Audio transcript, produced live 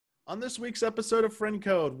On this week's episode of Friend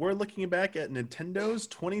Code, we're looking back at Nintendo's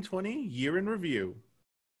 2020 year in review.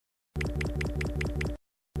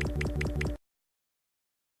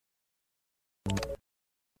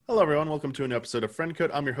 Hello, everyone. Welcome to an episode of Friend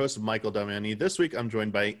Code. I'm your host, Michael Damiani. This week, I'm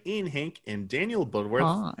joined by Ian Hank and Daniel Bloodworth.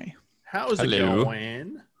 Hi. How's it Hello.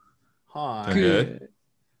 going? Hi. Good.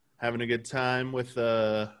 Having a good time with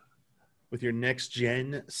your next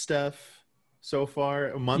gen stuff so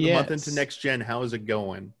far? A month into next gen. How is it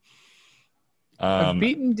going? I've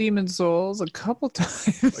beaten Demon's Souls a couple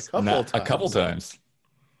times. A couple times.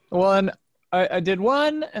 Well, and I did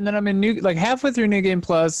one, and then I'm in halfway through New Game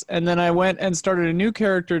Plus, and then I went and started a new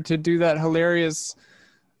character to do that hilarious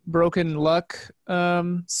broken luck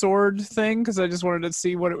sword thing, because I just wanted to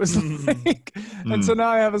see what it was like. And so now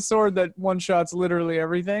I have a sword that one-shots literally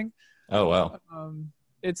everything. Oh, wow.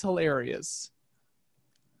 It's hilarious.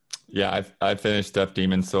 Yeah, I finished up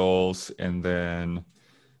Demon's Souls and then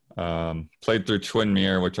played through Twin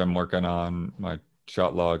Mirror, which I'm working on my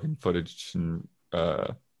shot log and footage and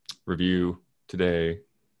review today,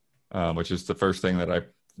 which is the first thing that I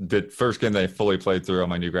did. First game that I fully played through on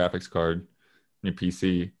my new graphics card, new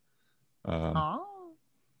PC.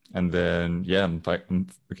 And then, yeah,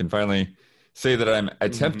 we can finally say that I'm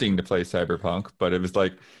attempting to play Cyberpunk, but it was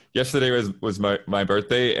like yesterday was my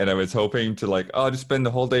birthday, and I was hoping to just spend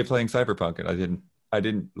the whole day playing Cyberpunk, and I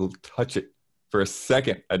didn't touch it for a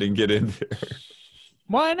second. I didn't get in there.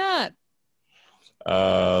 Why not?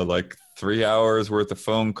 3 hours worth of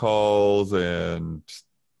phone calls and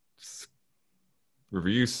just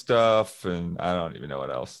review stuff, and I don't even know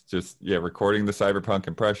what else. Just recording the Cyberpunk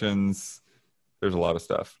impressions. There's a lot of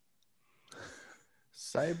stuff.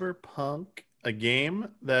 Cyberpunk, a game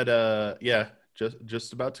that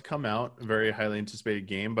just about to come out, a very highly anticipated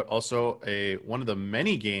game, but also one of the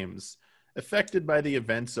many games affected by the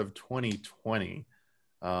events of 2020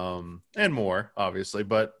 and more, obviously,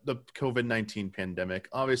 but the COVID-19 pandemic.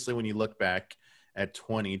 Obviously, when you look back at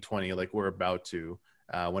 2020, like we're about to,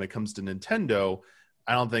 when it comes to Nintendo,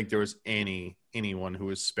 I don't think there was anyone who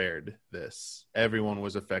was spared this. Everyone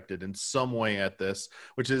was affected in some way at this,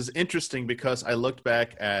 which is interesting because I looked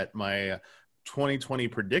back at my 2020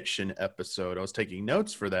 prediction episode. I was taking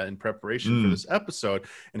notes for that in preparation for this episode,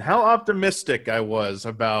 and how optimistic I was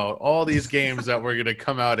about all these games that were going to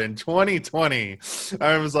come out in 2020.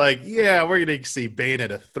 I was like, yeah, we're going to see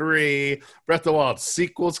Bayonetta 3, Breath of the Wild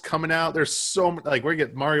sequels coming out. There's so much, we're going to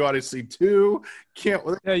get Mario Odyssey 2. Can't.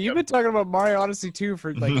 Yeah, you've been talking about Mario Odyssey 2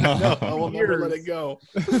 for no, I will never let it go.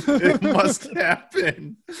 It must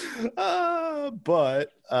happen.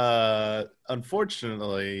 But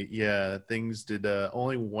unfortunately, things did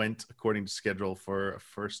only went according to schedule for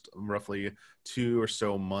first roughly 2 or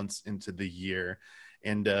so months into the year.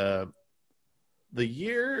 And the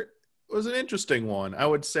year was an interesting one. I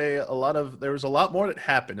would say there was a lot more that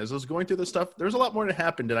happened. As I was going through this stuff, there was a lot more that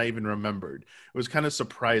happened than I even remembered. It was kind of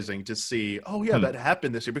surprising to see, that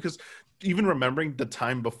happened this year, because even remembering the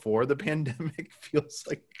time before the pandemic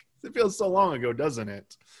feels so long ago, doesn't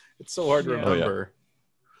it? It's so hard to remember.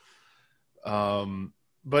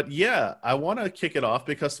 But yeah, I want to kick it off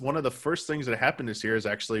because one of the first things that happened this year is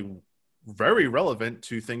actually very relevant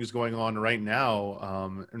to things going on right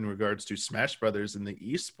now in regards to Smash Brothers in the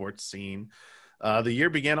esports scene. The year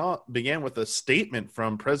began with a statement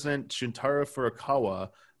from President Shuntaro Furukawa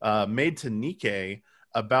made to Nikkei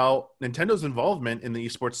about Nintendo's involvement in the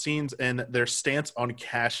esports scenes and their stance on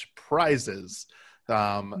cash prizes.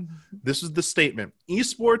 This is the statement: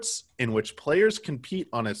 esports, in which players compete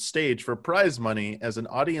on a stage for prize money as an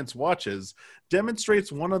audience watches,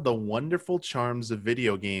 demonstrates one of the wonderful charms of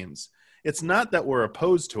video games. It's not that we're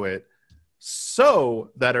opposed to it,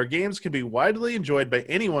 so that our games can be widely enjoyed by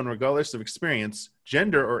anyone regardless of experience,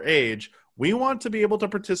 gender, or age. We want to be able to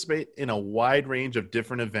participate in a wide range of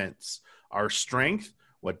different events. Our strength,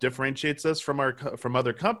 what differentiates us from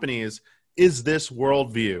other companies, is this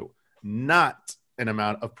worldview, not an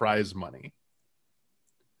amount of prize money.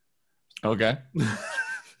 Okay.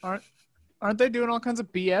 Aren't they doing all kinds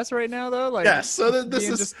of BS right now, though? Yes. So this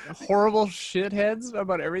is just horrible shitheads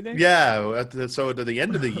about everything. Yeah. So to the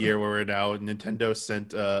end of the year, where we're now, Nintendo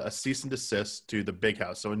sent a cease and desist to the Big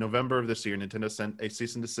House. So in November of this year, Nintendo sent a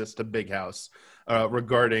cease and desist to Big House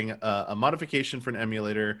regarding a modification for an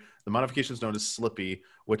emulator. The modification is known as Slippy,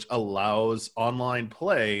 which allows online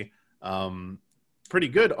play, pretty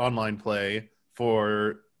good online play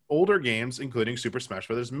for older games, including Super Smash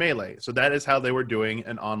Bros. Melee. So that is how they were doing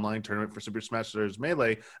an online tournament for Super Smash Bros.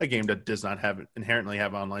 Melee, a game that does not inherently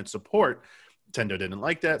have online support. Nintendo didn't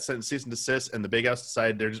like that, sent cease and desist, and the Big House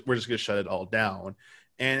decided we're just going to shut it all down.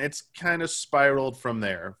 and it's kind of spiraled from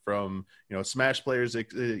there. From Smash players,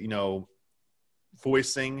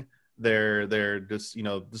 voicing they're just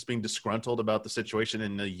just being disgruntled about the situation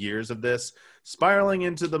in the years of this, spiraling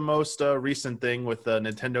into the most recent thing with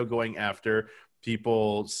Nintendo going after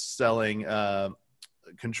people selling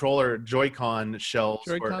controller Joy-Con shells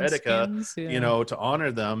Joy-Con for Etika, skins, yeah. to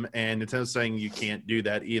honor them, and Nintendo saying you can't do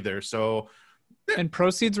that either. So and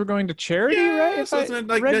proceeds were going to charity, right? If so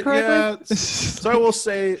I read correctly. Yeah. So I will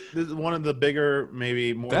say this is one of the bigger,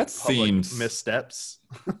 maybe more That public seems missteps.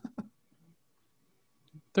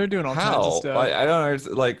 They're doing all kinds of stuff. I don't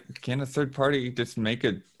understand. Like, can a third party just make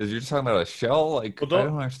it? Is you're just talking about a shell? Like, Well, I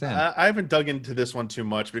don't understand. I haven't dug into this one too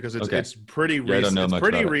much because it's Okay. it's pretty Yeah, I don't recent. know It's much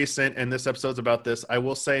pretty about it. recent, and this episode's about this. I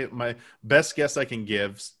will say my best guess I can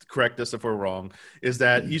give, correct us if we're wrong, is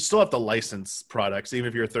that you still have to license products, even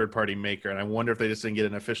if you're a third party maker. And I wonder if they just didn't get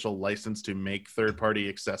an official license to make third party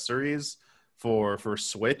accessories for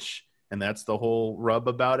Switch, and that's the whole rub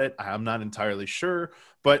about it. I'm not entirely sure,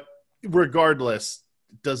 but regardless,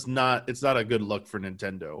 it's not a good look for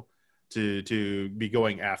Nintendo to be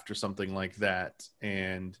going after something like that,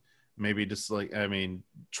 and maybe just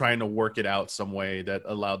trying to work it out some way that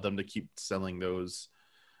allowed them to keep selling those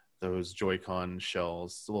Joy-Con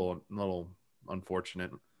shells. It's a little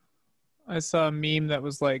unfortunate. I saw a meme that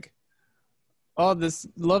was like, "Oh,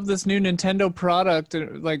 love this new Nintendo product."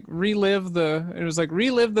 And relive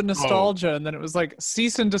the nostalgia, and then it was like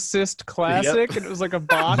cease and desist classic, Yep. and it was like a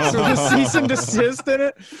box with a cease and desist in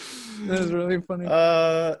it. That was really funny.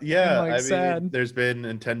 Yeah, I'm, sad. There's been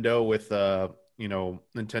Nintendo with their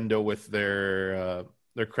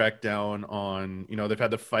crackdown on, they've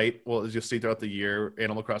had to fight. Well, as you'll see throughout the year,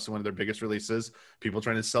 Animal Crossing, one of their biggest releases, people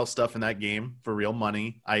trying to sell stuff in that game for real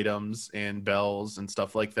money, items and bells and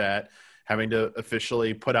stuff like that, having to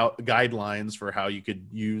officially put out guidelines for how you could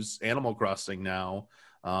use Animal Crossing now,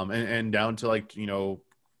 and down to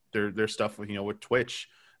their stuff with Twitch,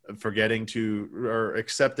 forgetting to or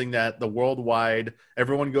accepting that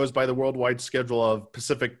everyone goes by the worldwide schedule of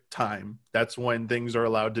Pacific time. That's when things are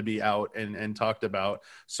allowed to be out and talked about.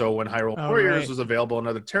 So when Hyrule Warriors was available in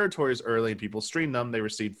other territories early and people streamed them, they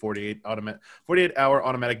received 48-hour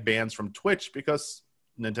automatic bans from Twitch because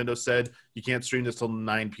Nintendo said you can't stream this till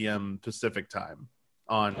 9 p.m. Pacific time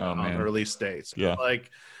on release days. Yeah.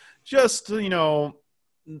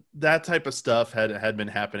 That type of stuff had been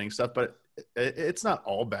happening but it's not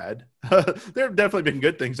all bad. There have definitely been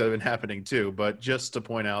good things that have been happening too, but just to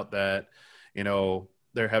point out that,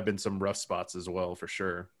 there have been some rough spots as well, for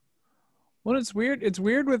sure. Well, it's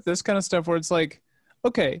weird with this kind of stuff where it's like,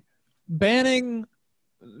 okay, banning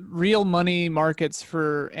real money markets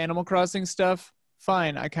for Animal Crossing stuff,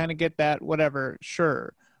 fine. I kind of get that, whatever,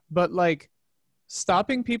 sure. But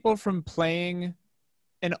stopping people from playing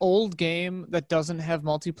an old game that doesn't have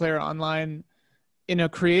multiplayer online in a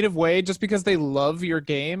creative way just because they love your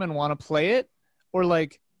game and want to play it, or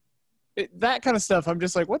that kind of stuff, I'm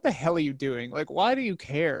just like, what the hell are you doing? Why do you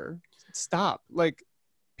care? Stop.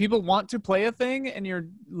 People want to play a thing and you're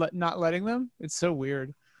not letting them. It's so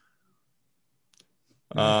weird.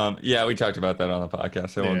 Yeah, we talked about that on the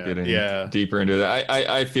podcast. I won't get any deeper into that.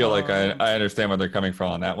 I feel like I understand where they're coming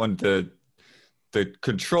from on that one. The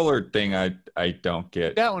controller thing, I don't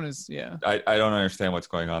get. That one is, I don't understand what's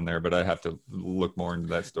going on there, but I have to look more into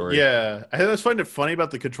that story. Yeah, I just find it funny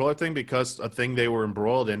about the controller thing because a thing they were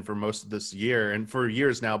embroiled in for most of this year and for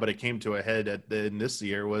years now, but it came to a head in this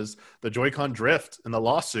year, was the Joy-Con drift and the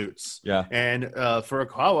lawsuits. Yeah, and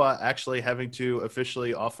Furukawa actually having to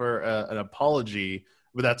officially offer an apology,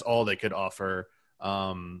 but that's all they could offer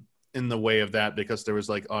in the way of that because there was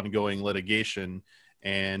ongoing litigation.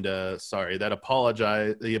 And they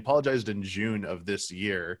apologized in June of this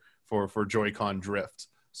year for Joy-Con drift.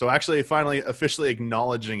 So actually finally officially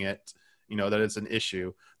acknowledging it, that it's an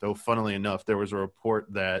issue. Though funnily enough, there was a report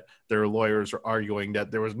that their lawyers are arguing that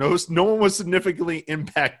there was no one was significantly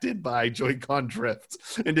impacted by Joy-Con drift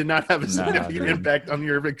and did not have a significant impact on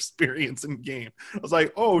your experience in game. I was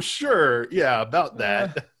like, oh sure, yeah, about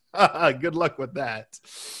that. Good luck with that.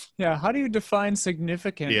 Yeah, how do you define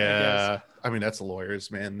significant? Yeah, I mean that's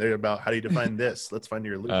lawyers, man. They're about how do you define this? Let's find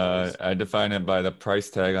your loopholes. I define it by the price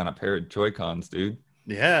tag on a pair of Joy-Cons, dude.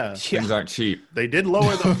 Yeah, things aren't cheap. They did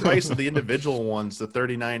lower the price of the individual ones to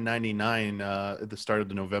 $39.99 at the start of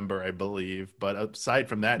the November, I believe. But aside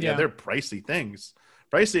from that, they're pricey things,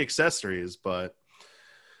 pricey accessories. But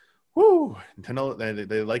Nintendo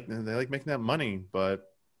they like making that money, but.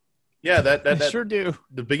 Yeah, that sure do.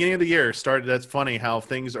 The beginning of the year started. That's funny how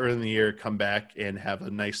things early in the year come back and have a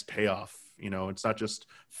nice payoff. It's not just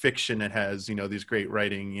fiction. It has these great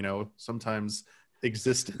writing. Sometimes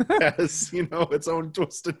existence has, its own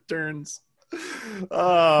twists and turns.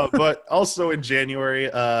 But also in January,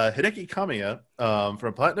 Hideki Kamiya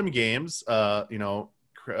from Platinum Games,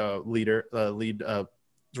 lead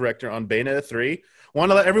director on Bayonetta 3, want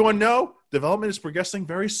to let everyone know development is progressing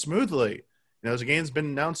very smoothly. The game's been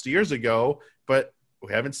announced years ago, but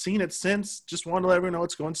we haven't seen it since. Just want to let everyone know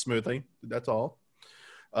it's going smoothly. That's all.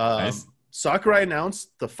 Nice. Sakurai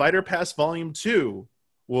announced the Fighter Pass Volume 2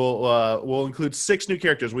 will include 6 new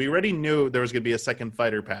characters. We already knew there was going to be a second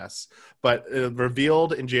Fighter Pass, but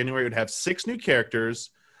revealed in January it would have 6 new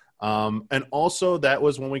characters. And also that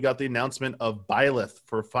was when we got the announcement of Byleth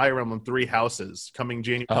for Fire Emblem 3 Houses coming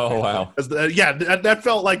January. Oh, wow. That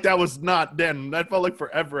felt like that was not then. That felt like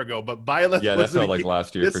forever ago, but Byleth that felt like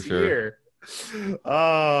last year for sure. Year.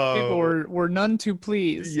 People were none too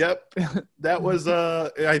pleased. Yep. That was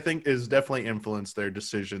I think is definitely influenced their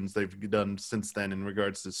decisions they've done since then in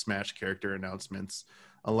regards to Smash character announcements.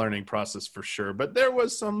 A learning process for sure, but there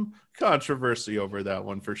was some controversy over that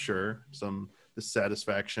one for sure. Some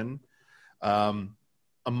dissatisfaction. A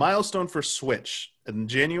milestone for Switch. In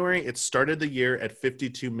January, it started the year at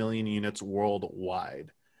 52 million units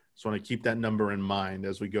worldwide. So I want to keep that number in mind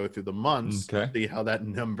as we go through the months. Okay. See how that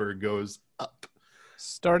number goes up.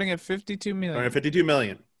 Starting at 52 million. Starting at 52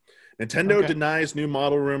 million. Nintendo denies new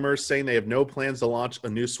model rumors, saying they have no plans to launch a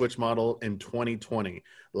new Switch model in 2020.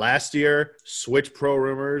 Last year, Switch Pro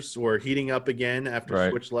rumors were heating up again after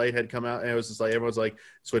Switch Lite had come out. And it was just like, everyone's like,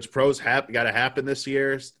 Switch Pro's got to happen this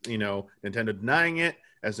year. Nintendo denying it.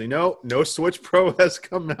 As we know, no Switch Pro has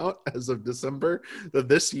come out as of December of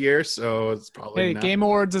this year, so it's probably not. Game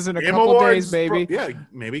Awards is in a couple days, baby.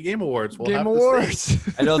 Maybe Game Awards. Game Awards.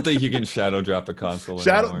 I don't think you can shadow drop a console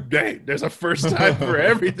anymore. There's a first time for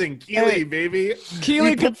everything. Keely, baby.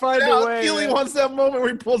 Keely can find a way. Keely wants that moment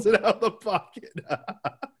where he pulls it out of the pocket.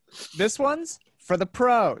 This one's for the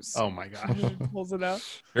pros. Oh my gosh. Pulls it out.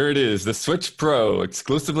 Here it is, the Switch Pro,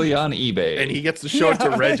 exclusively on eBay. And he gets to show it to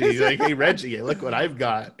Reggie. He's like, hey, Reggie, look what I've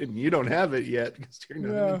got. And you don't have it yet because you're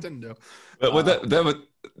not Nintendo. But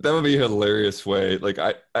that would be a hilarious way. Like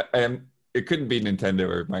I am. It couldn't be Nintendo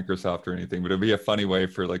or Microsoft or anything, but it'd be a funny way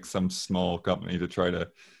for like some small company to try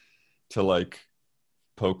to like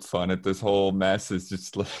poke fun at this whole mess. Is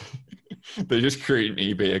just like they just create an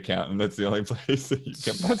eBay account, and that's the only place that you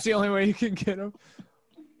can. That's the only way you can get them.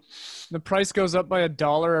 The price goes up by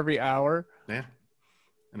 $1 every hour. Yeah,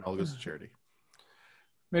 and all goes to charity.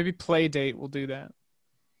 Maybe Playdate will do that.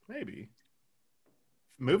 Maybe.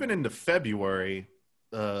 Moving into February,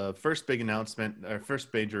 first big announcement, our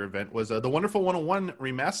first major event was the Wonderful 101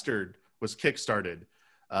 Remastered was kickstarted.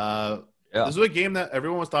 This was a game that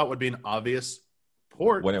everyone thought would be an obvious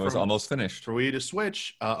port when it was almost finished for Wii to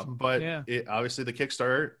Switch, but it, obviously the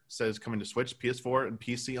Kickstarter says coming to Switch, PS4, and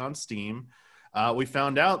PC on Steam. We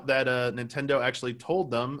found out that Nintendo actually told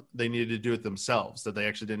them they needed to do it themselves, that they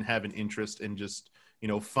actually didn't have an interest in just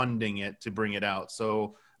funding it to bring it out.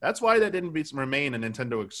 So that's why that didn't remain a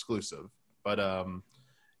Nintendo exclusive. But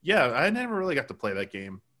I never really got to play that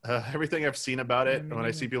game. Everything I've seen about it, when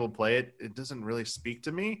I see people play it, it doesn't really speak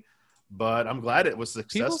to me. But I'm glad it was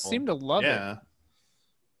successful. People seem to love it.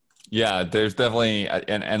 Yeah, there's definitely,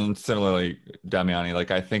 and similarly, Damiani,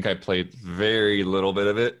 like I think I played very little bit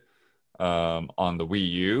of it on the Wii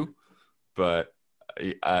U, but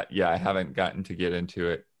I haven't gotten to get into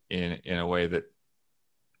it in a way that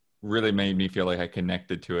really made me feel like I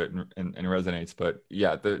connected to it and resonates. But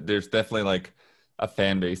yeah, there's definitely like a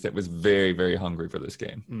fan base that was very, very hungry for this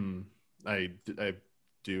game. I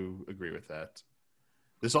do agree with that.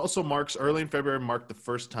 This also early in February marked the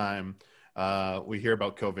first time we hear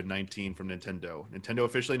about COVID-19 from Nintendo. Nintendo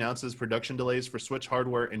officially announces production delays for Switch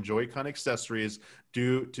hardware and Joy-Con accessories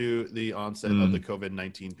due to the onset of the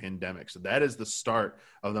COVID-19 pandemic. So that is the start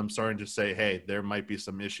of them starting to say, hey, there might be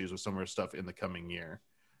some issues with some of our stuff in the coming year.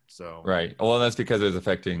 So right. Well, that's because it was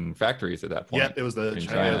affecting factories at that point. Yeah, it was the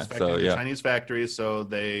Chinese factories. So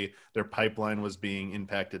their pipeline was being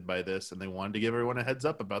impacted by this, and they wanted to give everyone a heads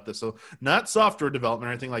up about this. So not software development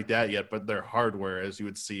or anything like that yet, but their hardware, as you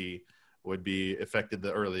would see, would be affected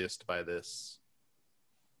the earliest by this.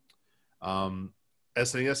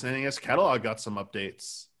 SNES and NES catalog got some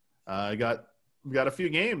updates. We got a few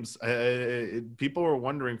games. People were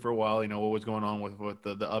wondering for a while, what was going on with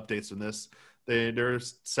the updates in this.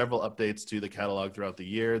 There's several updates to the catalog throughout the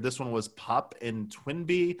year. This one was Pop and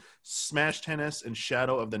Twinbee, Smash Tennis, and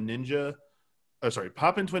Shadow of the Ninja.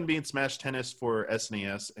 Pop and Twinbee and Smash Tennis for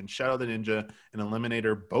SNES, and Shadow of the Ninja and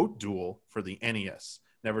Eliminator Boat Duel for the NES.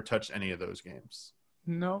 Never touched any of those games.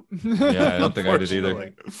 No. Yeah, I don't think I did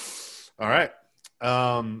either. All right.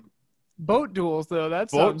 Boat duels, though.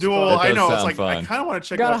 That Boat sounds duel. fun. That I does know. It's sound like I fun. kind of want to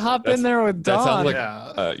check Gotta out. hop in there with That sounds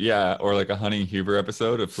Don. like Yeah. or like a Honey Huber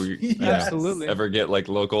episode if we Yes. Absolutely. ever get like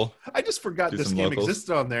local. I just forgot Do this some game locals.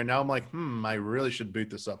 existed on there. Now I'm like, I really should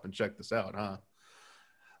boot this up and check this out, huh?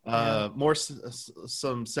 Yeah.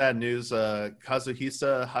 Some sad news.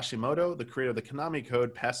 Kazuhisa Hashimoto, the creator of the Konami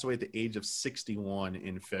Code, passed away at the age of 61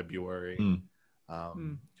 in February.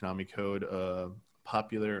 Konami Code,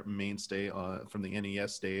 popular mainstay from the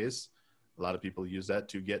NES days. A lot of people use that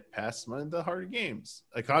to get past one of the harder games.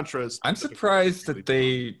 Contra is I'm surprised that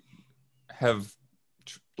they have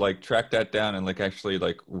tracked that down and actually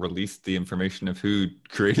released the information of who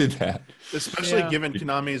created that. Especially given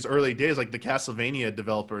Konami's early days, like the Castlevania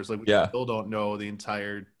developers, we still don't know the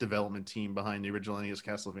entire development team behind the original NES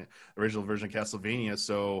Castlevania, original version of Castlevania.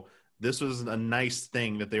 So this was a nice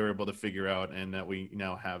thing that they were able to figure out, and that we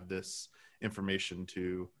now have this information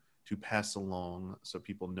to pass along so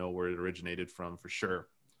people know where it originated from for sure.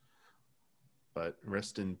 But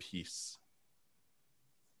rest in peace.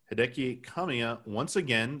 Hideki Kamiya once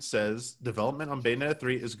again says development on Bayonetta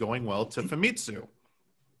 3 is going well to Famitsu.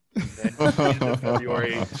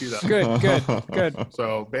 February 2000. Good.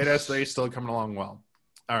 So Bayonetta 3 is still coming along well.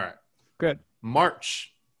 All right. Good.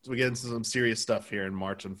 March. So we get into some serious stuff here in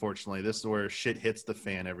March, unfortunately. This is where shit hits the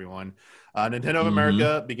fan, everyone. Nintendo of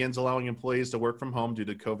America begins allowing employees to work from home due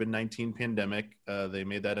to COVID-19 pandemic. They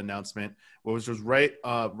made that announcement, which was right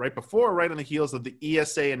on the heels of the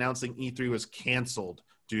ESA announcing E3 was canceled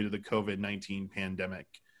due to the COVID-19 pandemic.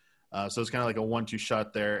 So it's kind of like a 1-2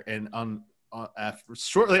 shot there. And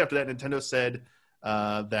shortly after that, Nintendo said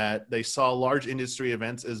that they saw large industry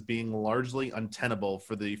events as being largely untenable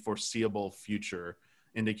for the foreseeable future,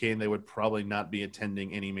 indicating they would probably not be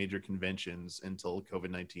attending any major conventions until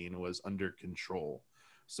COVID-19 was under control.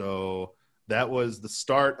 So that was the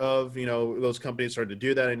start of, those companies started to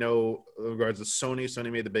do that. I know in regards to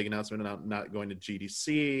Sony made the big announcement about not going to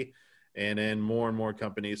GDC. And then more and more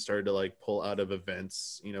companies started to pull out of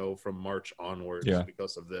events, from March onwards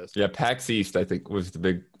because of this. Yeah, PAX East, I think, was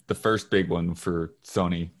the first big one for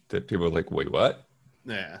Sony that people were like, wait, what?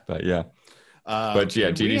 Yeah. But yeah.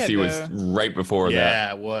 GDC was right before that.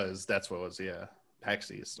 Yeah, it was. That's what it was. Yeah.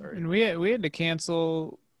 PAX East. Sorry. And we had to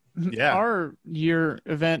cancel our year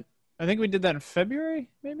event. I think we did that in February,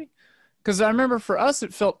 maybe. Because I remember for us,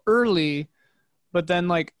 it felt early. But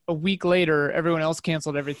then, a week later, everyone else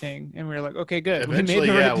canceled everything, and we were like, "Okay, good. Eventually, we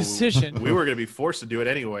made the right decision." We were going to be forced to do it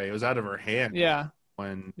anyway. It was out of our hand. Yeah.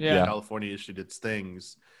 When California issued its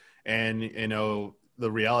things, and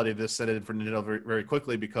the reality of this set in for Nintendo very, very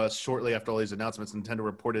quickly, because shortly after all these announcements, Nintendo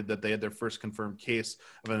reported that they had their first confirmed case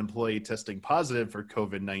of an employee testing positive for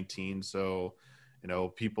COVID-19. So,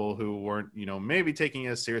 people who weren't, maybe taking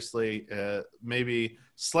it seriously, maybe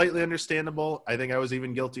slightly understandable. I think I was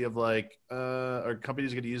even guilty of are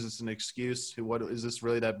companies going to use this as an excuse? What is this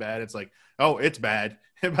really that bad? It's like, oh, it's bad.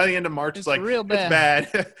 And by the end of March, it's real bad.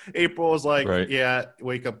 It's bad. April was like, right. Yeah,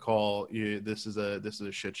 wake up call. This is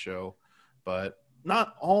a shit show. But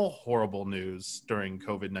not all horrible news during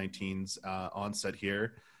COVID-19's onset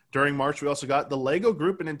here. During March, we also got the Lego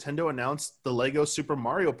Group and Nintendo announced the Lego Super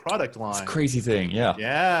Mario product line. It's a crazy thing, yeah.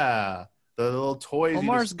 Yeah. The little toys.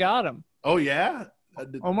 Omar's got them. Oh, yeah?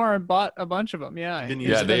 Omar bought a bunch of them, yeah.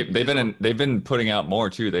 Yeah, they've been putting out more,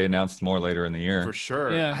 too. They announced more later in the year. For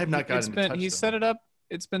sure. Yeah. I have not gotten to touch He them. set it up.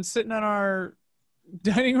 It's been sitting on our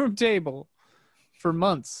dining room table for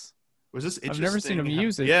months. Was this interesting? I've never seen him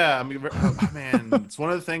use it. Yeah, I mean, man, it's one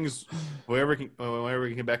of the things. Whenever we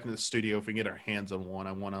can get back into the studio, if we can get our hands on one,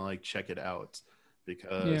 I want to check it out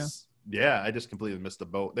because I just completely missed the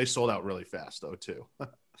boat. They sold out really fast though too.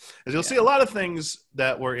 As you'll see, a lot of things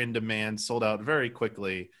that were in demand sold out very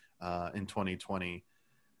quickly in 2020.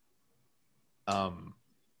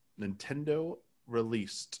 Nintendo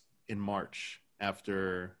released in March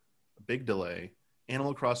after a big delay,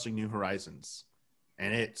 Animal Crossing: New Horizons.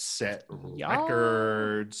 And it set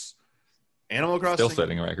records. Animal Crossing. Still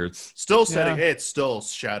setting records. It's still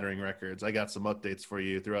shattering records. I got some updates for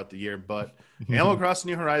you throughout the year. But Animal Crossing: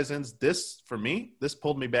 New Horizons, this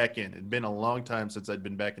pulled me back in. It'd been a long time since I'd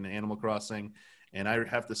been back into Animal Crossing. And I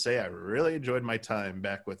have to say, I really enjoyed my time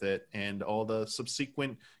back with it and all the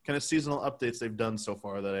subsequent kind of seasonal updates they've done so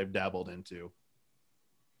far that I've dabbled into.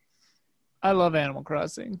 I love Animal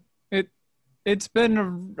Crossing. It's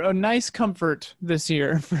been a nice comfort this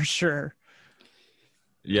year for sure.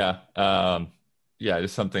 Yeah.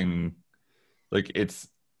 Just something it's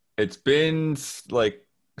been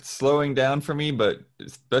slowing down for me, but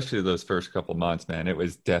especially those first couple months, man, it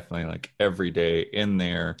was definitely every day in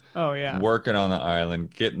there. Oh yeah. Working on the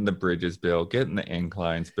island, getting the bridges built, getting the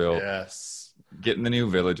inclines built. Yes. getting the new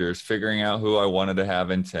villagers, figuring out who I wanted to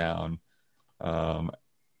have in town,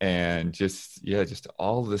 and just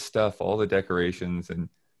all the stuff, all the decorations, and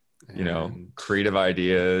creative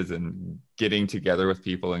ideas, and getting together with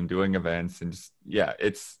people and doing events, and just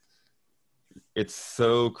it's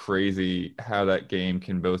so crazy how that game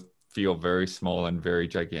can both feel very small and very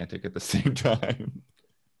gigantic at the same time.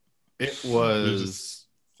 It was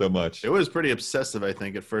so much. It was pretty obsessive, I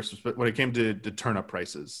think, at first, but when it came to turnip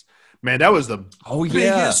prices, man, that was the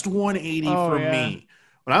biggest 180 for me.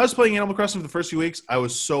 When I was playing Animal Crossing for the first few weeks, I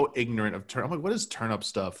was so ignorant of turnip. I'm like, what is turnip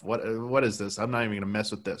stuff? What is this? I'm not even gonna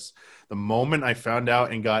mess with this. The moment I found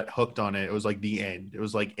out and got hooked on it, it was like the end. It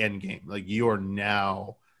was like end game. Like you're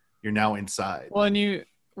now inside. Well, and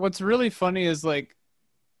what's really funny is like,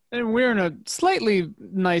 and we're in a slightly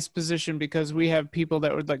nice position because we have people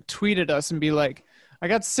that would like tweet at us and be like, I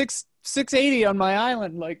got 680 on my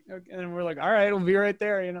island, like, and we're like, all right, we'll be right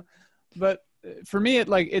there, But for me,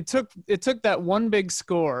 it took that one big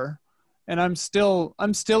score, and I'm still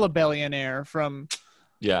a billionaire from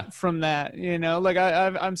that, like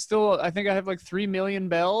I'm still, I think I have like 3 million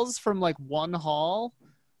bells from like one haul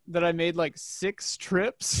that I made like 6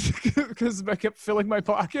 trips because I kept filling my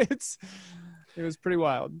pockets. It was pretty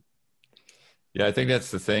wild. Yeah, I think that's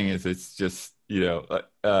the thing is it's just,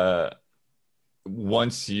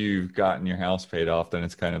 once you've gotten your house paid off, then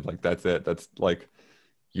it's kind of like, that's it. That's like,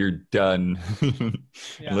 you're done.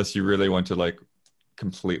 Unless you really want to like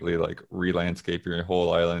completely like re-landscape your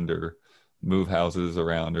whole island or move houses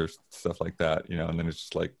around or stuff like that, and then it's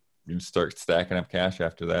just like, you start stacking up cash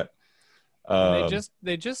after that.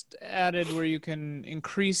 They just added where you can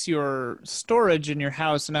increase your storage in your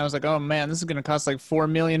house, and I was like, oh man, this is going to cost like 4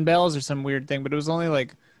 million bells or some weird thing, but it was only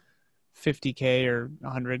like 50K or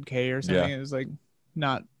 100K or something. It was like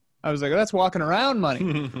not. I was like, that's walking around money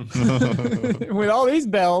with all these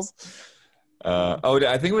bells. I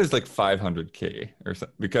think it was like 500K or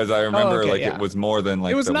something, because I remember it was more than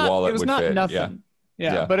like wallet would fit. Nothing.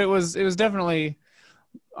 Yeah, but it was definitely.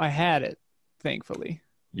 I had it, thankfully.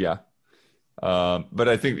 Yeah. But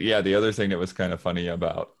I think, the other thing that was kind of funny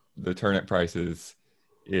about the turnip prices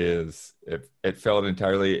is it felt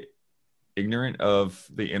entirely ignorant of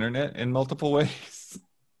the internet in multiple ways.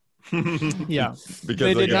 Yeah.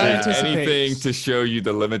 Because they did not anticipate anything to show you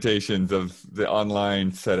the limitations of the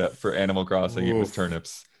online setup for Animal Crossing. It was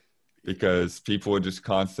turnips, because people would just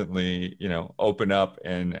constantly, open up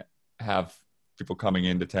and have people coming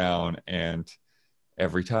into town, and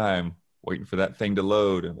every time waiting for that thing to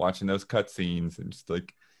load and watching those cutscenes, and just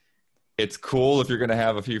like, it's cool if you're going to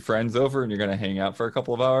have a few friends over and you're going to hang out for a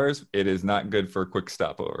couple of hours. It is not good for a quick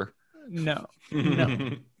stopover. No.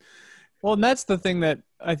 Well, and that's the thing that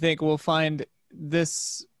I think we'll find in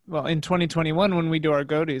 2021 when we do our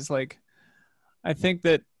GOTYs. Like, I think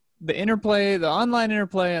that the interplay, the online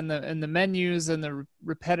interplay, and the menus and the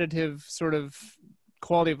repetitive sort of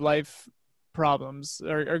quality of life problems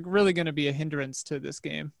are really going to be a hindrance to this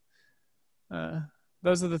game.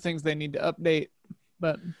 Those are the things they need to update,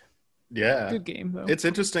 but good game though. It's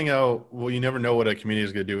interesting how you never know what a community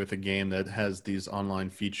is going to do with a game that has these online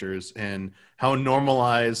features, and how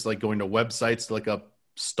normalized like going to websites to look up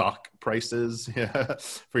stock prices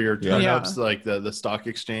for your turnips, like the stock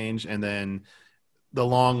exchange, and then the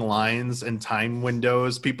long lines and time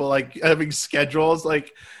windows, people like having schedules,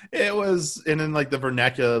 like it was, and then like the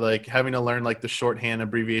vernacular, like having to learn like the shorthand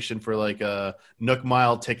abbreviation for like Nook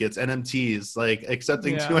Mile tickets, NMTs, like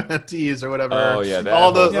accepting 2 NMTs or whatever. Oh yeah,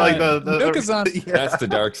 all those like the Nookazon. That's the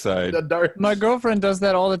dark side. My girlfriend does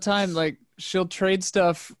that all the time. Like, she'll trade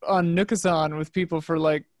stuff on Nookazon with people for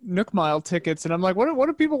like Nook Mile tickets, and I'm like, what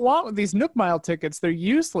do people want with these Nook Mile tickets? They're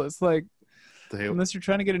useless. Like, unless you're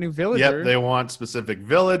trying to get a new villager. Yep, they want specific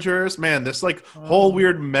villagers. Man, this like whole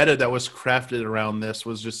weird meta that was crafted around this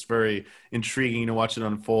was just very intriguing to watch it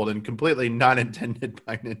unfold, and completely not intended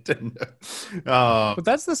by Nintendo. But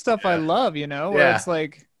that's the stuff I love, where it's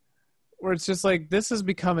like, where it's just like, this has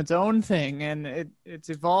become its own thing, and it's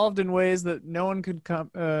evolved in ways that no one could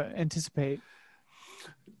anticipate.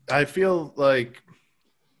 I feel like,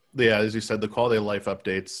 as you said, the quality of life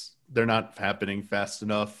updates, they're not happening fast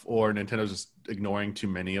enough, or Nintendo's just ignoring too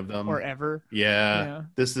many of them. Or ever. Yeah.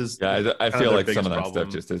 This is. Yeah, I feel like some of that stuff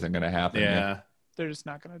just isn't going to happen. Yeah. They're just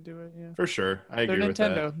not going to do it. Yeah. For sure. I agree They're with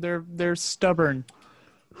Nintendo. that. They're stubborn.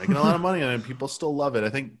 Making a lot of money on it. People still love it. I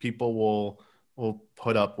think people will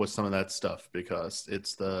put up with some of that stuff because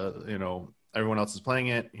it's everyone else is playing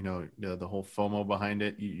it. The whole FOMO behind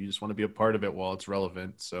it. You just want to be a part of it while it's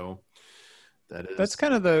relevant. So that's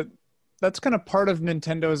kind of part of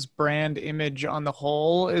Nintendo's brand image on the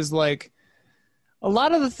whole, is like a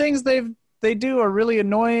lot of the things they do are really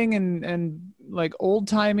annoying and like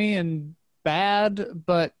old-timey and bad,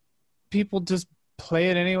 but people just play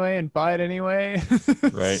it anyway and buy it anyway.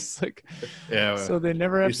 Right. It's like, Yeah, so they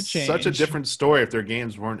never have it's to change. such a different story if their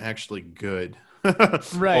games weren't actually good,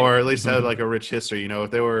 Right. or at least had like a rich history. You know,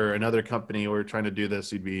 if they were another company who were trying to do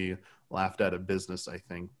this, you'd be laughed out of business, I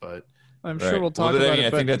think. But I'm sure Right. we'll talk Well, I about mean, it,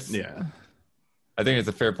 I think but that's yeah, I think it's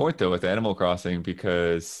a fair point though with Animal Crossing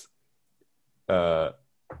because uh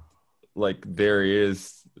like there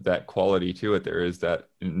is that quality to it. There is that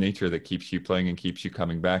nature that keeps you playing and keeps you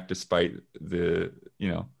coming back despite the,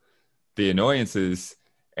 the annoyances.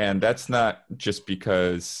 And that's not just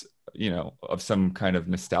because, of some kind of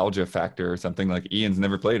nostalgia factor or something. Like Ian's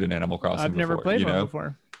never played an Animal Crossing I've never before, played one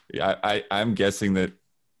before. I'm guessing that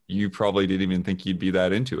you probably didn't even think you'd be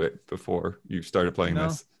that into it before you started playing No.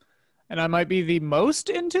 this. And I might be the most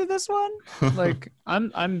into this one. Like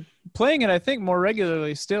I'm playing it, I think, more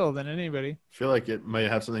regularly still than anybody. I feel like it might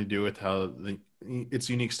have something to do with how its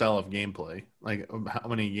unique style of gameplay. Like how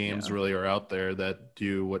many games Yeah. really are out there that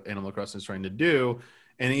do what Animal Crossing is trying to do,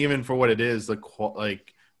 and even for what it is, like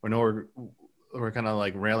I know we're kind of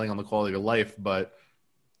like railing on the quality of life, but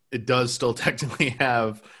it does still technically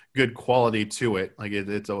have good quality to it. Like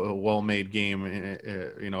it's a well-made game,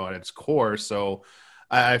 at its core. So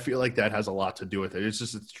I feel like that has a lot to do with it. It's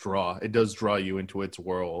just its draw. It does draw you into its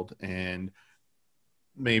world, and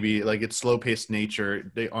maybe like its slow-paced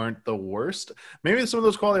nature, they aren't the worst. Maybe some of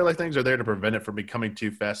those quality of life things are there to prevent it from becoming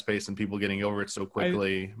too fast-paced and people getting over it so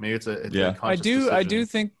quickly. Maybe it's a Yeah. conscious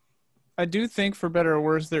decision. I do think for better or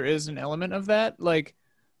worse there is an element of that. Like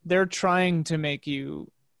they're trying to make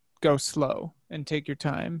you go slow and take your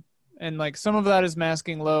time. And like some of that is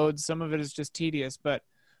masking loads, some of it is just tedious, but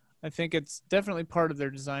I think it's definitely part of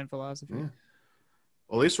their design philosophy. Yeah.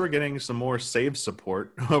 Well, at least we're getting some more save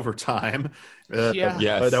support over time. Yeah.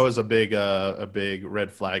 Yes. That was a big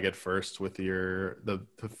red flag at first with the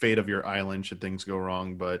fate of your island should things go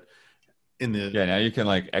wrong. But Now you can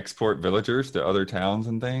like export villagers to other towns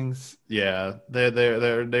and things. yeah,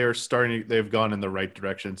 they're starting. They've gone in the right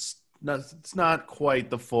direction. It's not quite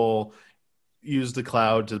the full use the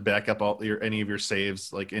cloud to back up any of your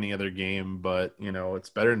saves like any other game, but it's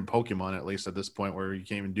better than Pokemon, at least at this point, where you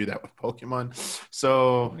can't even do that with Pokemon.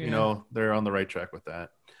 So Yeah. they're on the right track with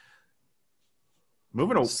that.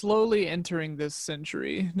 Moving on. Slowly entering this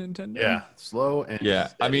century, Nintendo. Yeah, slow and Yeah, I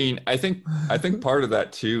steady. mean, I think part of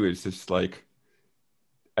that too is just like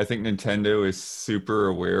I think Nintendo is super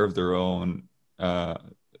aware of their own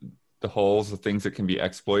the holes, the things that can be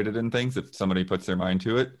exploited and things if somebody puts their mind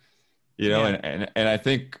to it. Yeah. And I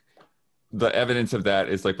think the evidence of that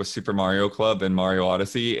is like with Super Mario Club and Mario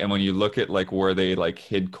Odyssey. And when you look at like where they like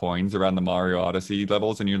hid coins around the Mario Odyssey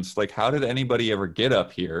levels, and you're just like, how did anybody ever get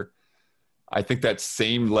up here? I think that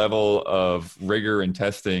same level of rigor and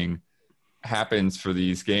testing happens for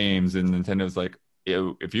these games. And Nintendo's like,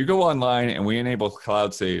 if you go online and we enable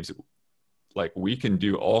cloud saves, like we can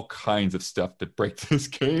do all kinds of stuff to break this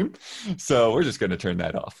game. So we're just going to turn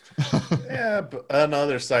that off. Yeah, but on the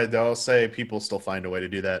other side, though, I'll say people still find a way to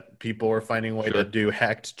do that. People are finding a way to do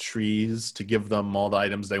hacked trees to give them all the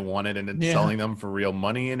items they wanted and then selling them for real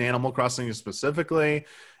money in Animal Crossing specifically.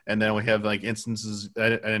 And then we have like instances, I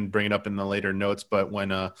didn't bring it up in the later notes, but when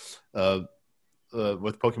with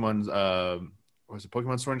Pokemon's was it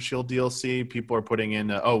Pokemon Sword and Shield DLC? People are putting in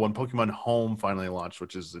when Pokemon Home finally launched,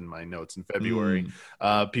 which is in my notes in February.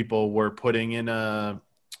 People were putting in hacked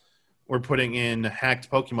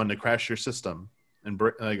Pokemon to crash your system and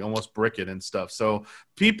almost brick it and stuff. So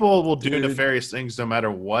people will do nefarious things no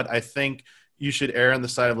matter what. I think you should err on the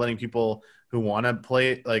side of letting people who want to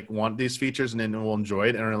play want these features and then will enjoy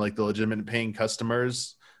it and are like the legitimate paying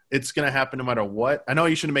customers. It's going to happen no matter what. I know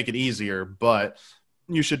you shouldn't make it easier, but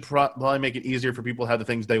you should probably make it easier for people to have the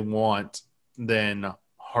things they want than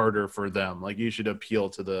harder for them. Like you should appeal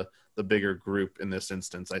to the bigger group in this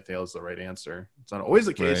instance. I think is the right answer. It's not always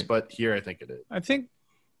the case, but here I think it is. I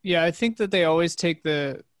think that they always take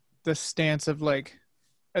the stance of like,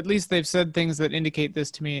 at least they've said things that indicate this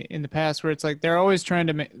to me in the past, where it's like they're always trying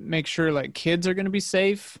to make sure like kids are going to be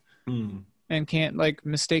safe and can't like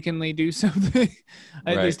mistakenly do something.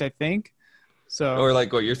 At least I think. So, or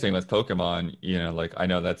like what you're saying with Pokemon, like I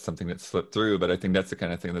know that's something that slipped through, but I think that's the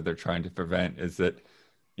kind of thing that they're trying to prevent is that,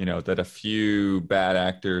 that a few bad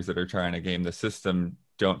actors that are trying to game the system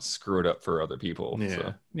don't screw it up for other people. Yeah.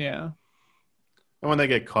 So. Yeah. And when they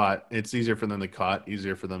get caught, it's easier for them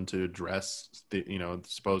to address,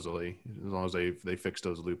 supposedly, as long as they fix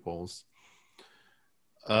those loopholes.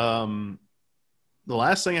 The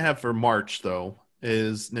last thing I have for March, though,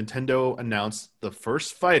 is Nintendo announced the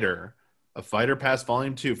first fighter of Fighter Pass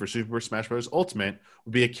Volume 2 for Super Smash Bros. Ultimate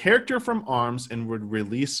would be a character from ARMS and would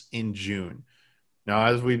release in June. Now,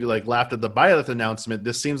 as we laughed at the Byleth announcement,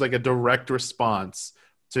 this seems like a direct response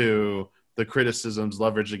to the criticisms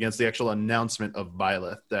leveraged against the actual announcement of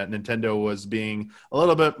Byleth, that Nintendo was being a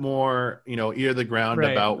little bit more, ear to the ground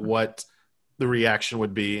about what the reaction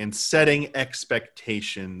would be and setting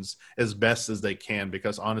expectations as best as they can,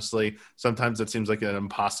 because honestly, sometimes it seems like an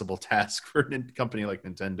impossible task for a company like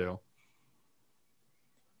Nintendo.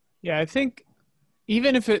 Yeah, I think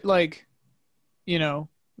even if it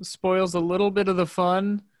spoils a little bit of the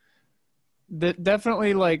fun, that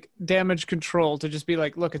definitely damage control to just be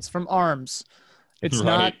look, it's from ARMS. It's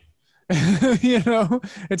Right. not,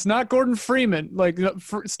 it's not Gordon Freeman.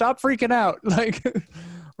 Stop freaking out,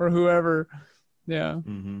 or whoever. Yeah.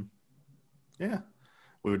 Mm-hmm. Yeah.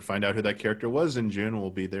 We would find out who that character was in June. We'll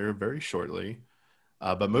be there very shortly.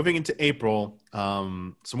 But moving into April,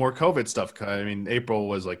 some more COVID stuff. I mean, April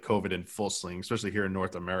was COVID in full swing, especially here in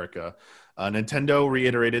North America. Nintendo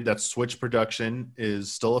reiterated that Switch production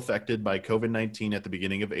is still affected by COVID-19 at the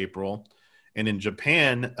beginning of April. And in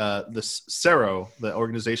Japan, the CERO, the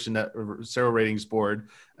organization that CERO Ratings Board,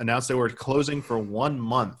 announced they were closing for 1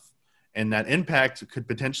 month. And that impact could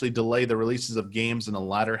potentially delay the releases of games in the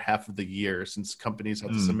latter half of the year, since companies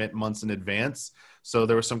have to submit months in advance. So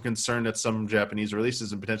there was some concern that some Japanese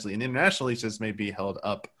releases and potentially international releases may be held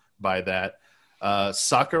up by that.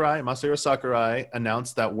 Masahiro Sakurai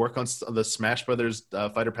announced that work on the Smash Brothers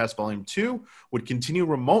Fighter Pass Volume 2 would continue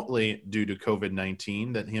remotely due to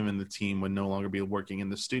COVID-19, that him and the team would no longer be working in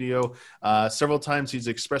the studio. Several times he's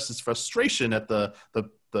expressed his frustration at the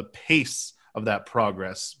pace of that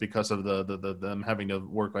progress because of them having to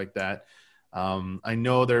work like that. I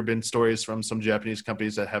know there have been stories from some Japanese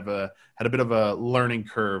companies that have had a bit of a learning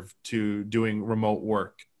curve to doing remote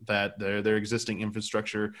work, that their existing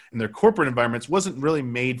infrastructure in their corporate environments wasn't really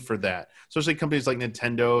made for that, especially companies like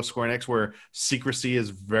Nintendo, Square Enix, where secrecy is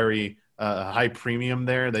very high premium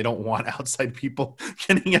there. They don't want outside people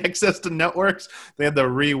getting access to networks. They had to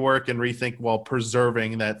rework and rethink while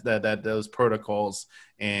preserving those protocols.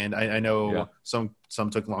 And I know some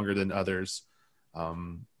took longer than others.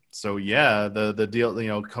 So yeah, the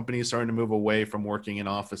deal, companies starting to move away from working in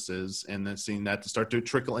offices, and then seeing that to start to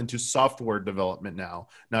trickle into software development now,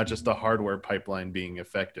 not just the hardware pipeline being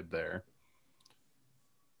affected there.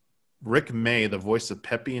 Rick May, the voice of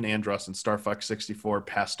Peppy and Andros in Star Fox 64,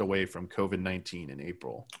 passed away from COVID-19 in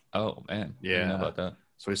April. Oh man, yeah, I didn't know about that.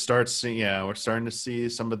 So we're starting to see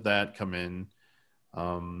some of that come in.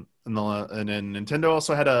 And then Nintendo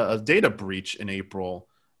also had a data breach in April.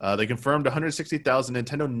 They confirmed 160,000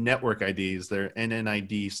 Nintendo Network IDs, their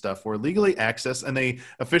NNID stuff, were legally accessed, and they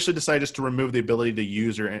officially decided just to remove the ability to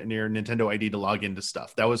use your Nintendo ID to log into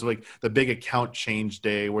stuff. That was the big account change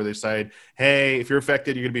day where they decided, hey, if you're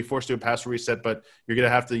affected, you're going to be forced to do a password reset, but you're going to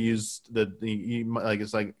have to use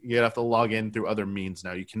you have to log in through other means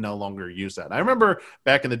now. You can no longer use that. I remember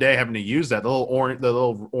back in the day having to use that, the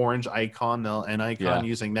little orange icon, the N icon,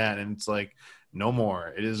 using that, and it's no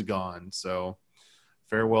more. It is gone. So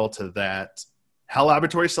farewell to that. HAL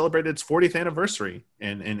Laboratory celebrated its 40th anniversary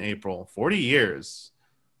in April. 40 years.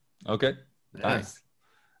 Okay. Yeah. Nice.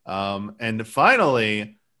 And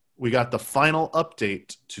finally, we got the final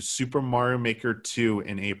update to Super Mario Maker 2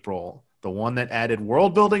 in April. The one that added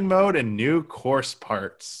world building mode and new course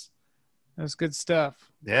parts. That's good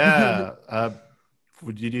stuff. Yeah.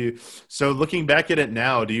 So looking back at it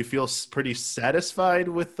now, do you feel pretty satisfied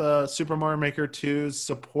with Super Mario Maker 2's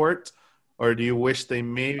support? Or do you wish they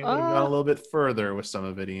maybe would have gone a little bit further with some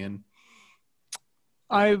of it, Ian?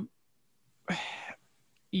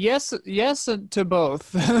 Yes to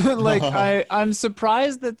both. I'm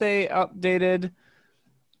surprised that they updated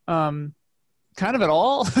kind of at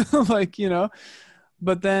all.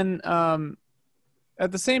 But then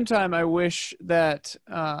at the same time, I wish that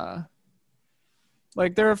there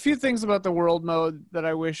are a few things about the world mode that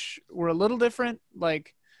I wish were a little different,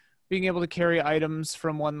 like being able to carry items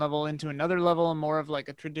from one level into another level, and more of a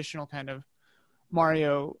traditional kind of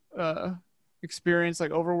Mario experience,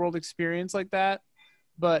 overworld experience like that.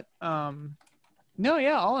 But no,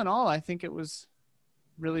 yeah, all in all, I think it was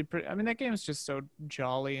really pretty. I mean, that game is just so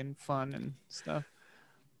jolly and fun and stuff.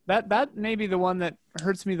 That may be the one that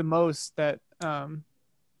hurts me the most, that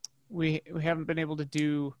we haven't been able to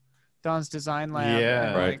do Don's Design Lab.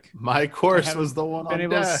 Yeah, right. My course was the one on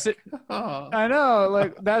deck. I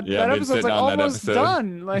know, that episode's almost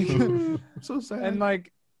done. I'm so sad. And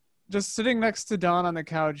just sitting next to Don on the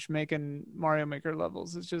couch making Mario Maker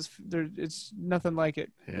levels, it's nothing like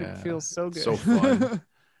it. Yeah. It feels so good. So fun.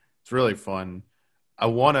 It's really fun. I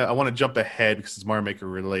wanna jump ahead because it's Mario Maker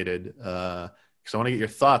related. Because I want to get your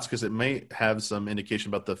thoughts because it may have some indication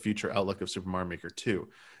about the future outlook of Super Mario Maker 2.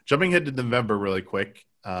 Jumping ahead to November really quick.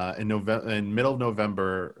 In middle of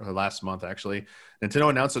November, last month actually, Nintendo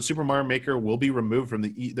announced that Super Mario Maker will be removed from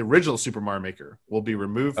the original Super Mario Maker will be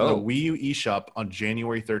removed from the Wii U eShop on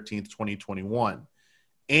January 13th, 2021.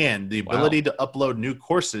 And the ability to upload new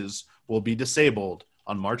courses will be disabled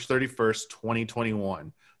on March 31st,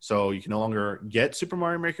 2021. So you can no longer get Super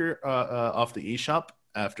Mario Maker off the eShop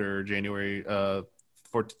after January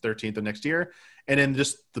 13th of next year. And then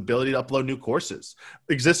just the ability to upload new courses.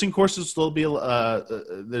 Existing courses still be,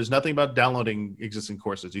 there's nothing about downloading existing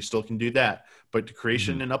courses. You still can do that. But the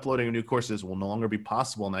creation and uploading of new courses will no longer be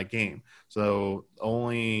possible in that game. So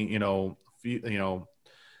only,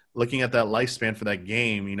 looking at that lifespan for that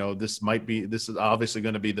game, this is obviously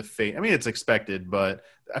going to be the fate. I mean, it's expected, but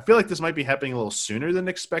I feel like this might be happening a little sooner than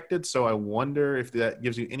expected. So I wonder if that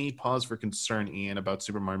gives you any pause for concern, Ian, about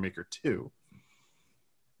Super Mario Maker 2.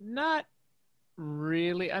 Not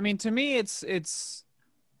really. I mean, to me, it's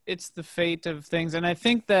the fate of things. And I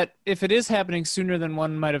think that if it is happening sooner than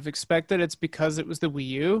one might have expected, it's because it was the Wii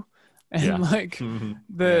U. And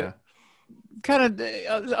the kind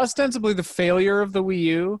of ostensibly the failure of the Wii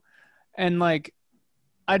U. And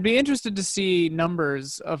I'd be interested to see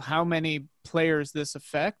numbers of how many players this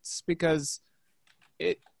affects, because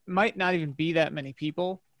it might not even be that many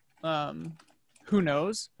people. Who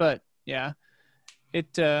knows? But yeah,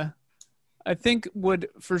 it I think would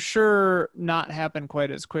for sure not happen quite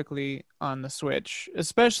as quickly on the Switch,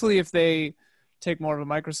 especially if they take more of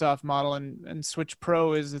a Microsoft model and Switch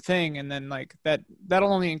Pro is the thing, and then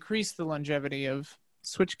that'll only increase the longevity of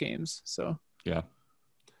Switch games. So yeah,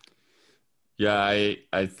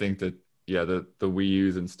 I think that the Wii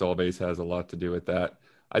U's install base has a lot to do with that.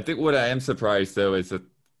 I think what I am surprised though is that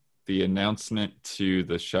the announcement to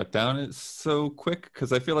the shutdown is so quick,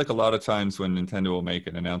 because I feel like a lot of times when Nintendo will make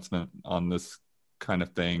an announcement on this kind of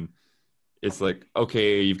thing, it's like,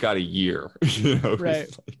 okay, you've got a year,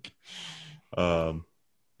 right?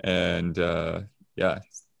 And 4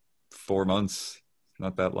 months,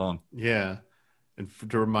 not that long. Yeah. And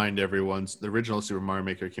to remind everyone, the original Super Mario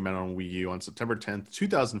Maker came out on Wii U on September 10th,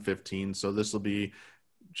 2015. So this will be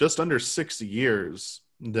just under 6 years.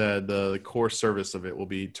 The core service of it will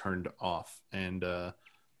be turned off, and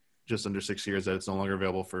just under 6 years that it's no longer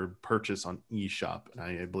available for purchase on eShop. And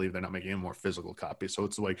I believe they're not making any more physical copies. So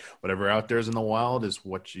it's like whatever out there is in the wild is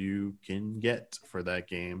what you can get for that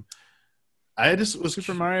game.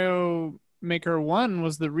 Super Mario Maker 1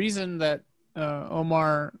 was the reason that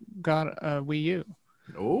Omar got a Wii U.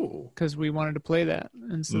 Oh, because we wanted to play that,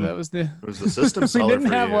 and so that was the system seller. We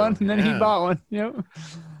didn't have one, and then he bought one. Yep.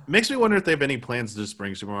 Makes me wonder if they have any plans to just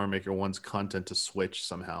bring Super Mario Maker 1's content to Switch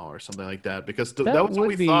somehow or something like that, because that was what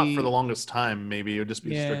we thought for the longest time. Maybe it would just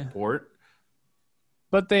be a strict port.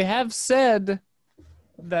 But they have said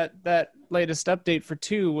that latest update for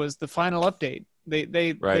 2 was the final update.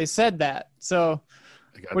 They said that, so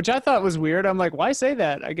which I thought was weird. I'm like, why say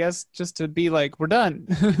that? I guess just to be like, we're done.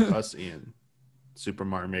 Us, Ian. Super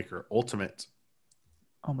Mario Maker Ultimate.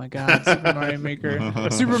 Oh my God, Super Mario Maker.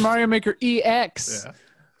 Super Mario Maker EX.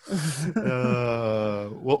 Yeah.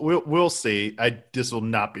 We'll see. This will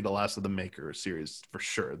not be the last of the Maker series for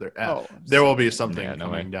sure. There will be something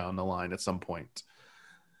coming down the line at some point.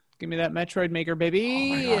 Give me that Metroid Maker,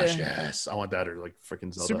 baby. Oh my gosh, yes. I want that, or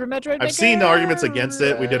freaking Zelda. Super Metroid Maker. I've seen the arguments against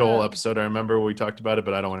it. We did a whole episode. I remember we talked about it,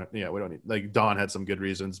 but I don't want to. Yeah, we don't need. Don had some good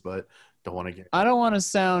reasons, but don't want to get. I don't want to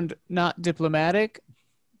sound not diplomatic,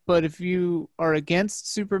 but if you are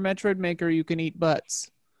against Super Metroid Maker, you can eat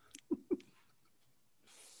butts.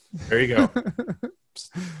 There you go.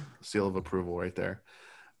 Seal of approval right there.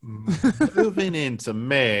 Moving into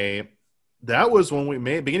May, that was when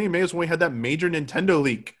beginning of May was when we had that major Nintendo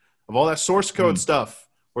leak of all that source code stuff,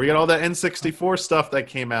 where you got all that N64 stuff that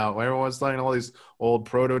came out, where everyone's finding all these old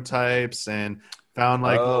prototypes and found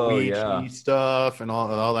Luigi stuff and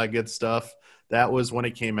all that good stuff. That was when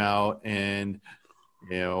it came out, and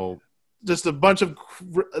just a bunch of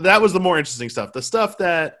that was the more interesting stuff. The stuff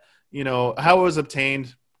that how it was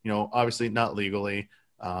obtained, obviously not legally,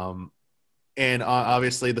 and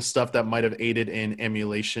obviously the stuff that might have aided in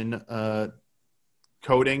emulation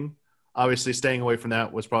coding. Obviously, staying away from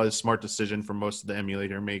that was probably a smart decision for most of the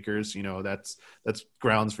emulator makers. That's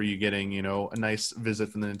grounds for you getting a nice visit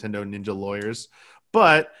from the Nintendo Ninja lawyers.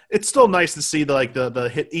 But it's still nice to see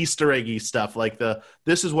the hit Easter eggy stuff,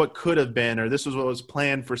 this is what could have been, or this is what was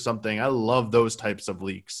planned for something. I love those types of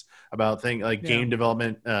leaks about things like game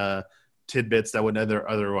development tidbits that would never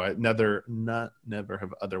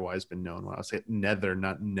have otherwise been known. When I say nether,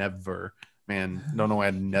 not never, Man, don't know why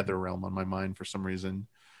I had NetherRealm on my mind for some reason.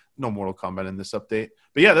 No Mortal Kombat in this update.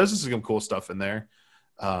 But yeah, there's just some cool stuff in there.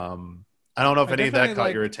 I don't know if I any of that definitely caught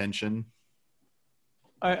like- your attention.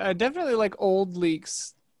 I definitely like old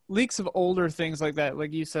leaks of older things like that.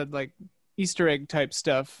 Like you said, like Easter egg type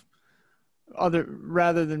stuff.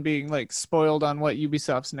 Rather than being like spoiled on what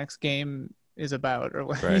Ubisoft's next game is about or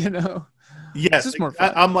what, Right. you know. Yes, just more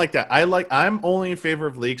fun. I'm like that. I'm only in favor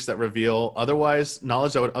of leaks that reveal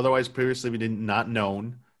knowledge that would otherwise previously be not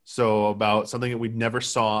known. So about something that we never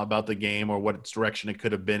saw about the game or what its direction it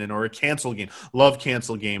could have been in, or a cancel game. Love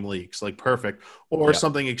cancel game leaks, like perfect. Or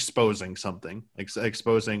something exposing something,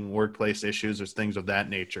 exposing workplace issues or things of that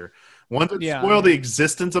nature. Ones that spoil the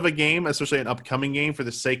existence of a game, especially an upcoming game, for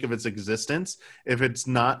the sake of its existence. If it's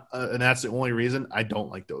not, and that's the only reason, I don't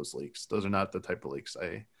like those leaks. Those are not the type of leaks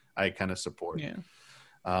I kind of support. Yeah.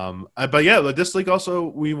 But yeah, this leak also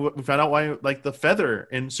we found out why, like, the feather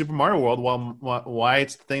in Super Mario World, why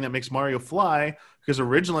it's the thing that makes Mario fly, because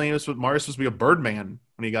originally it was Mario supposed to be a Birdman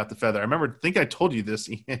when he got the feather. I think I told you this,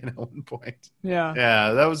 Ian, at one point.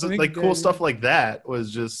 Yeah, that was like cool stuff yeah. like that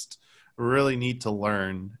was just really neat to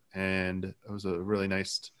learn, and it was a really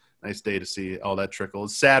nice day to see all that trickle.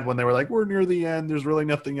 It's sad when they were like, we're near the end, there's really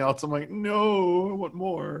nothing else. I'm like, no, I want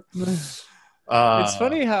more. It's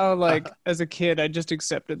funny how, like, as a kid, I just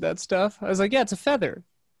accepted that stuff. I was like, yeah, it's a feather.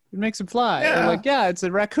 It makes him fly. Yeah. Or like, yeah, it's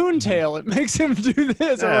a raccoon tail. It makes him do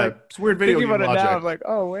this. I'm like, it's weird video thinking game about it logic. now, I'm like,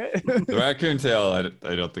 oh, wait. The raccoon tail, I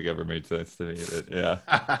don't think ever made sense to me. Yeah.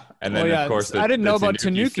 And then, Well, yeah, of course, I didn't know about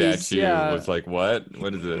Tanuki Tanukis, statue yeah. was like, what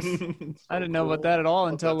is this? I didn't know about that at all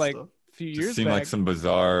until like a few years Just seemed back. like some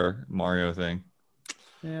bizarre Mario thing.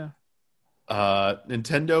 Yeah.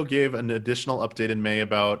 Nintendo gave an additional update in May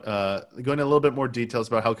about going into a little bit more details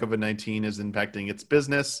about how COVID-19 is impacting its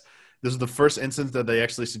business. This is the first instance that they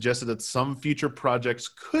actually suggested that some future projects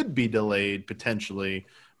could be delayed potentially,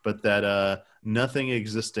 but that nothing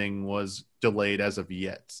existing was delayed as of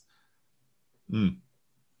yet. We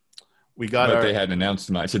got But they hadn't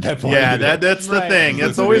announced much at that point. Yeah, that's the Right. thing. This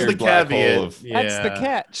That's is a always the weird black caveat. hole of- That's the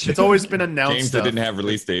catch. It's always been announced. Games that didn't have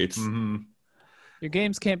release dates. Mm-hmm. Your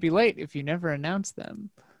games can't be late if you never announce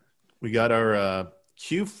them. We got our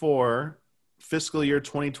Q4 fiscal year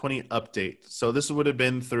 2020 update. So this would have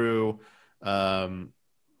been through March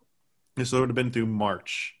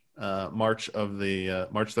of the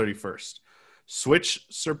March 31st. Switch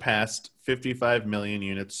surpassed 55 million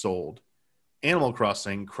units sold. Animal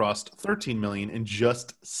Crossing crossed 13 million in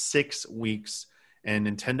just 6 weeks, and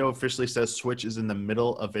Nintendo officially says Switch is in the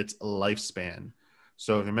middle of its lifespan.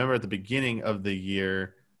 So if you remember at the beginning of the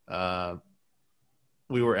year,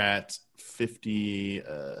 we were at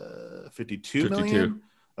 52 million.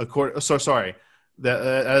 As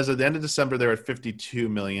of the end of December, they were at 52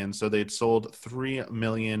 million. So they'd sold 3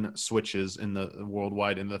 million Switches in the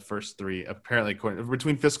worldwide in the first 3, apparently,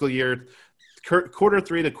 between fiscal year quarter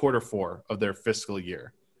 3 to quarter 4 of their fiscal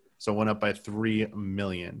year. So it went up by 3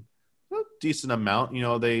 million. A decent amount. You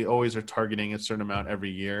know, they always are targeting a certain amount every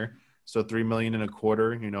year. So 3 million in a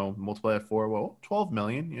quarter, you know, multiply that 4, well, 12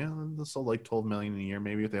 million. Yeah, they'll sell like 12 million a year,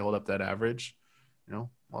 maybe, if they hold up that average. You know,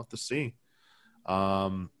 we'll have to see.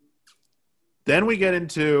 Then we get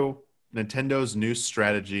into Nintendo's new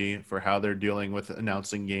strategy for how they're dealing with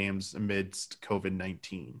announcing games amidst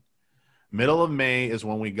COVID-19. Middle of May is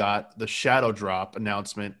when we got the Shadow Drop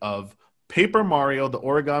announcement of Paper Mario, the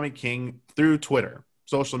Origami King, through Twitter,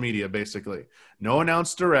 social media, basically. No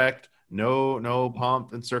announced direct, no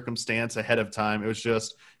pomp and circumstance ahead of time. It was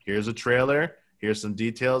just, here's a trailer, here's some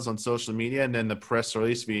details on social media, and then the press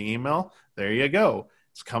release via email. There you go.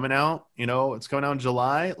 It's coming out, it's coming out in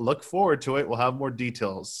July. Look forward to it. We'll have more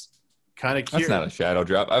details. Kind of cute. That's not a shadow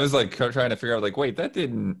drop. I was like trying to figure out, like, wait, that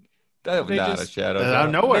was not a shadow drop. Out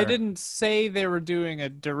of nowhere. They didn't say they were doing a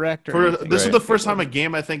direct or anything. This is Right. the first time a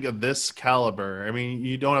game, I think, of this caliber. I mean,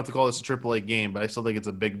 you don't have to call this a AAA game, but I still think it's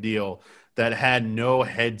a big deal that had no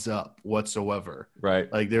heads up whatsoever. Right.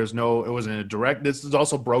 Like it wasn't a direct. This is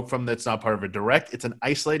also broke from that's not part of a direct. It's an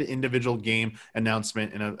isolated individual game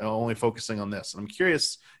announcement and only focusing on this. I'm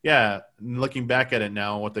curious, looking back at it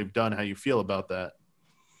now, what they've done, how you feel about that.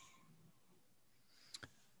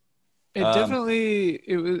 It definitely.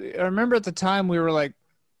 It was. I remember at the time we were like,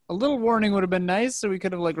 a little warning would have been nice, so we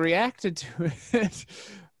could have like reacted to it.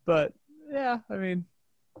 But yeah, I mean,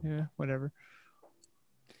 whatever.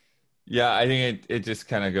 Yeah, I think it just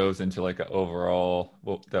kind of goes into like an overall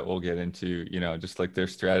that we'll get into, just like their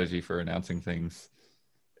strategy for announcing things.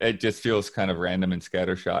 It just feels kind of random and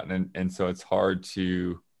scattershot, and so it's hard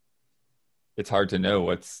to know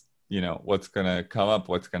what's going to come up,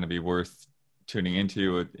 what's going to be worth tuning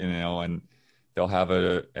into, and they'll have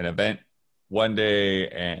an event one day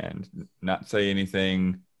and not say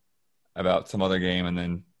anything about some other game, and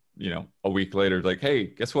then a week later, like, hey,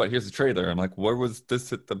 guess what? Here's the trailer. I'm like, where was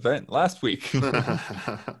this at the event last week?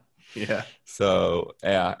 Yeah. So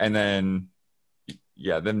yeah, and then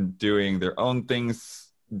them doing their own things.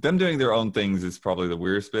 Them doing their own things is probably the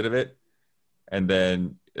weirdest bit of it, and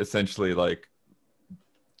then essentially like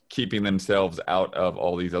keeping themselves out of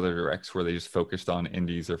all these other directs where they just focused on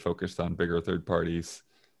indies or focused on bigger third parties,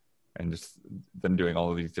 and just them doing all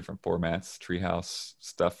of these different formats, Treehouse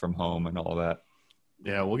stuff from home and all that.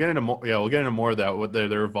 Yeah, we'll get into more. Yeah, we'll get into more of that with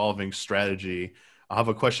their evolving strategy. I'll have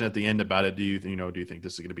a question at the end about it. Do you think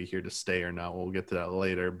this is going to be here to stay or not? We'll get to that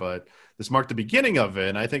later. But this marked the beginning of it,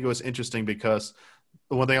 and I think it was interesting because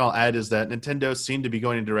the one thing I'll add is that Nintendo seemed to be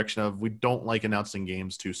going in the direction of we don't like announcing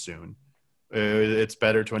games too soon. It's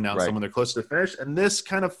better to announce them when they're close to finish, and this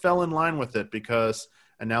kind of fell in line with it because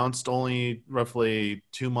announced only roughly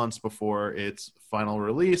 2 months before its final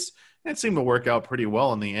release. It seemed to work out pretty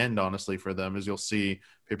well in the end, honestly, for them. As you'll see,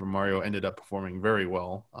 Paper Mario ended up performing very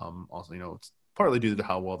well. Also, it's partly due to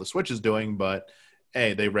how well the Switch is doing, but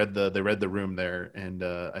hey, they read the room there, and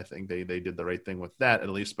I think they did the right thing with that at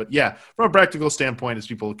least. But yeah, from a practical standpoint, as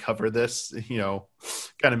people cover this,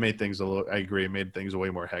 kind of made things I agree, made things way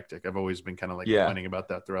more hectic. I've always been kind of complaining about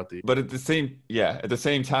that throughout the. But at the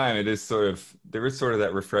same time, it is there is sort of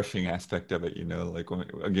that refreshing aspect of it, like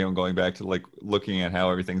again going back to like looking at how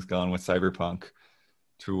everything's gone with Cyberpunk,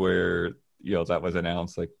 to where that was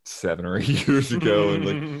announced like 7 or 8 years ago, and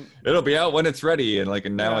like it'll be out when it's ready, and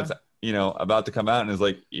now it's about to come out, and it's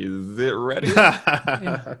like, is it ready?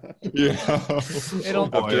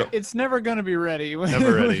 It's never going to be ready.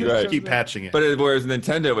 Never ready. Right. Keep patching it. But whereas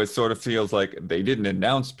Nintendo, it sort of feels like they didn't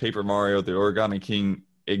announce Paper Mario: The Origami King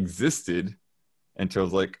existed until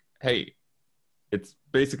it's like, hey, it's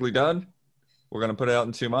basically done. We're going to put it out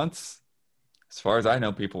in 2 months. As far as I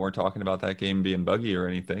know, people weren't talking about that game being buggy or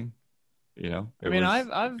anything. The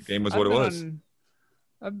game was what it was.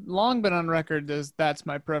 I've long been on record as that's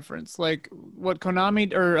my preference. Like what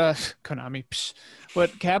Konami or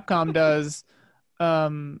what Capcom does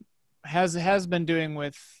has been doing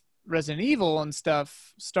with Resident Evil and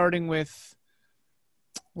stuff, starting with,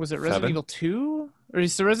 was it Resident 7? Evil 2 or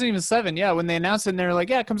Resident Evil 7? Yeah, when they announced it and they're like,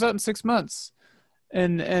 yeah, it comes out in 6 months,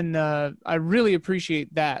 and I really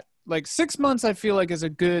appreciate that. Like 6 months, I feel like is a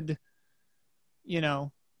good,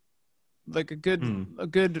 like a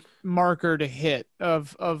good marker to hit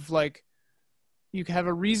of like you have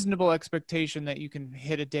a reasonable expectation that you can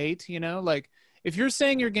hit a date. Like if you're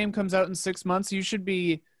saying your game comes out in 6 months, you should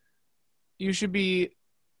be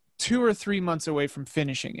 2 or 3 months away from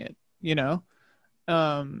finishing it.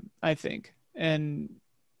 I think, and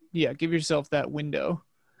yeah, give yourself that window.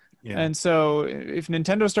 Yeah. And so if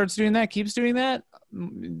Nintendo starts doing that, keeps doing that,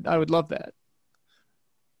 I would love that.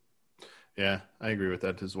 Yeah, I agree with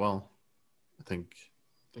that as well. I think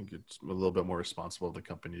it's a little bit more responsible of the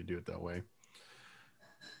company to do it that way.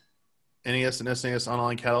 NES and SNES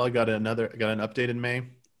online catalog got an update in May.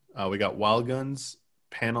 We got Wild Guns,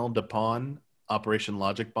 Panel de Pon, Operation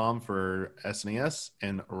Logic Bomb for SNES,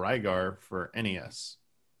 and Rygar for NES.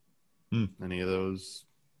 Any of those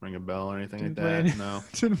ring a bell or anything like that? No.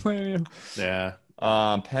 Didn't play any of them. Yeah.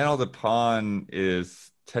 Panel de Pon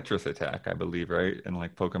is Tetris Attack, I believe, right? And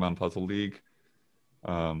like Pokemon Puzzle League.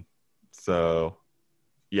 So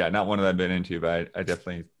yeah, not one that I've been into, but I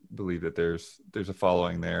definitely believe that there's a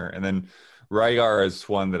following there. And then Rygar is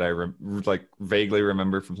one that I vaguely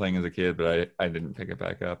remember from playing as a kid, but I didn't pick it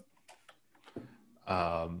back up.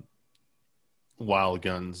 Wild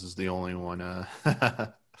Guns is the only one.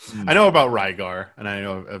 I know about Rygar, and I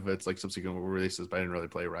know if it's like subsequent releases, but I didn't really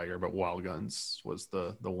play Rygar. But Wild Guns was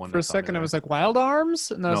the one. For a second, I was like Wild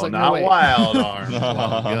Arms, and I was like, not Wild Arms,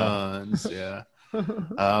 Wild Guns. Yeah.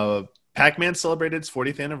 Pac-Man celebrated its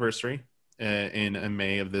 40th anniversary in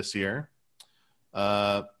May of this year.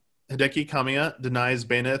 Hideki Kamiya denies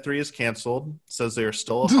Bayonetta 3 is canceled, says they are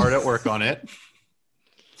still hard at work on it.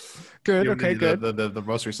 Good. Okay, good. The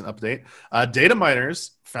most recent update. Data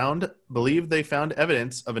miners believe they found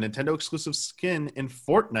evidence of a Nintendo exclusive skin in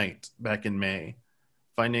Fortnite back in May,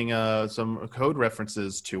 finding some code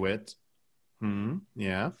references to it.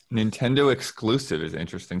 Yeah. Nintendo exclusive is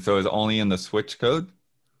interesting. So is only in the Switch code?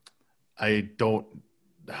 I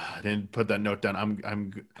didn't put that note down.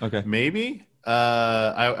 I'm okay. Maybe.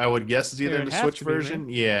 I would guess it's either in the Switch version.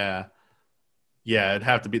 Right? Yeah. Yeah, it'd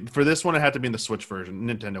have to be for this one. It had to be in the Switch version.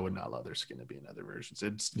 Nintendo would not allow their skin to be in other versions.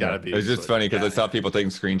 It's got to be. It's just funny because I saw people taking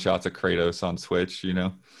screenshots of Kratos on Switch.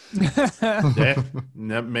 Yeah,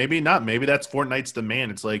 maybe not. Maybe that's Fortnite's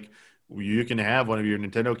demand. It's like you can have one of your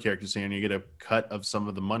Nintendo characters here and you get a cut of some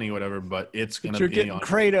of the money, whatever, but it's going to You're be getting on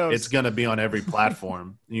Kratos. It's going to be on every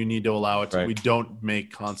platform. You need to allow it to, Right. we don't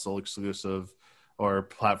make console exclusive or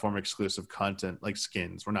platform exclusive content like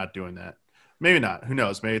skins. We're not doing that. Maybe not. Who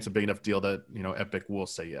knows? Maybe it's a big enough deal that, Epic will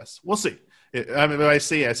say yes. We'll see. I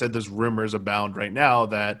said there's rumors abound right now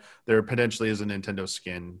that there potentially is a Nintendo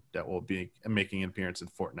skin that will be making an appearance in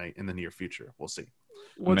Fortnite in the near future. We'll see.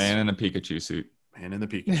 Man in a Pikachu suit. Man in the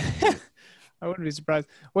Pikachu. I wouldn't be surprised.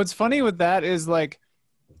 What's funny with that is like,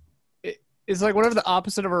 it's like whatever the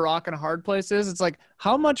opposite of a rock and a hard place is. It's like,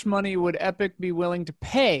 how much money would Epic be willing to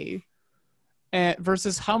pay,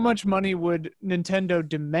 versus how much money would Nintendo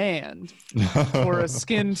demand for a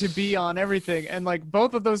skin to be on everything? And like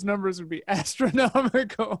both of those numbers would be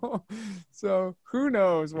astronomical. So who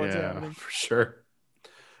knows what's happening? For sure.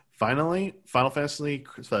 Finally, Final Fantasy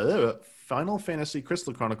Crystal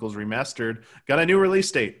Chronicles Remastered got a new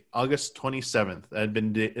release date, August 27th. That had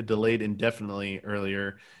been delayed indefinitely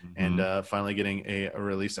earlier, and finally getting a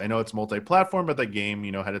release. I know it's multi-platform, but that game,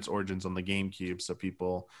 had its origins on the GameCube, so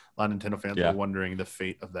a lot of Nintendo fans were wondering the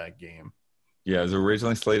fate of that game. Yeah, it was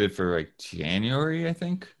originally slated for like January, I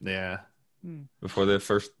think. Yeah. Before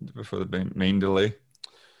the main delay.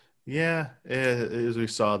 Yeah, as we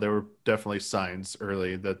saw, there were definitely signs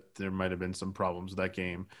early that there might have been some problems with that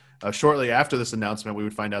game. Shortly after this announcement, we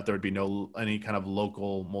would find out there would be any kind of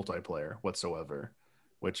local multiplayer whatsoever,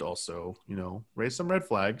 which also, raised some red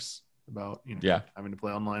flags about having to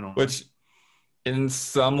play online. Which in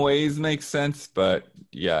some ways makes sense, but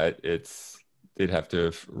they'd have to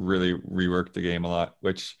have really reworked the game a lot,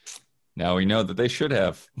 which now we know that they should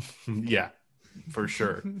have. Yeah. For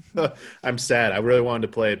sure. I'm sad. I really wanted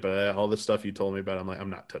to play it, but all the stuff you told me about, I'm like, I'm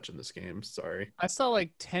not touching this game. Sorry. I saw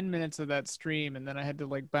like 10 minutes of that stream and then I had to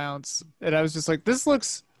like bounce, and I was just like, this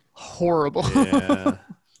looks horrible. Yeah,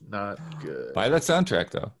 not good. Buy that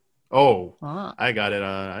soundtrack though. Oh, I got it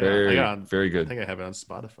on. Very good. I think I have it on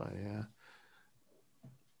Spotify. Yeah.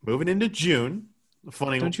 Moving into June.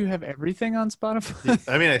 Funny. Don't you have everything on Spotify?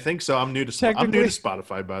 I mean, I think so. I'm new to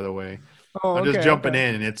Spotify, by the way. I'm just jumping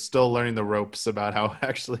in, and it's still learning the ropes about how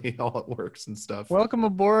actually all it works and stuff. Welcome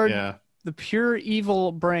aboard. Yeah. The pure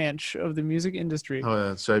evil branch of the music industry.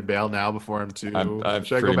 Oh, should I bail now before I'm too?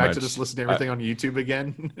 Should I go back to just listen to everything on YouTube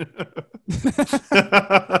again?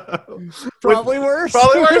 Probably worse.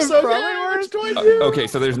 Probably worse. Okay. Probably worse. Okay,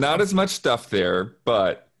 so there's not as much stuff there,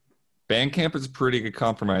 but Bandcamp is a pretty good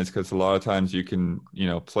compromise because a lot of times you can,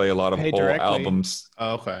 play a lot of whole albums.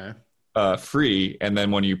 Okay. Free, and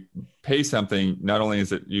then when you pay something, not only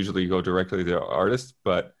is it usually go directly to the artist,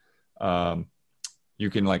 but you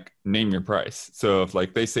can like name your price. So if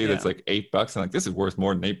like they say that's like $8, and like this is worth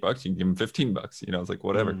more than $8, you can give them $15. It's like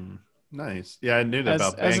whatever. Nice. Yeah, I knew that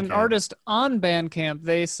about Bandcamp. As an artist on Bandcamp,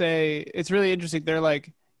 they say it's really interesting. They're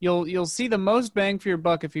like, you'll see the most bang for your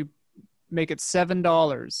buck if you make it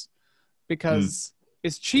 $7, because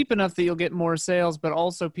it's cheap enough that you'll get more sales, but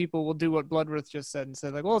also people will do what Bloodworth just said and say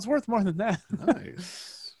like, well, it's worth more than that.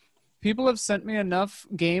 Nice. People have sent me enough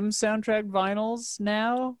game soundtrack vinyls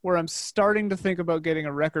now where I'm starting to think about getting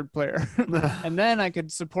a record player. And then I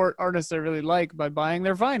could support artists I really like by buying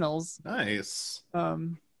their vinyls. Nice.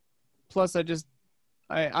 Plus I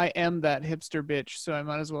am that hipster bitch, so I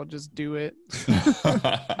might as well just do it.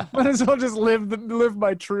 Might as well just live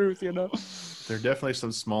my truth, There are definitely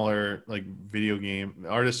some smaller like video game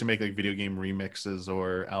artists who make like video game remixes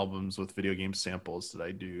or albums with video game samples that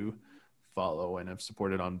I do follow and have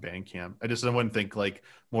supported on Bandcamp. I wouldn't think like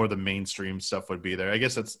more of the mainstream stuff would be there. I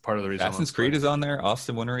guess that's part of the reason. Assassin's Creed is on there.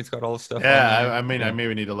 Austin Wintory's got all the stuff. Yeah, I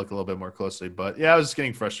maybe need to look a little bit more closely, but yeah, I was just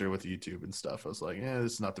getting frustrated with YouTube and stuff. I was like,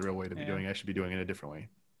 this is not the real way to be doing it. I should be doing it a different way.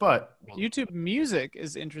 But YouTube Music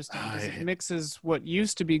is interesting because it mixes what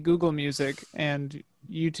used to be Google Music and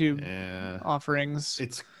YouTube offerings.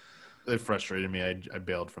 It frustrated me. I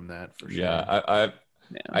bailed from that for sure. Yeah,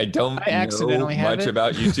 I don't know much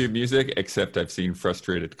about YouTube Music except I've seen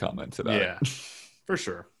frustrated comments about it. Yeah, for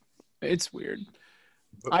sure. It's weird.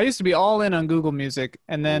 I used to be all in on Google Music,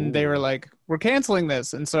 and then they were like, "We're canceling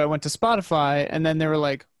this," and so I went to Spotify, and then they were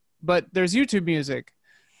like, "But there's YouTube Music."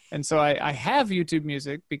 And so I have YouTube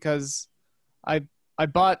Music because I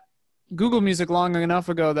bought Google Music long enough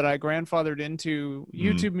ago that I grandfathered into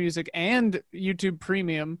YouTube Music and YouTube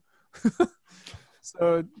Premium.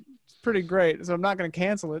 So it's pretty great. So I'm not going to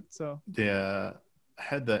cancel it. So yeah, I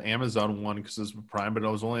had the Amazon one because it was Prime, but it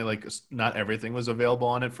was only like not everything was available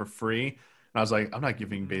on it for free. And I was like, I'm not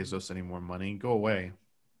giving Bezos any more money. Go away.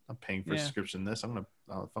 I'm paying for a subscription. If I'm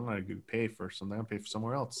going to pay for something, I'll pay for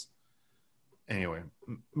somewhere else. Anyway,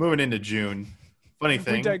 moving into June. Funny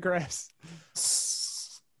thing. We digress.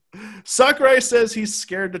 Sakurai says he's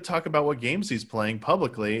scared to talk about what games he's playing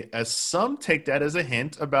publicly, as some take that as a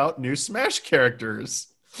hint about new Smash characters.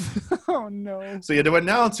 Oh no. So he had to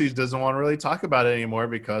announce he doesn't want to really talk about it anymore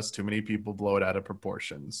because too many people blow it out of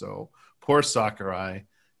proportion. So poor Sakurai.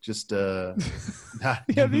 Just not,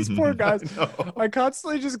 Yeah, these poor guys. No. I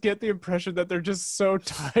constantly just get the impression that they're just so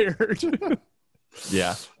tired.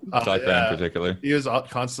 Yeah, Saipan yeah. in particular. He was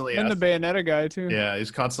constantly And the asked, Bayonetta guy too. yeah,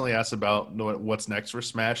 he's constantly asked about what's next for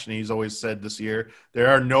Smash, and he's always said this year there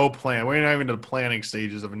are no plan. We're not even in the planning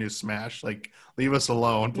stages of a new Smash. Like, leave us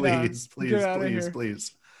alone, please, Yeah, please, get outta please, here.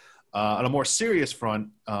 please. On a more serious front,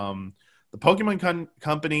 the Pokemon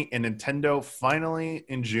Company and Nintendo finally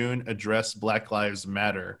in June addressed Black Lives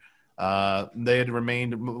Matter. They had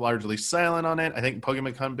remained largely silent on it. I think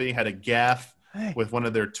Pokemon Company had a gaffe Hey, with one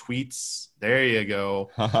of their tweets. There you go.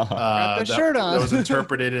 got the That- shirt on. That was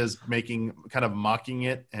interpreted as kind of mocking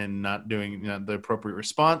it and not doing the appropriate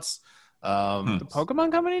response. the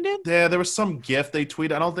Pokemon Company did? Yeah, there was some GIF they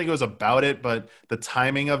tweeted. I don't think it was about it, but the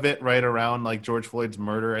timing of it right around like George Floyd's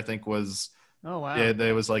murder, I think was Oh wow. yeah,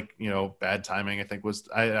 there was like bad timing. I think was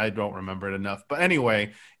I don't remember it enough. But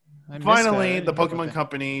anyway, I missed finally, that. the I didn't know about Pokemon that.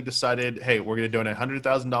 Company decided, hey, we're going to donate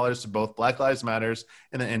 $100,000 to both Black Lives Matters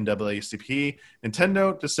and the NAACP.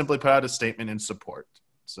 Nintendo just simply put out a statement in support.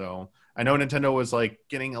 So I know Nintendo was like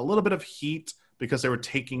getting a little bit of heat because they were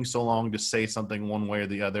taking so long to say something one way or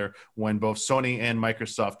the other when both Sony and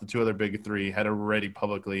Microsoft, the two other big three, had already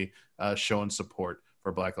publicly shown support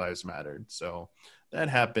for Black Lives Matter. So that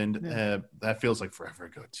happened. Yeah. That feels like forever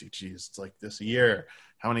ago too. Geez, it's like this year.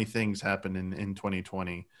 How many things happened in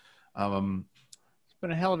 2020? It's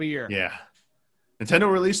been a hell of a year. Yeah. Nintendo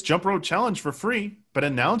released Jump Rope Challenge for free, but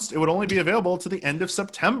announced it would only be available to the end of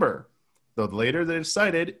September. Though later they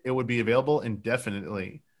decided it would be available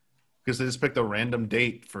indefinitely because they just picked a random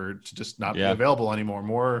date to just not be available anymore.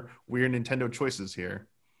 More weird Nintendo choices here.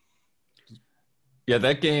 Yeah,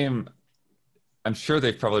 that game, I'm sure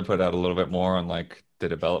they've probably put out a little bit more on like the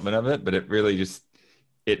development of it, but it really just,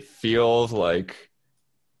 it feels like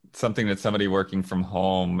something that somebody working from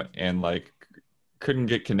home and like couldn't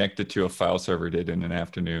get connected to a file server did in an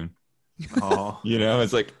afternoon. Oh,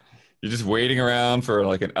 It's like you're just waiting around for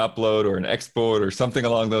like an upload or an export or something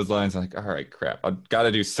along those lines. Like, all right, crap, I've got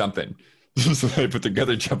to do something. So they put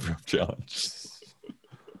together Jump Rope Challenge.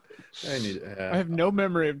 I have no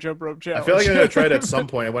memory of Jump Rope I Challenge. feel like I'm gonna try it at some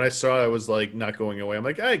point. When I saw it, I was like not going away. I'm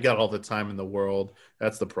like, I got all the time in the world.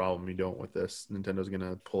 That's the problem you don't with this. Nintendo's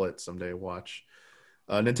gonna pull it someday. Watch.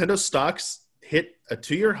 Nintendo stocks hit a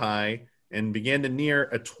 2-year high and began to near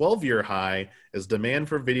a 12-year high as demand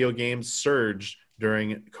for video games surged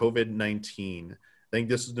during COVID-19. I think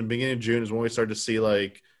this is the beginning of June is when we started to see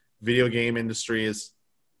like video game industry is,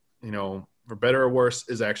 for better or worse,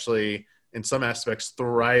 is actually in some aspects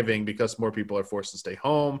thriving because more people are forced to stay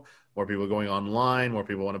home, more people are going online, more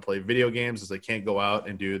people want to play video games as they can't go out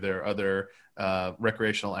and do their other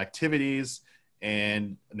recreational activities.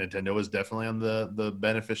 And Nintendo was definitely on the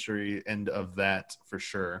beneficiary end of that for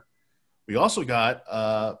sure. We also got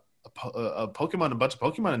a bunch of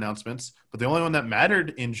Pokemon announcements, but the only one that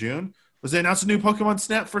mattered in June was they announced a new Pokemon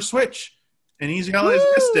Snap for Switch, and Easy Allies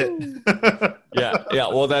missed it. Yeah.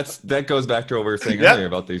 Well, that goes back to what we were saying Yep. earlier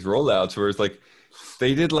about these rollouts, where it's like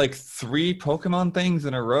they did like 3 Pokemon things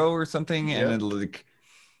in a row or something, and it like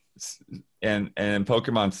and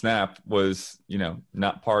Pokemon Snap was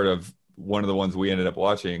not part of one of the ones we ended up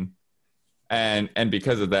watching, and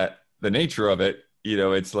because of that, the nature of it,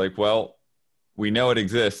 it's like, well, we know it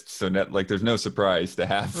exists, so like there's no surprise to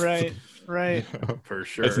have. Right. For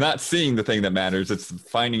sure. It's not seeing the thing that matters; it's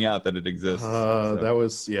finding out that it exists. So. That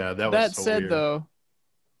was that That so said, weird. though,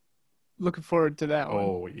 looking forward to that one.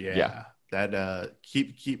 Oh yeah. Yeah. That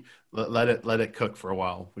let it cook for a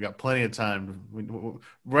while. We got plenty of time.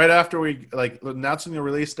 Right after we like announcing the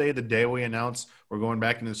release day, the day we announce we're going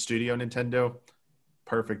back into the studio, Nintendo.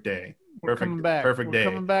 Perfect day. We're coming back. Perfect We're day.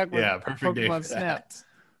 coming back with perfect day. Pokemon for Snap. that.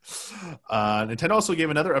 Nintendo also gave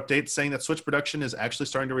another update saying that Switch production is actually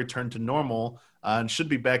starting to return to normal and should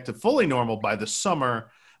be back to fully normal by the summer.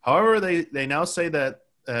 However, they now say that,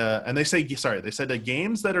 they said that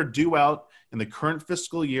games that are due out in the current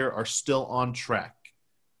fiscal year are still on track.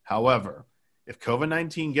 However, if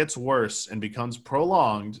COVID-19 gets worse and becomes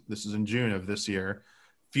prolonged, this is in June of this year,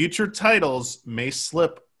 future titles may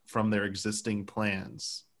slip from their existing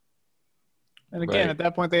plans. And again, Right. at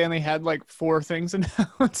that point, they only had like 4 things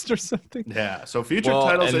announced or something. Yeah, so future Well,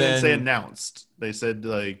 titles, they and didn't say then- announced. They said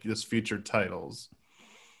like just future titles.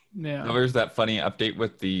 Yeah. There's that funny update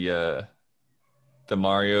with the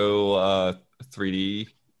Mario 3D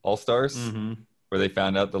All Stars. Mm-hmm. where they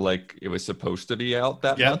found out that like it was supposed to be out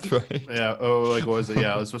that Yep. month, right? Yeah. Oh, like what was it?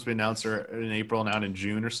 Yeah, it was supposed to be announced in April and out in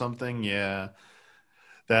June or something. Yeah.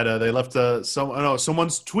 That they left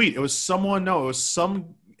someone's tweet. It was someone. No, it was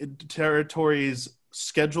some territory's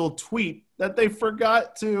scheduled tweet that they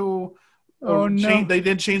forgot to. Oh no! Change, they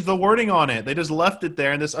didn't change the wording on it. They just left it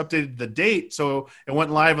there, and this updated the date, so it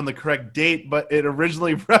went live on the correct date. But it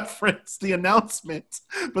originally referenced the announcement,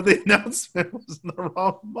 but the announcement was in the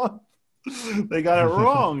wrong month. They got it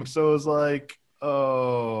wrong, so it was like,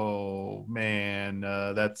 oh man,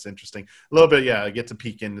 that's interesting. A little bit, yeah. I get to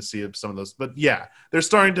peek in to see some of those, but yeah, they're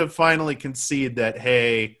starting to finally concede that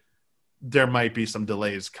hey, there might be some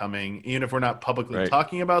delays coming, even if we're not publicly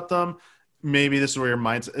talking about them. Maybe this is where your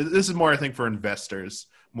mind's. This is more, I think, for investors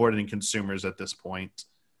more than consumers at this point.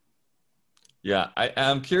 Yeah,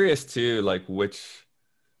 I'm curious too, like which,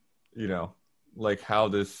 like how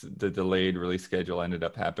the delayed release schedule ended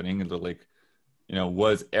up happening, and like,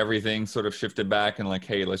 was everything sort of shifted back and like,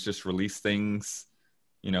 hey, let's just release things,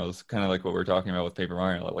 it's kind of like what we're talking about with Paper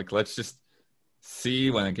Mario. Like, let's just see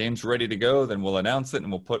when the game's ready to go, then we'll announce it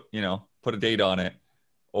and we'll put a date on it,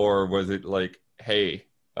 or was it like, hey,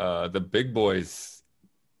 the big boys,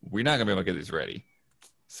 we're not gonna be able to get these ready,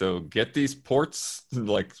 so get these ports,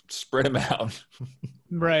 like spread them out.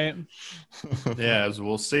 Right. Yeah, as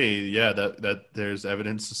we'll see. Yeah, that there's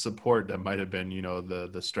evidence to support that might have been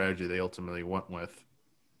the strategy they ultimately went with.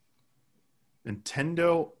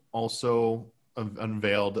 Nintendo also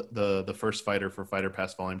unveiled the first fighter for Fighter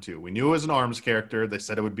Pass Volume 2. We knew it was an ARMS character. They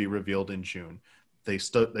said it would be revealed in June. They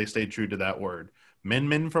stayed true to that word. Min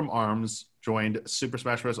Min from ARMS joined Super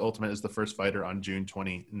Smash Bros. Ultimate as the first fighter on June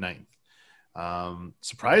 29th.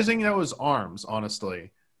 Surprising that was ARMS,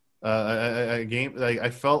 honestly. A game, like,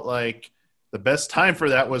 I felt like the best time for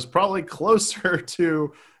that was probably closer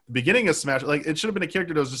to the beginning of Smash. Like, it should have been a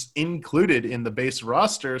character that was just included in the base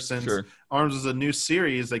roster, since ARMS was a new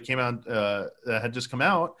series that came out, that had just come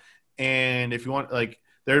out. And if you want, like,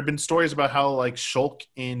 there had been stories about how like Shulk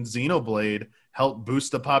in Xenoblade helped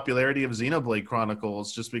boost the popularity of Xenoblade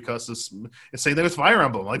Chronicles, just because it's saying that it's Fire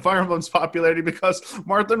Emblem. Like, Fire Emblem's popularity because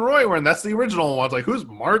Marth and Roy were in. That's the original one. It's like, who's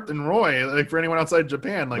Marth and Roy? Like, for anyone outside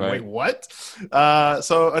Japan, like, wait, what?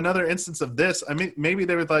 So another instance of this. I mean, maybe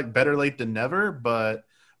they were like better late than never, but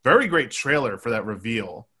very great trailer for that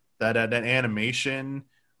reveal. That animation.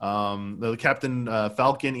 The Captain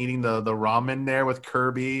Falcon eating the ramen there with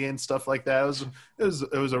Kirby and stuff like that.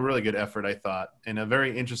 It was a really good effort, I thought, and a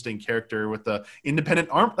very interesting character with the independent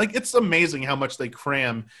arm. Like, it's amazing how much they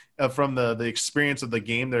cram from the experience of the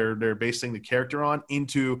game they're basing the character on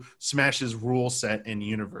into Smash's rule set and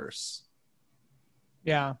universe.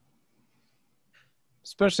 Yeah,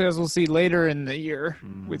 especially as we'll see later in the year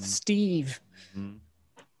with Steve.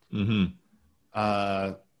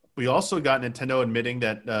 We also got Nintendo admitting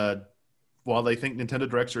that while they think Nintendo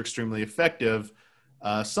Directs are extremely effective,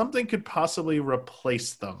 something could possibly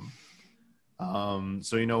replace them.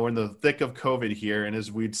 So, we're in the thick of COVID here, and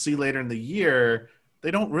as we'd see later in the year,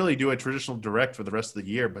 they don't really do a traditional Direct for the rest of the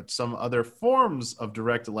year, but some other forms of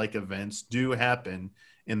Direct-like events do happen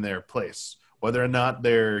in their place. Whether or not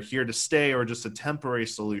they're here to stay or just a temporary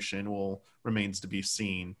solution remains to be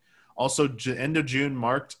seen. Also, end of June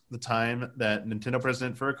marked the time that Nintendo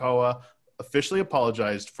President Furukawa officially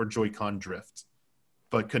apologized for Joy-Con drift,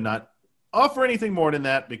 but could not offer anything more than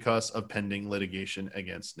that because of pending litigation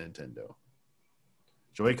against Nintendo.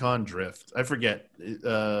 Joy-Con drift. I forget.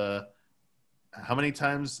 How many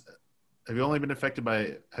times have you been affected by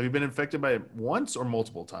it once or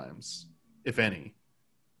multiple times, if any?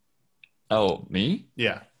 Oh, me?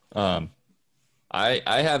 Yeah. I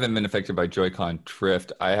haven't been affected by Joy-Con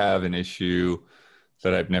drift. I have an issue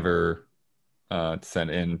that I've never sent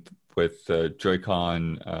in with the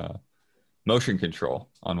Joy-Con motion control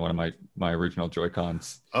on one of my original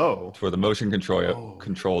Joy-Cons. Oh. Where the motion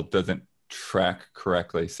control doesn't track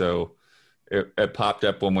correctly. So it popped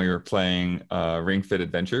up when we were playing Ring Fit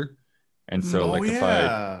Adventure. And so if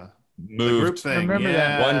I moved I remember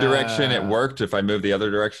that. one direction, it worked. If I moved the other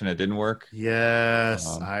direction, it didn't work.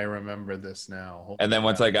 Yes, I remember this now. Holy and then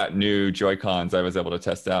once I got new Joy-Cons, I was able to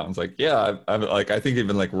test out. And was like, yeah, I think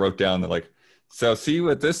even like wrote down that like, so see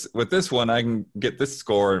with this one, I can get this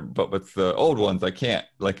score, but with the old ones, I can't.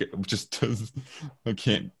 Like, it just does. I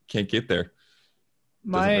can't get there.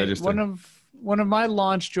 One of my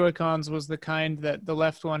launch Joy-Cons was the kind that the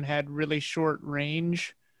left one had really short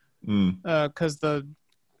range, because the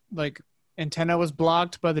antenna was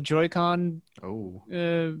blocked by the Joy-Con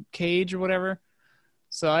cage or whatever.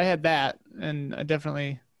 So I had that, and I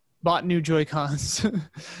definitely bought new Joy-Cons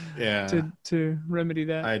Yeah. to remedy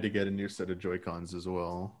that. I had to get a new set of Joy-Cons as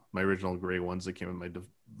well. My original gray ones that came with my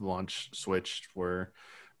launch Switch were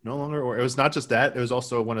no longer, or it was not just that, it was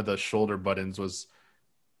also one of the shoulder buttons was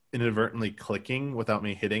inadvertently clicking without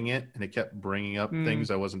me hitting it, and it kept bringing up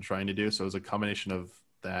things I wasn't trying to do. So it was a combination of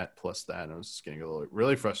that plus that, and I was just getting a little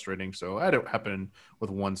really frustrating. So I had it happen with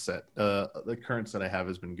one set. The current set I have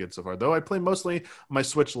has been good so far, though I play mostly my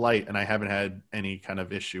Switch Lite, and I haven't had any kind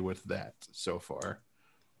of issue with that so far.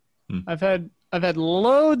 I've had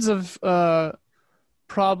loads of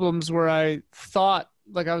problems where I thought,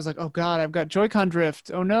 like, I was like, oh god, I've got Joy-Con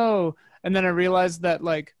drift, oh no, and then I realized that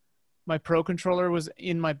like my Pro controller was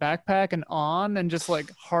in my backpack and on and just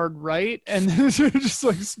like hard right, and just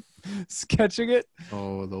like sketching it.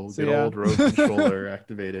 Oh, the old Rogue controller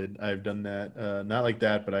activated. I've done that. Not like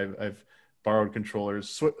that, but I've borrowed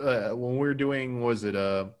controllers. When we were doing, was it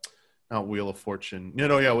not Wheel of Fortune?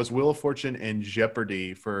 No, yeah, it was Wheel of Fortune and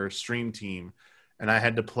Jeopardy for Stream Team. And I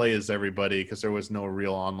had to play as everybody because there was no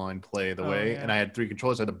real online play and I had 3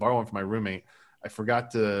 controllers. I had to borrow one from my roommate. I forgot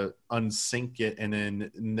to unsync it, and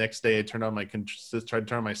then the next day I turned on tried to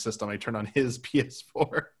turn on my system. I turned on his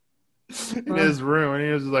PS4 in his room, and he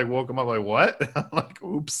was just like, woke him up like, what? I'm like,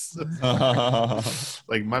 oops.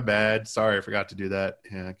 Like, my bad. Sorry, I forgot to do that.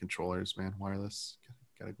 Yeah, controllers, man, wireless.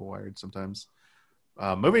 Gotta go wired sometimes.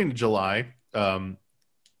 Moving to July, an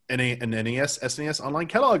NES, SNES online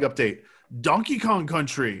catalog update. Donkey Kong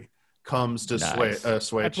Country comes to Switch.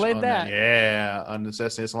 I played that. On the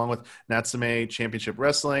SNES, along with Natsume Championship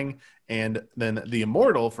Wrestling, and then the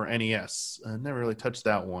Immortal for NES. I never really touched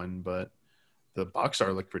that one, but the box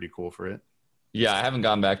art looked pretty cool for it. Yeah, I haven't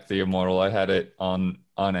gone back to the Immortal. I had it on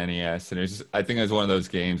NES, and I think it was one of those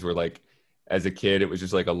games where, like, as a kid, it was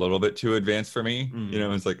just like a little bit too advanced for me. You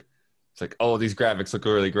know, it's like, oh, these graphics look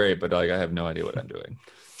really great, but like I have no idea what I'm doing.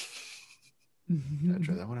 Gotta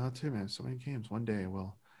try that one out too, man. So many games. One day I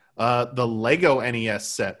will. The Lego NES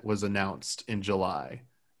set was announced in July.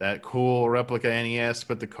 That cool replica NES,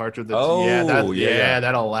 but the cartridge.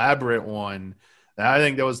 That elaborate one. I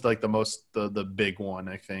think that was like the big one.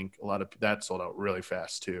 I think a lot of that sold out really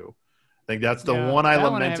fast too. I think that's the one I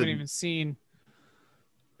lamented. One I haven't even seen.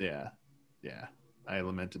 Yeah. I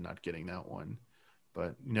lamented not getting that one,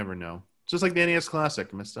 but you never know. Just like the NES Classic,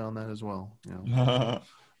 I missed out on that as well. You know.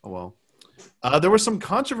 Oh well. There was some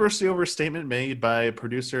controversy over a statement made by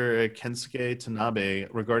producer Kensuke Tanabe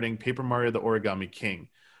regarding Paper Mario: The Origami King.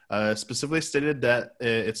 Specifically stated that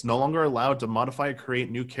it's no longer allowed to modify or create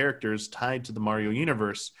new characters tied to the Mario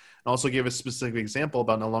universe, and also gave a specific example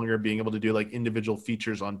about no longer being able to do like individual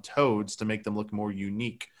features on Toads to make them look more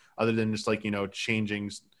unique, other than just like, you know, changing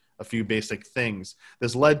a few basic things.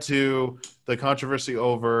 This led to the controversy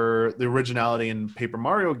over the originality in Paper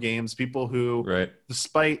Mario games. People who,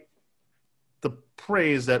 despite the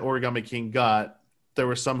praise that Origami King got, there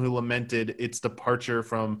were some who lamented its departure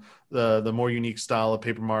from the more unique style of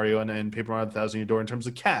Paper Mario and Paper Mario: The Thousand Year Door in terms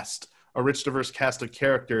of cast, a rich, diverse cast of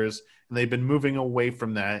characters, and they've been moving away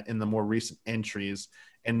from that in the more recent entries.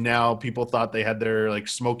 And now people thought they had their like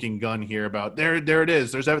smoking gun here about there it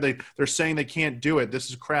is. They're saying they can't do it.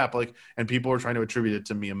 This is crap. Like, and people were trying to attribute it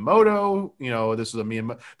to Miyamoto. You know, this was a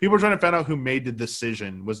Miyamoto. People were trying to find out who made the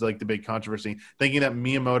decision, was like the big controversy, thinking that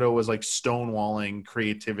Miyamoto was like stonewalling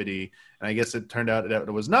creativity. And I guess it turned out that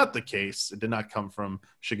it was not the case. It did not come from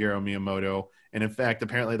Shigeru Miyamoto. And in fact,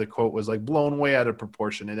 apparently the quote was like blown way out of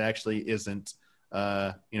proportion. It actually isn't. You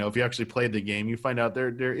know, if you actually played the game, you find out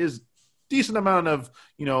there is decent amount of,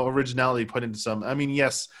 you know, originality put into some. I mean,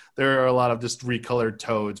 yes, there are a lot of just recolored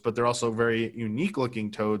Toads, but they're also very unique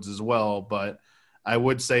looking Toads as well. But I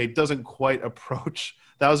would say it doesn't quite approach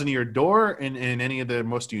Thousand Year Door in any of the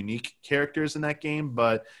most unique characters in that game,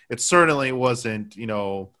 but it certainly wasn't, you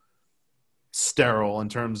know, sterile in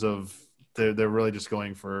terms of they're really just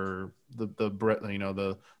going for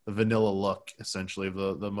the vanilla look essentially of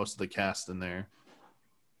the most of the cast in there.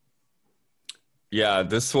 Yeah,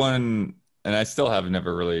 this one, and I still have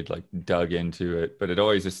never really like dug into it, but it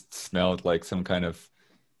always just smelled like some kind of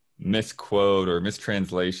misquote or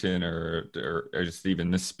mistranslation or just even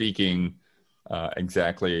misspeaking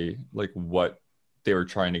exactly like what they were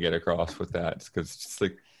trying to get across with that. Because it's just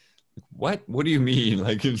like, what do you mean?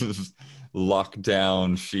 Like, it's this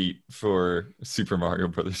lockdown sheet for Super Mario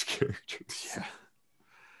Brothers characters. Yeah.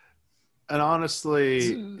 And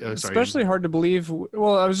honestly, especially hard to believe.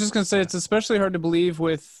 Well, I was just going to say it's especially hard to believe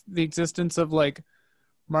with the existence of like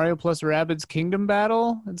Mario plus Rabbids Kingdom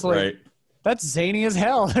Battle. It's like, that's zany as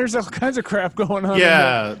hell. There's all kinds of crap going on.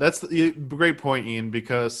 Yeah, that's the great point, Ian,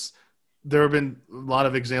 because there have been a lot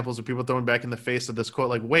of examples of people throwing back in the face of this quote,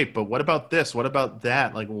 like, wait, but what about this? What about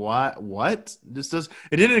that? Like, what? It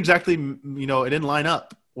didn't exactly, it didn't line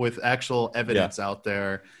up with actual evidence out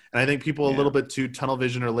there. And I think people a little bit too tunnel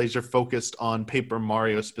vision or laser focused on Paper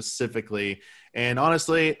Mario specifically. And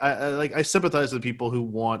honestly, I sympathize with people who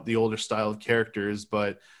want the older style of characters,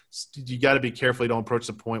 but you got to be careful. You don't approach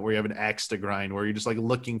the point where you have an axe to grind, where you're just like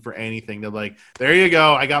looking for anything to like, there you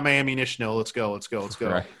go. I got my ammunition. No, let's go.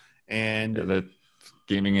 Right. And the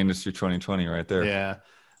gaming industry 2020 right there. Yeah.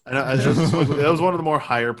 And that was one of the more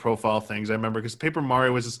higher profile things I remember, because Paper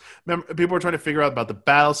Mario was people were trying to figure out about the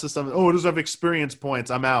battle system. Oh, it doesn't have experience points.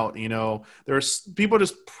 I'm out. There's people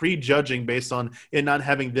just prejudging based on it not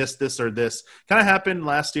having this, or this. Kind of happened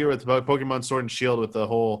last year with Pokemon Sword and Shield with the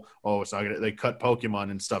whole, it's not gonna, they cut Pokemon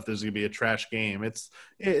and stuff. There's gonna be a trash game.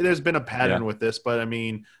 There's been a pattern with this, but I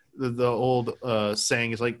mean, the old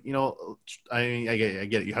saying is like, I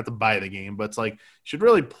get it. You have to buy the game, but it's like, you should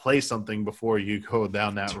really play something before you go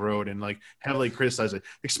down that road and like heavily criticize it.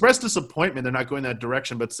 Express disappointment they're not going that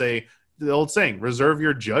direction, but say the old saying, reserve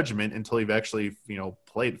your judgment until you've actually,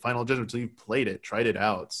 played final judgment until you've played it, tried it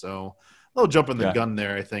out. So a little jump in the gun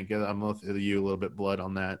there. I think I'm with you a little bit blood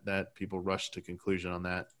on that people rush to conclusion on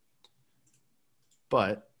that.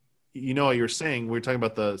 But what you were saying, we were talking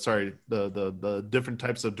about the different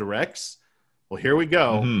types of directs. Well, here we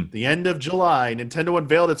go. Mm-hmm. The end of July, Nintendo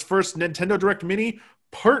unveiled its first Nintendo Direct Mini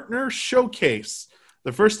Partner Showcase,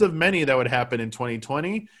 the first of many that would happen in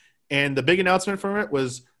 2020. And the big announcement from it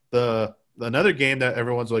was another game that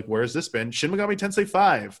everyone's like, where's this been? Shin Megami Tensei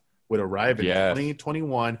 5 would arrive in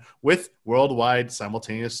 2021 with worldwide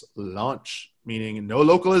simultaneous launch, meaning no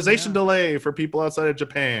localization delay for people outside of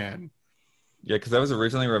Japan. Yeah, because that was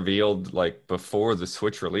originally revealed like before the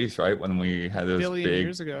Switch release, right? When we had those big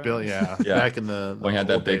years ago. Back in the when we had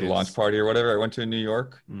that big launch party or whatever. I went to in New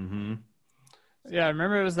York. Mm-hmm. Yeah, I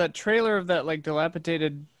remember it was that trailer of that like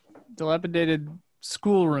dilapidated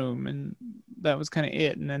schoolroom, and that was kind of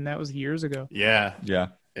it. And then that was years ago. Yeah.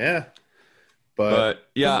 But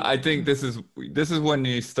yeah, I think this is when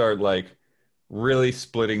you start like really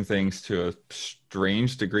splitting things to a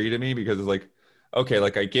strange degree to me, because it's like, okay,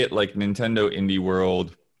 like I get like Nintendo Indie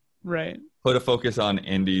World, right? Put a focus on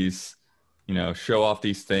indies, show off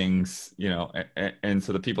these things, and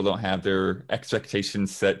so the people don't have their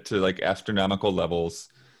expectations set to like astronomical levels.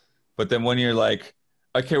 But then when you're like,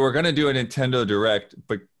 okay, we're gonna do a Nintendo Direct,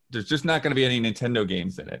 but there's just not gonna be any Nintendo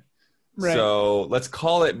games in it. Right. So let's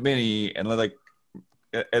call it Mini, and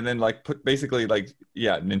then put basically like,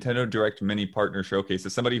 Nintendo Direct Mini Partner Showcase.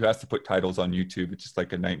 As somebody who has to put titles on YouTube, it's just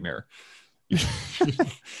like a nightmare.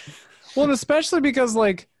 Well, and especially because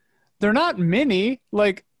like they're not mini.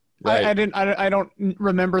 Like right. I don't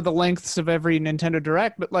remember the lengths of every Nintendo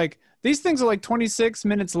Direct, but like these things are like 26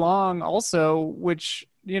 minutes long also, which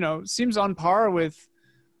seems on par with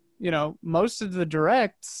most of the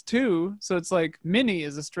Directs too. So it's like mini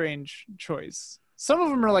is a strange choice. Some of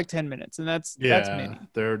them are like 10 minutes, and that's mini.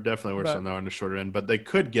 They're definitely worse than they're on the shorter end, but they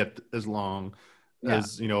could get as long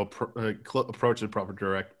as approach the proper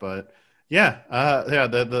Direct, but.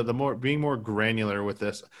 The more being more granular with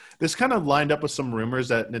this kind of lined up with some rumors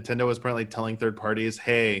that Nintendo was apparently telling third parties,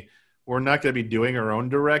 hey, we're not going to be doing our own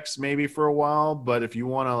directs maybe for a while, but if you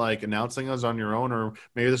want to like announcing us on your own, or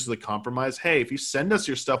maybe this is a compromise, hey, if you send us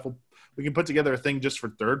your stuff, we can put together a thing just for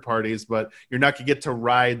third parties, but you're not going to get to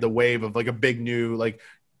ride the wave of like a big new like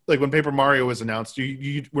when Paper Mario was announced,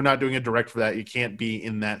 we're not doing a direct for that. You can't be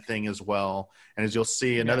in that thing as well. And as you'll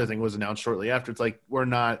see, another thing was announced shortly after. It's like, we're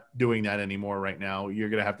not doing that anymore right now. You're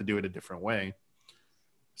going to have to do it a different way.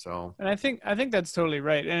 So, and I think that's totally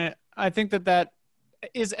right. And I think that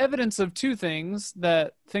is evidence of two things.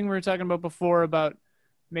 That thing we were talking about before about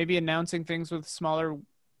maybe announcing things with smaller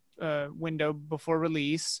window before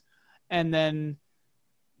release, and then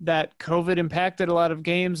that COVID impacted a lot of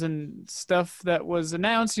games and stuff that was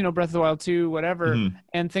announced, Breath of the Wild 2, whatever,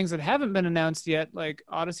 and things that haven't been announced yet, like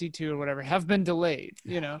Odyssey 2 or whatever, have been delayed,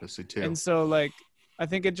 Odyssey 2. And so, like, I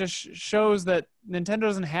think it just shows that Nintendo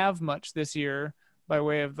doesn't have much this year by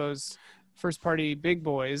way of those first-party big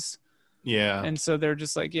boys. Yeah. And so they're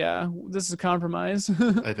just like, this is a compromise.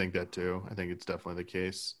 I think that, too. I think it's definitely the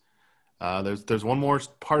case. There's one more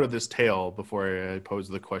part of this tale before I pose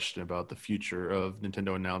the question about the future of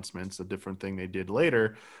Nintendo announcements, a different thing they did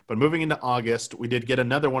later. But moving into August, we did get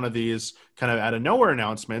another one of these kind of out of nowhere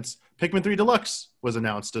announcements. Pikmin 3 Deluxe was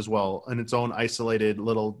announced as well in its own isolated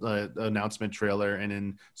little announcement trailer and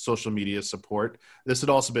in social media support. This had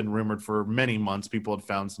also been rumored for many months. People had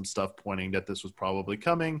found some stuff pointing that this was probably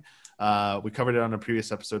coming. We covered it on a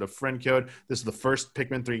previous episode of Friend Code. This is the first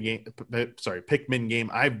Pikmin game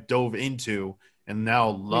I've dove into and now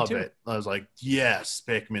love it. I was like, yes,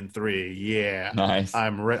 Pikmin 3. Yeah. Nice.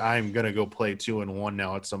 I'm going to go play 2 and 1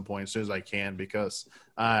 now at some point as soon as I can because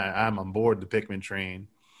I'm on board the Pikmin train.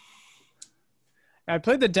 I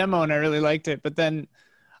played the demo and I really liked it, but then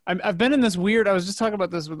I've been in this weird, I was just talking about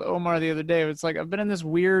this with Omar the other day. It's like I've been in this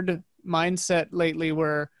weird mindset lately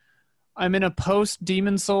where I'm in a post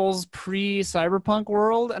Demon Souls pre-Cyberpunk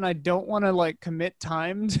world, and I don't want to like commit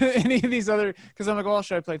time to any of these other, because I'm like, well,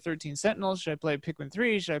 should I play 13 Sentinels? Should I play Pikmin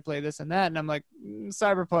 3? Should I play this and that? And I'm like,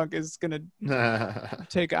 Cyberpunk is going to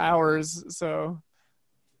take hours. So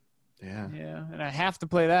yeah. And I have to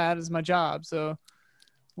play that as my job. So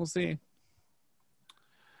we'll see.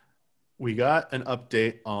 We got an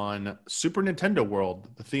update on Super Nintendo World,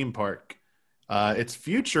 the theme park. Its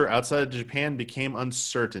future outside of Japan became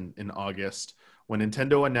uncertain in August when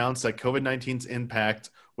Nintendo announced that COVID-19's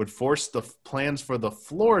impact would force the plans for the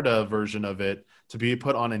Florida version of it to be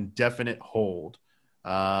put on indefinite hold.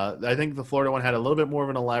 I think the Florida one had a little bit more of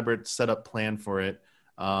an elaborate setup plan for it.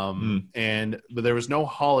 But there was no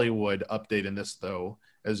Hollywood update in this, though,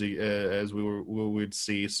 as we would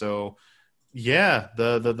see. So, yeah,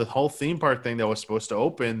 the whole theme park thing that was supposed to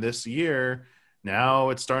open this year, now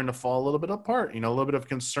it's starting to fall a little bit apart. A little bit of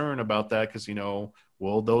concern about that because,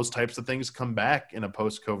 will those types of things come back in a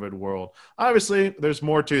post-COVID world? Obviously, there's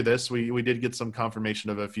more to this. We did get some confirmation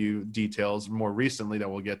of a few details more recently that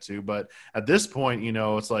we'll get to. But at this point,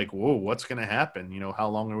 it's like, whoa, what's going to happen? How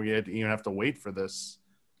long are we going to even have to wait for this?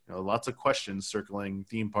 Lots of questions circling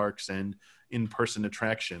theme parks and in-person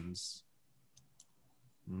attractions.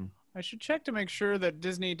 I should check to make sure that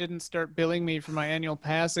Disney didn't start billing me for my annual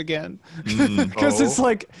pass again. Because it's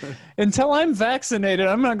like, until I'm vaccinated,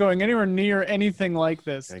 I'm not going anywhere near anything like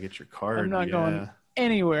this. Gotta get your card. I'm not going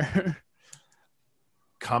anywhere.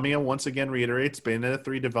 Kamiya once again reiterates Bayonetta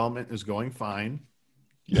 3 development is going fine.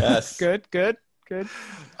 Yes. Good.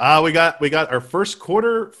 We got our first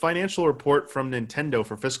quarter financial report from Nintendo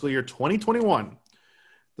for fiscal year 2021.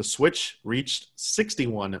 The Switch reached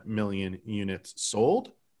 61 million units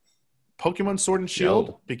sold. Pokemon Sword and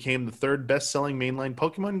Shield became the third best-selling mainline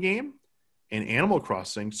Pokemon game, and Animal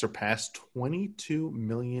Crossing surpassed 22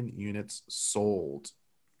 million units sold.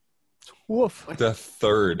 Woof. A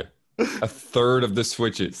third of the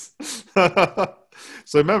Switches.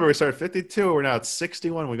 So remember, we started at 52. We're now at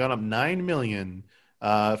 61. We got up 9 million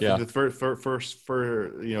for through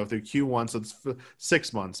Q1. So it's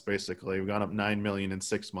 6 months basically. We got up 9 million in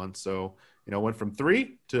 6 months. So went from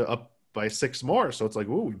 3 to up by 6 more. So it's like,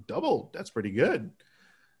 ooh, doubled. That's pretty good.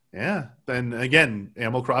 Yeah. Then again,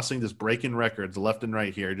 Animal Crossing just breaking records left and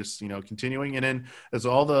right here, just, continuing. And then as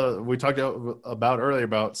we talked about earlier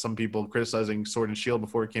about some people criticizing Sword and Shield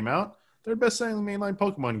before it came out, their best-selling mainline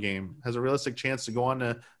Pokemon game has a realistic chance to go on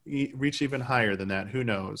to reach even higher than that. Who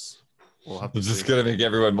knows? We'll have to it's just going to make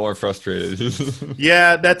everyone more frustrated.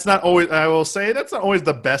 Yeah. I will say that's not always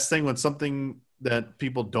the best thing when something that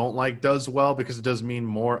people don't like does well, because it does mean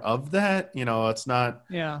more of that. It's not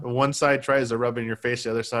one side tries to rub it in your face, the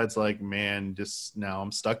other side's like, man, just now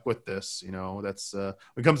I'm stuck with this. That's when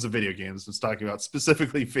it comes to video games, it's talking about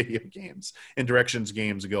specifically video games and directions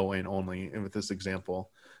games go in only, and with this example.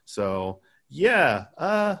 So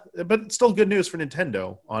but it's still good news for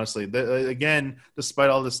Nintendo, honestly. Again, despite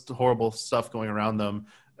all this horrible stuff going around them,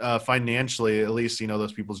 financially, at least,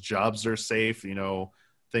 those people's jobs are safe,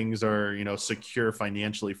 things are, secure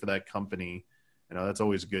financially for that company. That's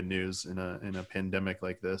always good news in a pandemic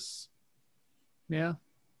like this. Yeah.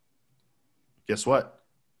 Guess what?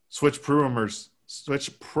 Switch Pro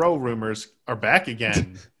rumors are back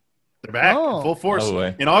again. They're back in full force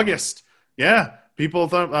in August. Yeah. People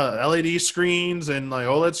thought LED screens and like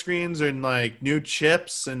OLED screens and like new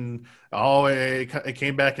chips and it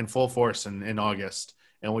came back in full force in August,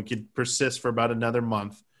 and we could persist for about another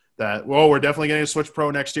month. That we're definitely getting a Switch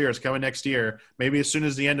Pro next year. It's coming next year, maybe as soon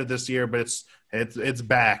as the end of this year, but it's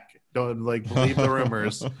back. Don't believe the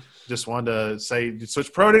rumors. Just wanted to say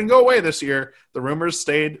Switch Pro didn't go away this year. The rumors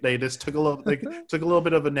stayed. They just took a little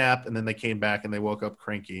bit of a nap, and then they came back and they woke up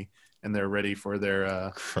cranky, and they're ready for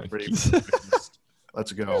their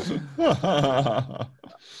Let's go.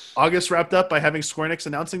 August wrapped up by having Square Enix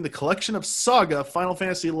announcing the collection of Saga Final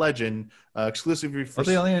Fantasy Legend exclusively for...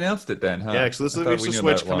 they only announced it then, huh? Yeah, exclusively for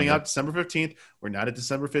Switch, coming out December 15th. We're not at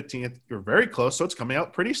December 15th. You're very close, so it's coming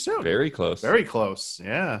out pretty soon. Very close. Very close,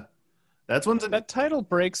 yeah. That title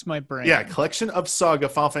breaks my brain. Yeah, collection of Saga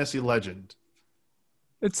Final Fantasy Legend.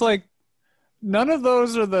 It's like none of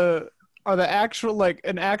those are the actual, like,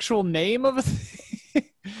 an actual name of a thing.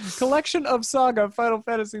 Collection of Saga Final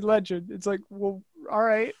Fantasy Legend. It's like, well, all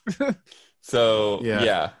right. So Yeah.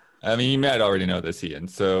 yeah. I mean, you might already know this, Ian.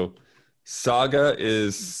 So Saga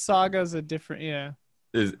Saga's a different, yeah.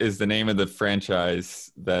 is the name of the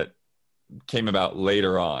franchise that came about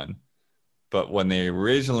later on. But when they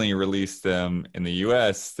originally released them in the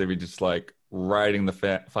US, they were just like riding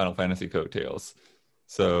the Final Fantasy coattails.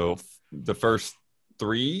 So the first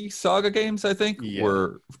 3 Saga games, I think,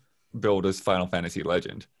 were billed as Final Fantasy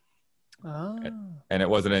Legend. Oh. And it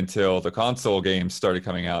wasn't until the console games started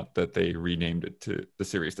coming out that they renamed it to the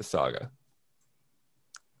series to Saga.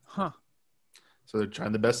 Huh. So they're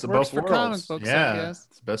trying the best of Works both for worlds. comic books, I yeah, guess.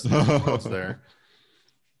 it's the best of both worlds there.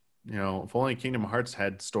 You know, if only Kingdom Hearts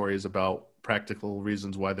had stories about practical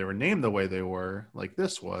reasons why they were named the way they were, like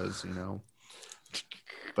this was, you know.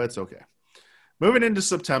 But it's okay. Moving into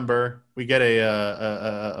September, we get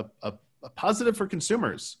a positive for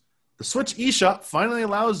consumers. The Switch eShop finally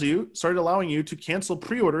started allowing you to cancel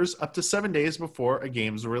pre-orders up to 7 days before a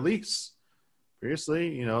game's release.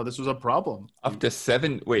 Previously, you know, this was a problem. Up to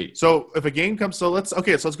 7. Wait. So if a game comes, so let's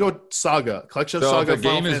go with Saga, Collection of So Saga. if a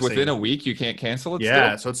game Final is Fantasy. within a week, you can't cancel it.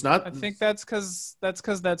 Yeah, Still? so it's not. I think that's because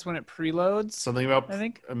that's when it preloads. Something about, I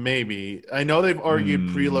think. Maybe. I know they've argued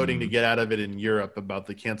preloading to get out of it in Europe about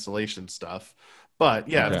the cancellation stuff. But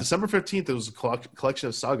yeah, Okay. December 15th, there was a collection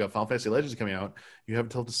of Saga, Final Fantasy Legends coming out. You have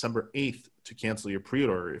until December 8th to cancel your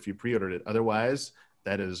pre-order if you pre-ordered it. Otherwise,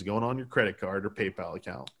 that is going on your credit card or PayPal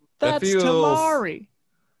account. That's feels- Tamari.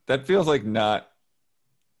 That feels like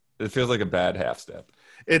it feels like a bad half step.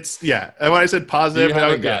 It's, yeah. And when I said positive, You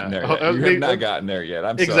haven't gotten there yet. You have not gotten there yet.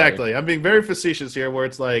 I'm Exactly. sorry. I'm being very facetious here, where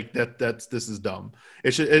it's like this is dumb.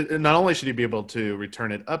 Not only should you be able to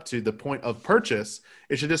return it up to the point of purchase,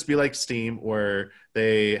 it should just be like Steam, where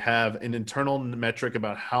they have an internal metric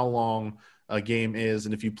about how long a game is,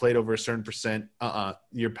 and if you played over a certain percent,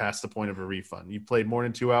 you're past the point of a refund. You played more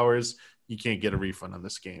than 2 hours, you can't get a refund on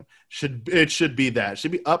this game. It should be that. It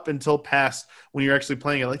should be up until past when you're actually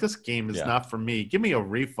playing it. Like, this game is not for me. Give me a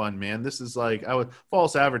refund, man. This is like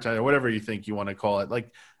false advertising or whatever you think you want to call it.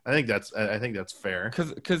 Like, I think that's fair.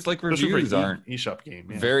 Because like Especially for reviews an aren't eShop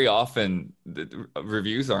game. Yeah. very often. The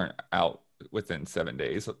reviews aren't out within 7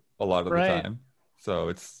 days a lot of the Right. time. So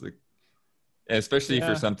it's like, and especially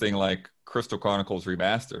for something like Crystal Chronicles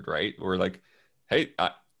Remastered, right? We're like, hey,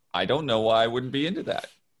 I don't know why I wouldn't be into that.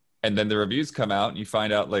 And then the reviews come out and you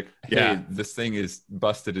find out like, hey, this thing is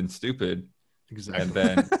busted and stupid. Exactly. And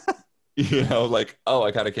then, you know, like, oh,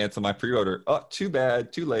 I got to cancel my pre-order. Oh, too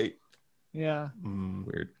bad. Too late. Yeah.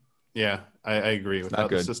 Weird. Yeah, I agree with not how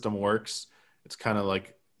the good. system works. It's kind of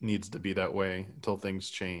like needs to be that way until things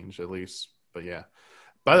change, at least. But yeah.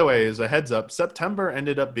 By the way, as a heads up, September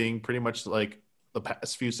ended up being pretty much like the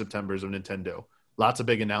past few Septembers of Nintendo. Lots of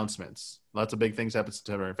big announcements. Lots of big things happened in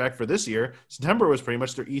September. In fact, for this year, September was pretty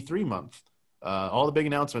much their E3 month. All the big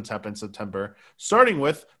announcements happened in September, starting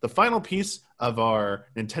with the final piece of our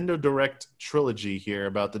Nintendo Direct trilogy here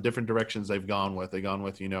about the different directions they've gone with. They've gone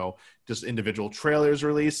with, you know, just individual trailers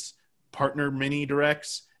released, partner mini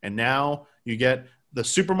directs, and now you get the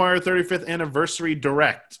Super Mario 35th Anniversary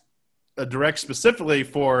Direct, a direct specifically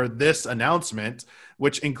for this announcement,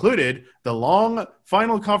 which included the long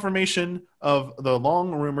final confirmation of the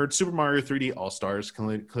long-rumored Super Mario 3D All-Stars,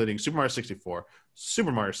 including Super Mario 64,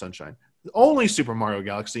 Super Mario Sunshine, only Super Mario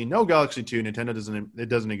Galaxy, no Galaxy 2. Nintendo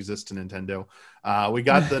doesn't exist to Nintendo. We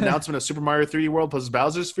got the announcement of Super Mario 3D World plus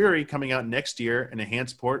Bowser's Fury coming out next year, an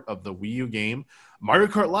enhanced port of the Wii U game. Mario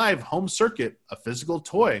Kart Live Home Circuit, a physical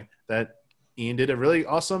toy that Ian did a really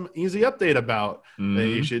awesome, easy update about that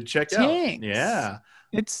you should check Thanks. out. Yeah.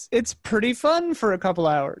 It's pretty fun for a couple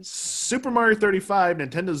hours. Super Mario 35,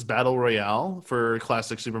 Nintendo's Battle Royale for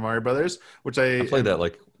classic Super Mario Brothers, which I played that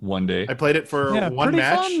like one day. I played it for one pretty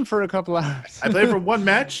match. fun for a couple hours. I played it for one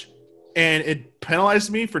match, and it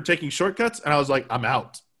penalized me for taking shortcuts, and I was like, I'm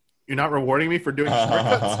out. You're not rewarding me for doing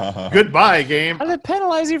shortcuts? Goodbye, game. How did it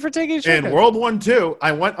penalize you for taking shortcuts? In World 1 2,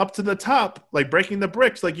 I went up to the top, like breaking the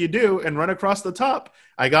bricks like you do, and run across the top.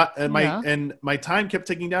 I got and my time kept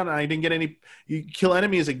ticking down, and I didn't get any. You kill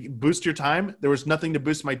enemies, like, boost your time. There was nothing to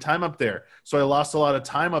boost my time up there, so I lost a lot of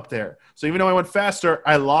time up there. So even though I went faster,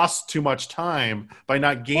 I lost too much time by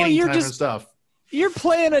not gaining time and stuff. You're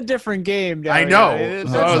playing a different game. I know.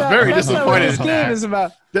 That's I was very that's not what disappointed this in game that. is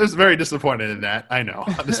about. I was very disappointed in that. I know.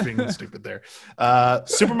 I'm just being stupid there.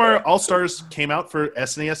 Super Mario All-Stars came out for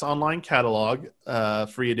SNES Online Catalog,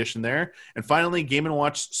 free edition there. And finally, Game &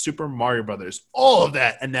 Watch Super Mario Brothers. All of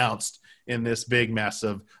that announced in this big,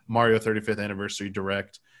 massive Mario 35th Anniversary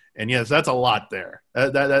Direct. And yes, that's a lot there.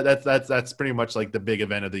 That's pretty much like the big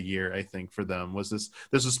event of the year, I think, for them. Was this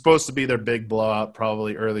was supposed to be their big blowout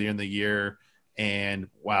probably earlier in the year, and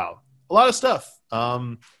wow, a lot of stuff.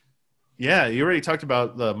 Yeah, you already talked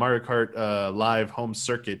about the Mario Kart live home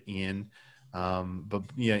circuit, Ian. But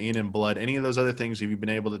yeah, Ian and Blood. Any of those other things have you been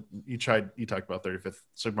able to? You talked about 35th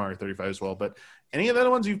Super Mario 35 as well. But any of the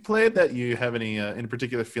other ones you've played that you have any in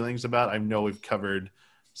particular feelings about? I know we've covered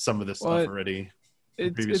some of this stuff already.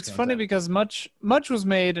 It's funny because much was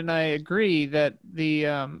made, and I agree that the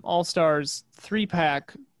All Stars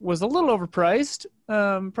 3-pack was a little overpriced,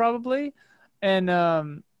 probably,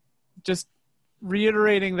 and just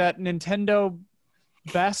reiterating that Nintendo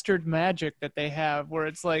bastard magic that they have, where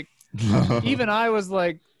it's like even I was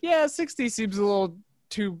like, yeah, 60 seems a little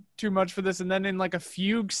too much for this, and then in like a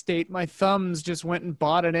fugue state, my thumbs just went and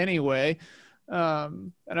bought it anyway,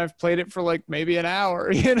 and I've played it for like maybe an hour.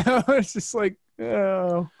 It's just like,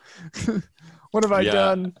 oh, what have I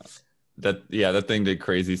done? That thing did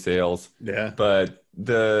crazy sales. Yeah, but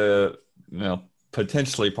the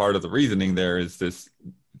potentially part of the reasoning there is this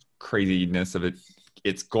craziness of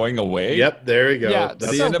it's going away. Yep, there we go. Yeah,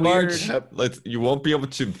 that's the end of March. Yep. You won't be able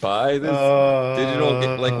to buy this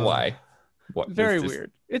digital. Why? What? Very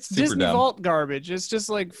weird. It's Disney Vault garbage. It's just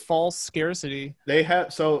like false scarcity. They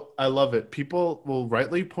have, so I love it. People will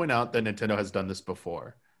rightly point out that Nintendo has done this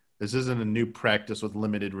before. This isn't a new practice with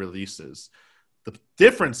limited releases. The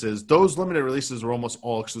difference is those limited releases are almost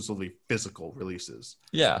all exclusively physical releases.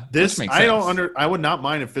 Yeah, this makes sense. I would not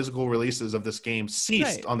mind if physical releases of this game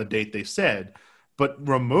ceased on the date they said, but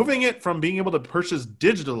removing it from being able to purchase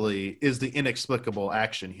digitally is the inexplicable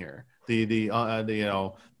action here. The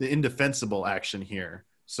indefensible action here.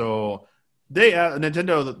 So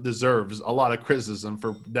Nintendo deserves a lot of criticism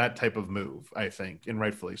for that type of move, I think, and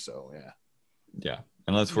rightfully so. Yeah. Yeah.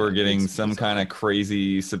 Unless we're getting some kind of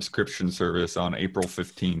crazy subscription service on April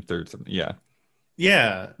 15th or something. Yeah.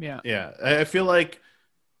 Yeah. I feel like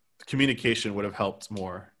communication would have helped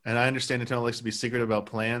more. And I understand Nintendo likes to be secret about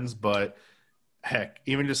plans, but heck,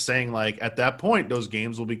 even just saying like at that point, those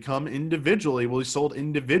games will be sold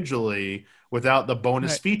individually without the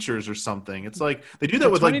bonus features or something. It's like they do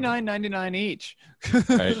that with $29.99 each.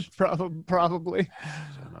 Right. I Probably.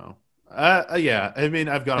 don't know. Yeah, I mean,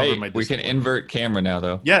 I've gone over my. We can invert camera now,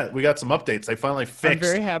 though. Yeah, we got some updates. They finally fixed. I'm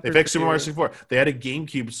very happy. They fixed Super Mario 64. They added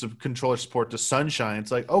GameCube controller support to Sunshine.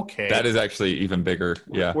 It's like, okay, that is actually even bigger.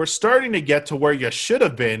 Yeah, we're starting to get to where you should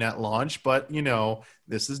have been at launch, but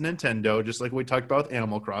this is Nintendo. Just like we talked about with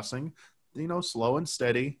Animal Crossing, slow and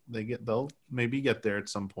steady. They'll maybe get there at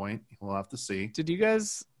some point. We'll have to see. Did you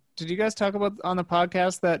guys talk about on the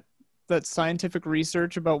podcast that scientific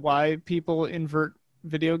research about why people invert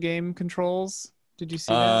video game controls? Did you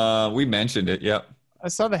see that? We mentioned it. Yep. I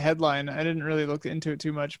saw the headline. I didn't really look into it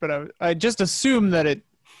too much, but I just assumed that it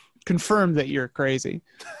confirmed that you're crazy.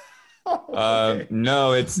 Okay.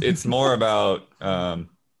 No, it's more about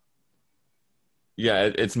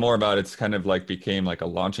it's more about it's kind of like became like a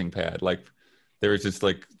launching pad. Like there was just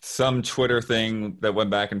like some Twitter thing that went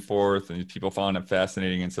back and forth, and people found it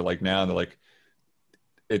fascinating, and so like now they're like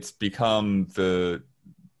it's become the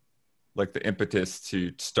impetus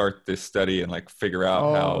to start this study and like figure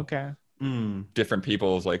out how different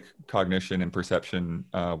people's like cognition and perception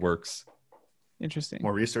works. Interesting.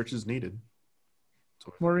 More research is needed.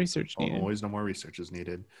 More research needed. Always no more research is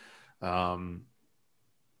needed. Nintendo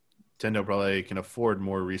probably can afford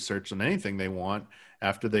more research than anything they want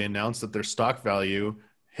after they announced that their stock value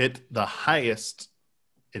hit the highest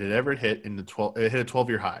it had ever hit in it hit a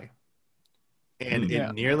 12-year high. And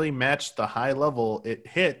it nearly matched the high level it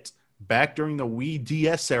hit back during the Wii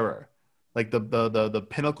DS era, like the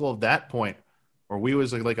pinnacle of that point, where Wii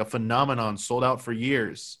was like a phenomenon, sold out for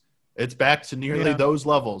years. It's back to nearly those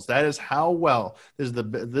levels. That is how well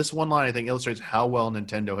this one line I think illustrates how well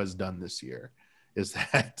Nintendo has done this year. Is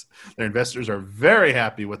that their investors are very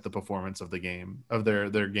happy with the performance of the game, of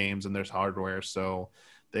their games and their hardware. So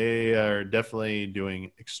they are definitely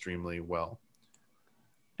doing extremely well.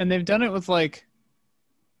 And they've done it with like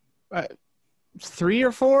 3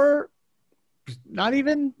 or 4 not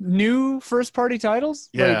even new first-party titles.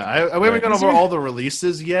 Yeah, we haven't gone over all the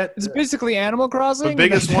releases yet. It's basically Animal Crossing. The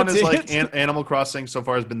biggest one is like Animal Crossing so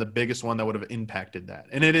far has been the biggest one that would have impacted that,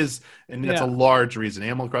 and that's a large reason.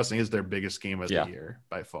 Animal Crossing is their biggest game of the year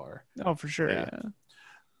by far. Oh, for sure.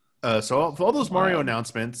 So for all those Mario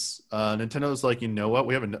announcements, Nintendo's like, you know what?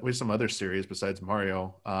 We have some other series besides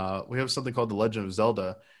Mario. We have something called The Legend of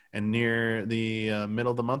Zelda. And near the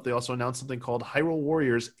middle of the month, they also announced something called Hyrule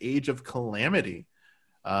Warriors Age of Calamity.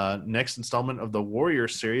 next installment of the Warrior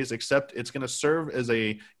series, except it's going to serve as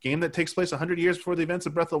a game that takes place 100 years before the events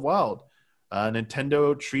of Breath of the Wild.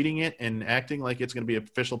 Nintendo treating it and acting like it's going to be an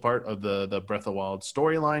official part of the Breath of the Wild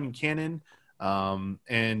storyline and canon,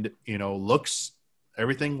 and looks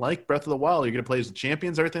everything like Breath of the Wild. You're going to play as the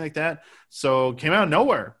champions, everything like that. So came out of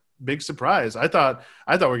nowhere, big surprise. I thought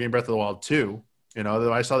we were getting Breath of the Wild 2.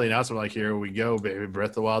 I saw the announcement, like, here we go, baby, Breath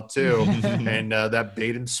of the Wild 2, and that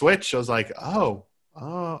bait and switch. I was like, oh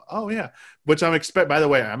yeah. Which by the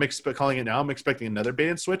way, I'm calling it now. I'm expecting another bait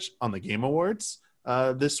and switch on the Game Awards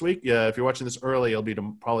this week. Yeah, if you're watching this early, it'll be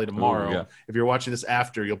probably tomorrow. Ooh, yeah. If you're watching this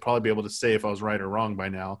after, you'll probably be able to say if I was right or wrong by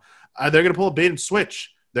now. They're going to pull a bait and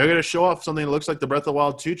switch. They're going to show off something that looks like the Breath of the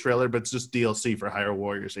Wild 2 trailer, but it's just DLC for Hyrule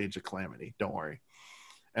Warriors Age of Calamity. Don't worry.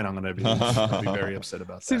 And I'm going to be very upset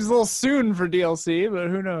about that. Seems a little soon for DLC, but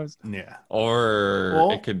who knows? Yeah. Or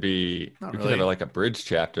it could be, not we really. could have like a bridge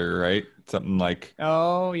chapter, right? Something like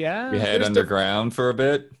Oh, yeah. we head underground for a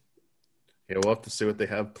bit. Yeah, we'll have to see what they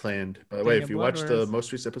have planned. By the way, if you watch the Bloodworth.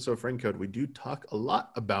 most recent episode of Friend Code, we do talk a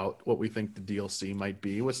lot about what we think the DLC might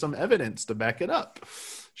be with some evidence to back it up.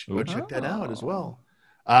 Should go check that out as well.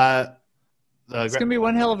 It's gonna be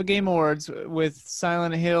one hell of a Game Awards with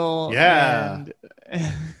Silent Hill. Yeah.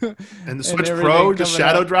 And the Switch Pro just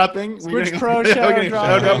shadow dropping. Switch Pro shadow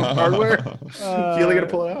dropping. Hardware. Keely gonna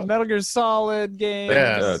pull it out. Metal Gear Solid game.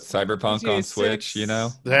 Yeah. Cyberpunk on GTA Switch, 6.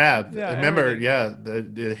 Yeah, Yeah, remember,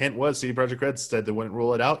 everything. the hint was CD Projekt Red said they wouldn't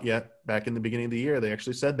roll it out yet. Back in the beginning of the year, they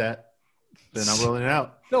actually said that. They're not rolling it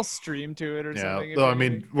out. They'll stream to it or Yeah, something. though, I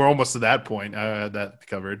mean, we're almost to that point. That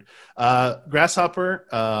covered. Grasshopper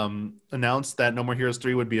announced that No More Heroes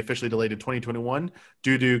 3 would be officially delayed to 2021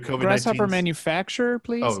 due to COVID-19. Grasshopper Manufacturer,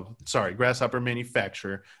 please. Oh, sorry, Grasshopper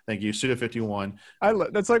Manufacturer. Thank you, Suda51.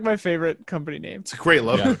 That's like my favorite company name. It's a great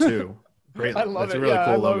logo too. Great. I love That's it. a really Yeah, I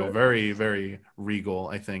cool love logo. it. Very, very regal,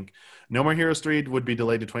 I think. No More Heroes 3 would be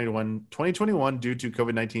delayed to 2021 due to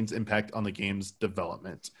COVID-19's impact on the game's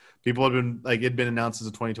development. People have been like, it'd been announced as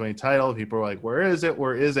a 2020 title. People are like, where is it?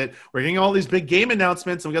 Where is it? We're getting all these big game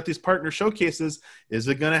announcements and we got these partner showcases. Is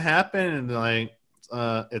it going to happen? And like,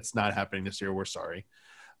 it's not happening this year. We're sorry.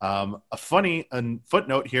 A funny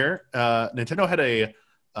footnote here. Nintendo had a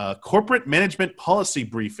corporate management policy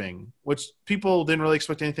briefing, which people didn't really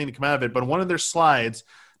expect anything to come out of it. But in one of their slides,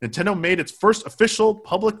 Nintendo made its first official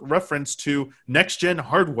public reference to next-gen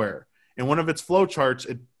hardware. In one of its flowcharts,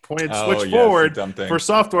 it pointed switch forward for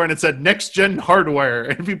software, and it said next-gen hardware.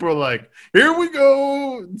 And people were like, here we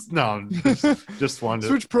go. No, just wanted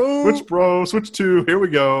Switch Pro. Switch 2, here we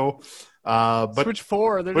go. But Switch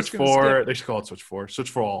 4. Switch 4. They should call it Switch 4. Switch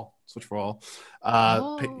for all. Switch for all.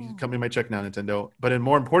 Company might check now, Nintendo. But in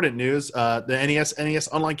more important news, the NES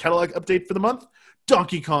Online Catalog update for the month,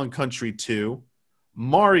 Donkey Kong Country 2,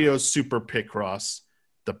 Mario Super Picross,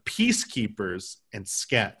 The Peacekeepers, and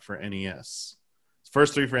Scat for NES.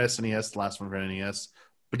 First three for SNES, the last one for NES.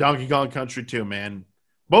 But Donkey Kong Country 2, man.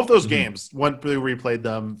 Both those games, went through, replayed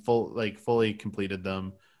them, fully completed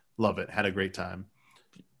them. Love it. Had a great time.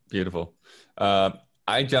 Beautiful.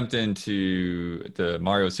 I jumped into the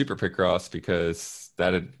Mario Super Picross because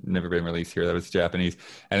that had never been released here. That was Japanese.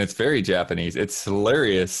 And it's very Japanese. It's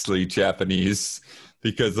hilariously Japanese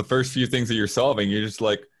because the first few things that you're solving, you're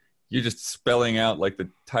just spelling out like the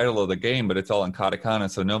title of the game, but it's all in katakana.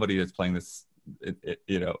 So nobody that's playing this,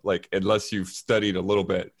 unless you've studied a little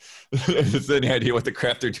bit, has any idea what the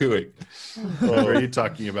crap they're doing. What are you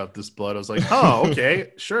talking about this blood? I was like, oh,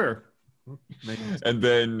 okay, sure. And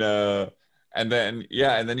then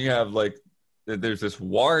you have like there's this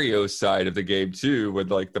Wario side of the game too, with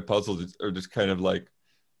like the puzzles are just kind of like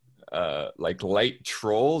light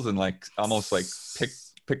trolls and like almost like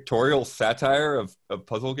pictorial satire of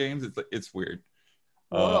puzzle games. It's weird.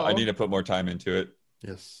 I need to put more time into it.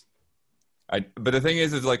 Yes. But the thing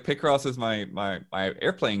is like Picross is my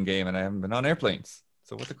airplane game, and I haven't been on airplanes.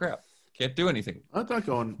 So what the crap? Can't do anything. It's not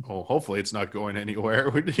going. Oh, hopefully it's not going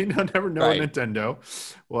anywhere. You never know, right. Nintendo.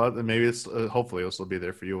 Well, maybe it's. Hopefully it'll still be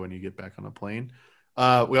there for you when you get back on a plane. We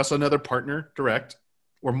also had another partner direct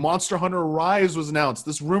where Monster Hunter Rise was announced.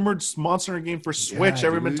 This rumored Monster Hunter game for Switch.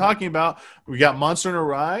 Everyone been talking about. We got Monster Hunter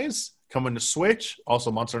Rise coming to Switch.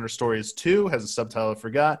 Also, Monster Hunter Stories 2 has a subtitle I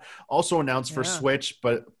forgot. Also announced for Switch,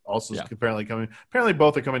 but also apparently coming. Apparently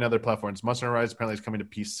both are coming to other platforms. Monster Hunter Rise apparently is coming to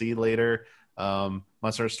PC later.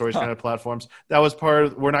 Monster Hunter Stories kind of platforms. That was part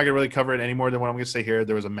of, we're not gonna really cover it any more than what I'm gonna say here.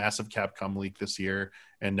 There was a massive Capcom leak this year,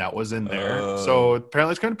 and that was in there. So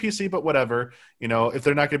apparently it's coming to PC, but whatever. If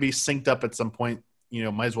they're not gonna be synced up at some point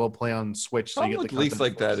might as well play on Switch. So you get the leaks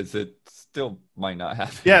like content that is it still might not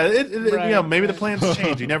happen. Yeah, Right, maybe the right. plans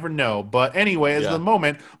change. You never know. But anyway, as of Yeah. the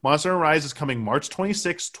moment, Monster Hunter Rise is coming March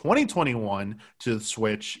 26, 2021 to the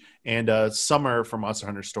Switch, and summer for Monster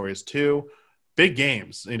Hunter Stories 2. Big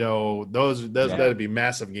games. Those that'd be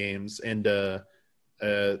massive games. And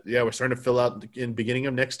we're starting to fill out in beginning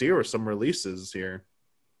of next year with some releases here.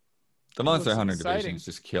 The Monster Looks Hunter exciting. division is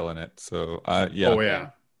just killing it. So Oh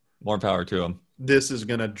yeah. more power to them. This is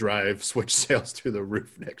going to drive Switch sales through the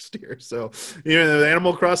roof next year. So, the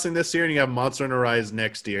Animal Crossing this year, and you have Monster Hunter Rise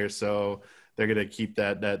next year. So they're going to keep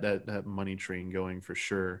that money train going for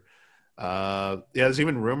sure. There's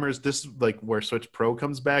even rumors this like where Switch Pro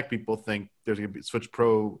comes back. People think there's going to be Switch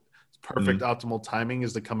Pro. Perfect optimal timing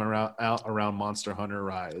is to come out around Monster Hunter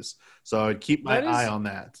Rise. So I'd keep my eye on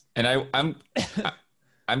that. And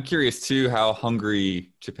I'm curious too how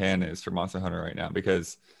hungry Japan is for Monster Hunter right now,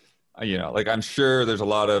 because I'm sure there's a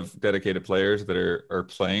lot of dedicated players that are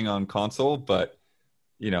playing on console, but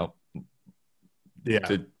the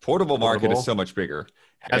portable market is so much bigger,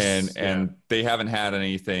 and they haven't had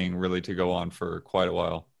anything really to go on for quite a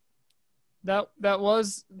while. That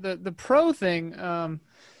was the pro thing.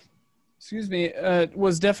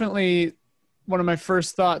 Was definitely one of my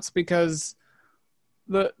first thoughts, because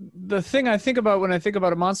the thing I think about when I think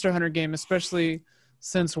about a Monster Hunter game, especially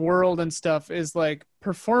since World and stuff, is like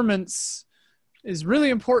performance is really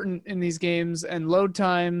important in these games, and load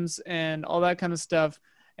times and all that kind of stuff.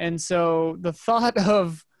 And so the thought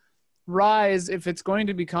of Rise, if it's going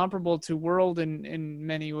to be comparable to World in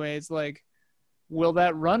many ways, like, will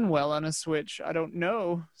that run well on a Switch? I don't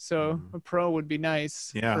know. So a Pro would be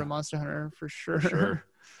nice for a Monster Hunter for sure. Sure.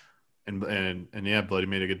 And yeah, Bloody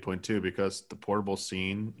made a good point too, because the portable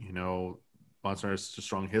scene, Monster Hunter has such a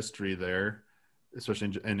strong history there,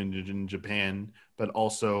 especially in Japan, but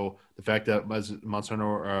also the fact that Monster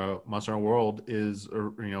Hunter World is,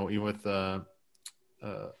 even with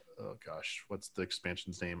what's the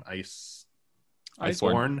expansion's name?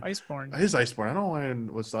 Iceborne. Iceborne. It is Iceborne. I don't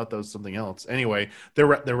know why I thought that was something else. Anyway, they're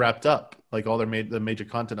wrapped up. Like all the major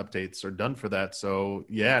content updates are done for that. So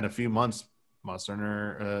yeah, in a few months, Monster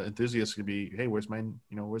Hunter enthusiasts could be, hey, where's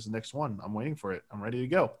the next one? I'm waiting for it. I'm ready to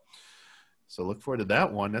go. So look forward to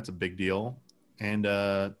that one. That's a big deal. And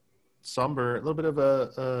somber, a little bit of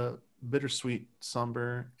a bittersweet,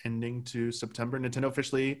 somber ending to September. Nintendo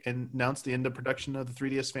officially announced the end of production of the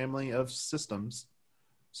 3DS family of systems.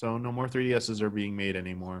 So no more 3DSs are being made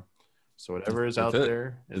anymore. So whatever is out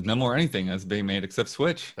there. There's no more anything that's being made except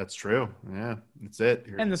Switch. That's true. Yeah, that's it.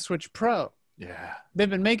 And the Switch Pro. Yeah. They've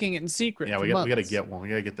been making it in secret. Yeah, we got to get one. We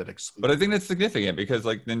got to get that exclusive. But I think that's significant, because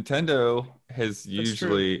like Nintendo has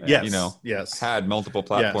usually, had multiple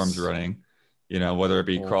platforms running, whether it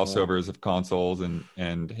be crossovers of consoles and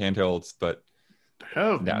handhelds, but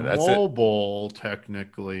that's mobile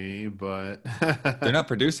technically, but they're not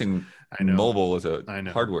producing mobile as a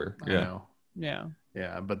hardware.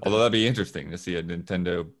 Yeah, but although that'd be interesting to see a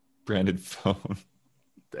Nintendo branded phone.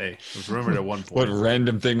 Hey, it was rumored at one point. What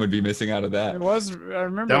random thing would be missing out of that? It was. I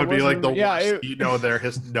remember that would be like the worst.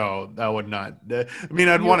 No, that would not. I mean,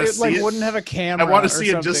 I'd want to see like, it. Wouldn't have a camera. I want to see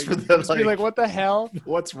it just for the be like, what the hell?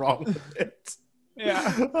 What's wrong with it?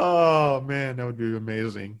 Yeah. Oh man, that would be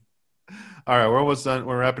amazing. All right, we're almost done.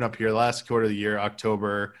 We're wrapping up here. Last quarter of the year,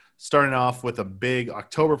 October. Starting off with a big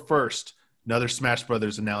October 1st, another Smash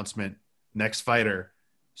Brothers announcement. Next fighter,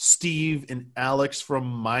 Steve and Alex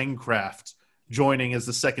from Minecraft, joining as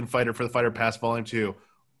the second fighter for the Fighter Pass Volume 2.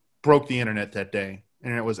 Broke the internet that day.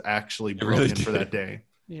 Internet was actually broken for that day.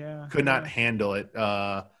 Yeah. Could not handle it.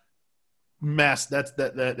 That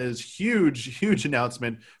is huge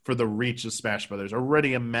announcement for the reach of Smash Brothers.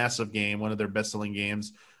 Already a massive game, one of their best-selling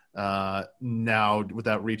games. Now with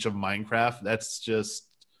that reach of Minecraft, that's just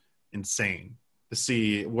insane to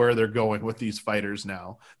see where they're going with these fighters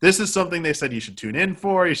now. This is something they said you should tune in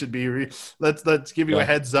for. You should be let's give you a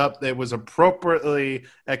heads up. It was appropriately,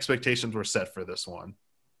 expectations were set for this one.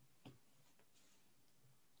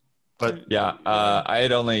 But I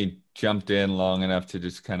had only jumped in long enough to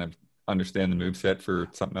just kind of understand the moveset for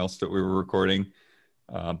something else that we were recording.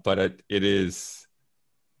 But it is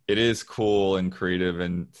cool and creative,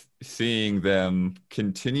 and seeing them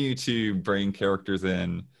continue to bring characters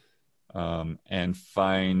in and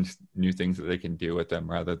find new things that they can do with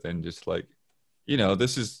them, rather than just like,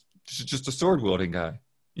 this is just a sword wielding guy.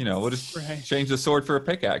 We'll just change the sword for a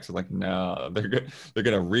pickaxe. I'm like, no, they're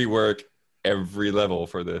gonna rework every level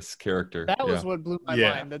for this character. That was what blew my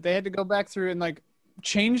mind, that they had to go back through and like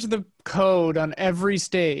change the code on every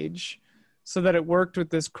stage so that it worked with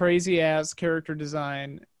this crazy ass character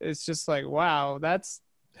design. It's just like, wow, that's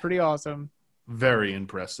pretty awesome. very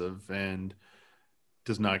impressive and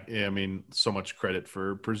does not. I mean, so much credit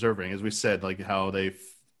for preserving, as we said, like how they.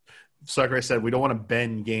 Sakurai said, we don't want to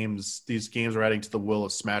bend games. These games are adding to the will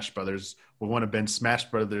of Smash Brothers. We want to bend Smash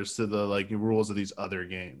Brothers to the like rules of these other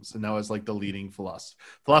games, and that was like the leading philosophy.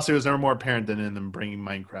 Philosophy was never more apparent than in them bringing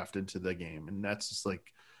Minecraft into the game, and that's just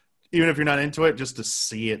like, even if you're not into it, just to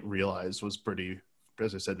see it realized was pretty,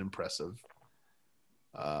 as I said, impressive.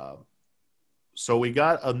 So we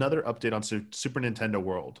got another update on Super Nintendo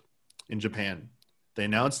World in Japan. They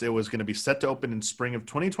announced it was going to be set to open in spring of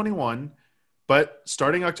 2021. But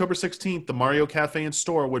starting October 16th, the Mario Cafe and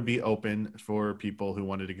store would be open for people who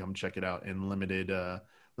wanted to come check it out in limited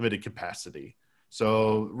capacity.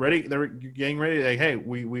 So they're getting ready. Like, hey,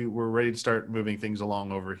 we're ready to start moving things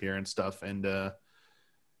along over here and stuff. And as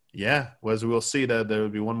we'll see that there will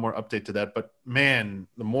be one more update to that. But man,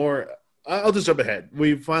 I'll just jump ahead.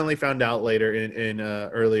 We finally found out later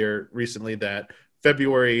earlier recently that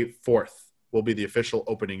February 4th will be the official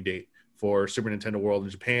opening date for Super Nintendo World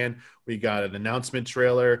in Japan. We got an announcement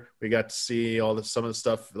trailer. We got to see some of the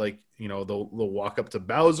stuff, like, you know, the walk up to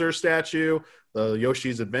Bowser statue, the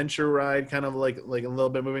Yoshi's Adventure ride, kind of like a little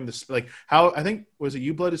bit moving to like how, I think, was it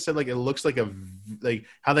Ublood who said like it looks like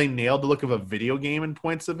how they nailed the look of a video game in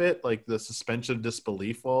points of it, like the suspension of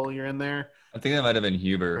disbelief while you're in there. I think that might have been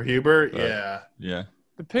Huber. Or Huber, yeah.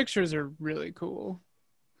 The pictures are really cool.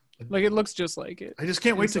 Like, it looks just like it. I just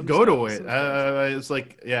can't wait to go to it. It's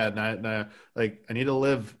like, like, I need to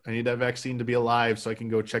live. I need that vaccine to be alive so I can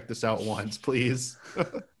go check this out once, please.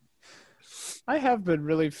 I have been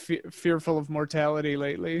really fearful of mortality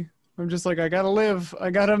lately. I'm just like, I gotta live.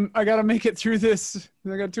 I gotta make it through this.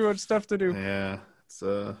 I got too much stuff to do. Yeah, it's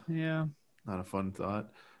not a fun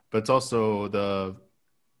thought, but it's also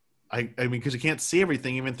I mean, because you can't see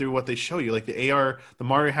everything even through what they show you, like the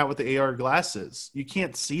Mario hat with the AR glasses. You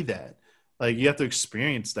can't see that. Like, you have to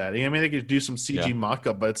experience that. I mean, they could do some CG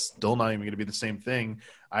mock-up, but it's still not even going to be the same thing.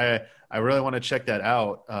 I really want to check that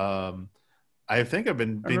out. I think I've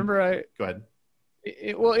been. Go ahead.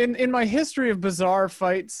 Well, in my history of bizarre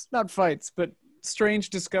not fights, but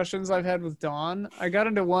strange discussions I've had with Don, I got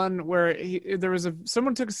into one where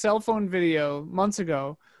someone took a cell phone video months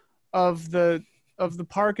ago of the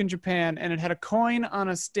park in Japan, and it had a coin on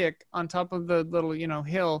a stick on top of the little,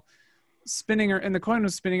 hill spinning, and the coin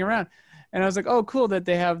was spinning around. And I was like, oh, cool that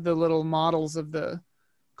they have the little models of the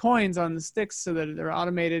coins on the sticks so that they're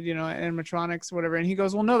automated, animatronics, whatever. And he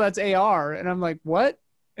goes, well, no, that's AR. And I'm like, what?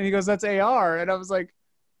 And he goes, that's AR. And I was like,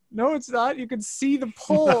 no, it's not. You can see the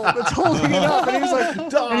pole that's holding it up. And he's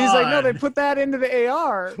like, no, they put that into the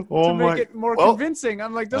AR to make it more convincing.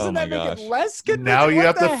 I'm like, doesn't that make it less convincing? Now you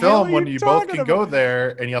have to film when you both can go there,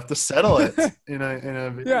 and you have to settle it in a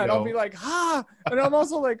video. Yeah, and I'll be like, and I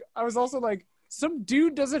was also like, some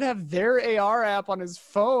dude doesn't have their AR app on his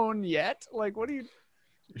phone yet. Like, what do you?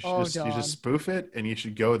 You just spoof it, and you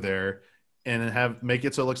should go there and make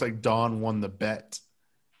it so it looks like Dawn won the bet,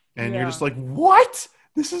 and you're just like, what?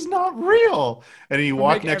 This is not real. And then you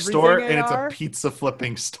walk next door, and it's a pizza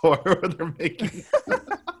flipping store where they're making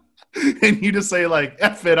and you just say, like,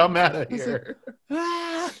 F it, I'm out of here.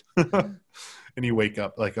 And you wake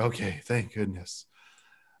up like, okay, thank goodness.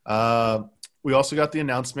 We also got the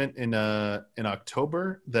announcement in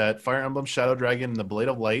October that Fire Emblem Shadow Dragon and the Blade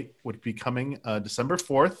of Light would be coming December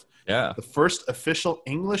 4th. Yeah. The first official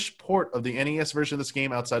English port of the NES version of this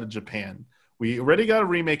game outside of Japan. We already got a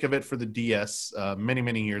remake of it for the DS many,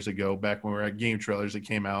 many years ago, back when we were at Game Trailers that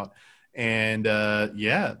came out. And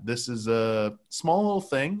this is a small little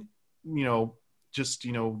thing, just,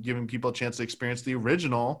 giving people a chance to experience the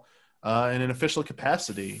original in an official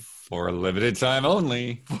capacity. For a limited time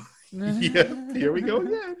only. Yeah, here we go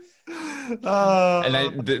again.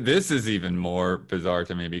 This is even more bizarre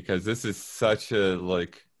to me, because this is such a,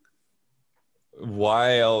 like,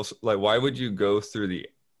 why would you go through the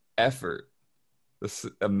effort? This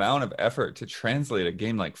amount of effort to translate a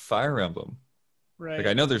game like Fire Emblem. Right. Like,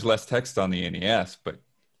 I know there's less text on the NES, but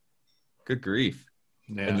good grief.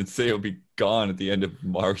 Yeah. And then say it'll be gone at the end of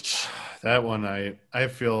March. That one, I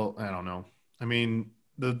feel, I don't know. I mean,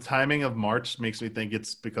 the timing of March makes me think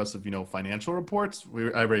it's because of, financial reports. I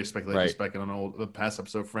already speculated on the past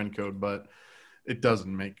episode Friend Code, but it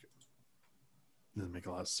doesn't make a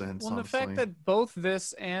lot of sense. Well, honestly. The fact that both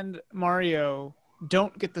this and Mario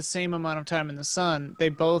don't get the same amount of time in the sun, they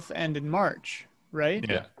both end in March, right?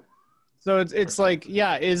 Yeah. So it's like,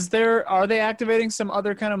 are they activating some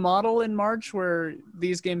other kind of model in March where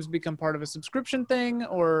these games become part of a subscription thing,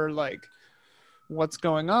 or like what's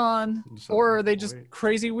going on? Or are they just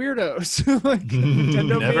crazy weirdos? Like, Nintendo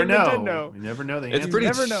you never being know. Nintendo. You never know the It's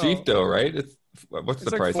answer. pretty cheap though, right? What's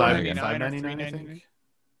It's the like price on it again? $4.99 or $5.99, I $3.99. think.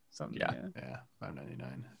 Something. Yeah. Yeah, $5.99,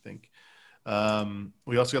 I think.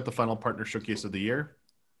 We also got the final partner showcase of the year.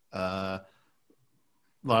 A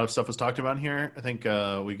lot of stuff was talked about here. I think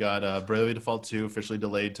we got Bravely Default 2 officially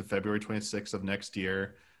delayed to February 26th of next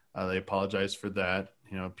year. They apologized for that.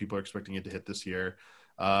 People are expecting it to hit this year.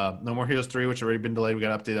 No More Heroes 3, which had already been delayed. We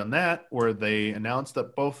got an update on that, where they announced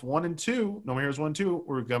that both 1 and 2, No More Heroes 1 and 2,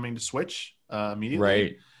 were coming to Switch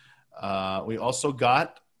immediately. Right. We also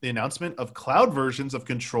got the announcement of cloud versions of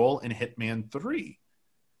Control and Hitman 3.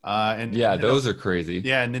 And Yeah, Nintendo, those are crazy.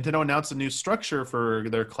 yeah, Nintendo announced a new structure for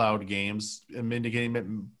their cloud games, indicating that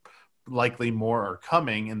likely more are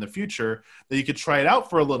coming in the future, that you could try it out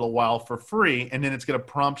for a little while for free, and then it's going to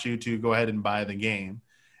prompt you to go ahead and buy the game.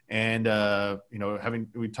 And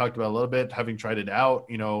we talked about a little bit, having tried it out,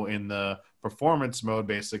 in the performance mode,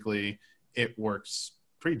 basically it works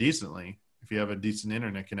pretty decently if you have a decent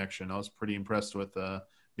internet connection. I was pretty impressed with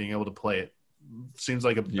being able to play it. Seems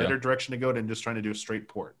like a better direction to go than just trying to do a straight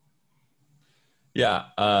port. Yeah.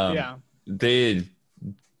 Yeah. They'd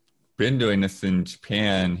been doing this in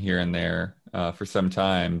Japan here and there for some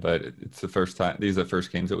time, but it's the first time. These are the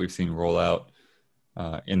first games that we've seen roll out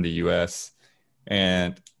in the US.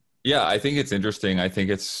 And yeah, I think it's interesting. I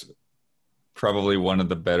think it's probably one of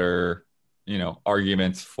the better,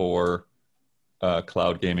 arguments for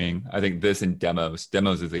cloud gaming. I think this and demos.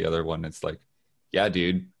 Demos is the other one. It's like, yeah,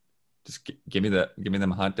 dude, just give me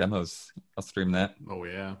them hot demos. I'll stream that. Oh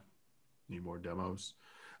yeah, need more demos.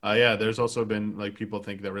 Yeah, there's also been people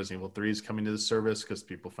think that Resident Evil 3 is coming to the service because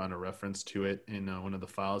people found a reference to it in one of the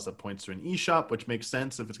files that points to an eShop, which makes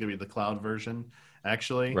sense if it's going to be the cloud version,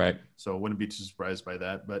 actually. Right. So I wouldn't be too surprised by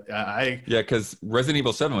that. But because Resident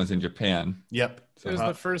Evil 7 was in Japan. Yep. It was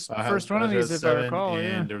the first one of these, if I recall.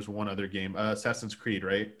 And there's one other game, Assassin's Creed,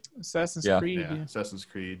 right? Assassin's Creed. Yeah, Assassin's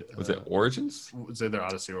Creed. Was it Origins? Was it their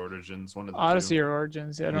Odyssey or Origins? One of the Odyssey two. or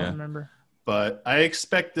Origins. Yeah, I don't remember. But I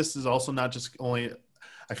expect this is also not just only.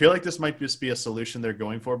 I feel like this might just be a solution they're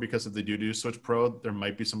going for, because if they do Switch Pro, there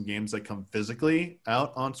might be some games that come physically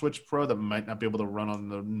out on Switch Pro that might not be able to run on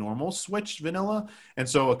the normal Switch vanilla. And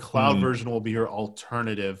so a cloud version will be your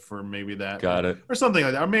alternative for maybe that. Got it. Or something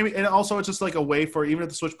like that. Or maybe, and also it's just like a way for, even if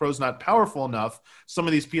the Switch Pro is not powerful enough, some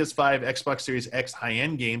of these PS5, Xbox Series X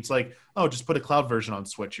high-end games, just put a cloud version on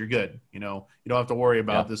Switch. You're good. You don't have to worry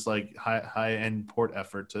about this high-end port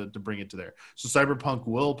effort to bring it to there. So Cyberpunk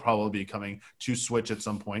will probably be coming to Switch at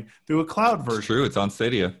some point through a cloud version. It's true. It's on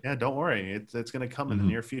Stadia. Yeah, don't worry. It's going to come in the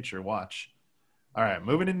near future. Watch. All right,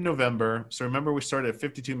 moving into November. So remember, we started at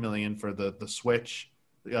 52 million for the Switch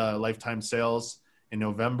lifetime sales. In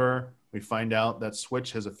November, we find out that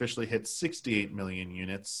Switch has officially hit 68 million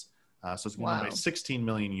units. So it's going by 16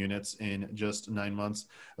 million units in just 9 months,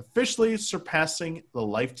 officially surpassing the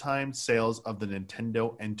lifetime sales of the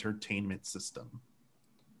Nintendo Entertainment System.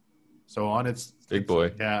 So on its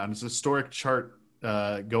on its historic chart,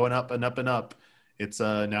 going up and up and up. It's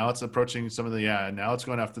now it's approaching some of the now it's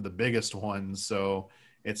going after the biggest ones. So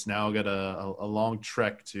it's now got a long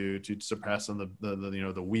trek to surpass on the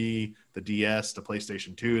Wii, the DS, the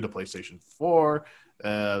PlayStation 2, the PlayStation 4.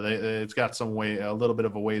 It's got a little bit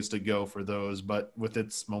of a ways to go for those, but with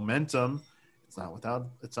its momentum, it's not out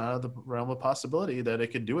of the realm of possibility that it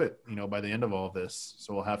could do it, by the end of all of this.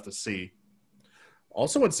 So we'll have to see.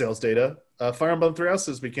 Also in sales data, Fire Emblem Three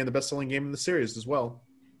Houses became the best-selling game in the series as well.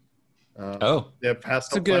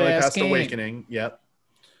 Past Awakening. Yep.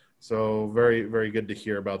 So very, very good to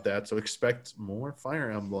hear about that. So expect more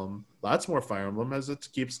Fire Emblem, lots more Fire Emblem as it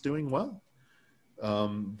keeps doing well.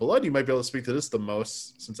 Blood, you might be able to speak to this the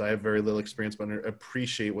most, since I have very little experience, but I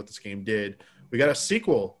appreciate what this game did. We got a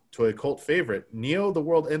sequel to a cult favorite. Neo: The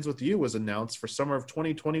World Ends With You was announced for summer of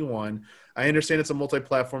 2021. I understand it's a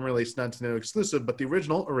multi-platform release, not Nintendo exclusive, but the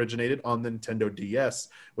original originated on the Nintendo DS,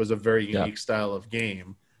 was a very unique style of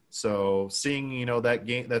game. So seeing,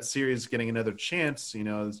 that series getting another chance, I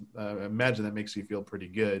imagine that makes you feel pretty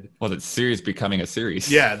good. Well, that series becoming a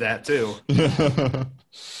series. Yeah, that too.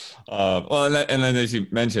 And then as you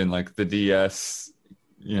mentioned, the DS,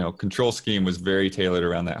 control scheme was very tailored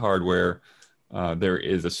around that hardware. There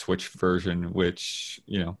is a Switch version, which,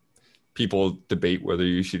 people debate whether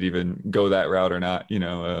you should even go that route or not,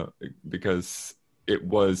 because it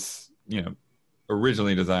was,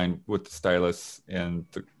 originally designed with the stylus and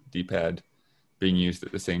the D-pad being used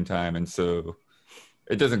at the same time. And so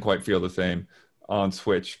it doesn't quite feel the same on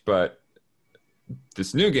Switch, but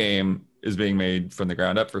this new game is being made from the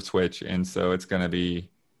ground up for Switch. And so it's going to be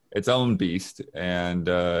its own beast, and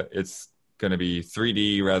it's going to be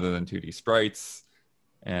 3D rather than 2D sprites.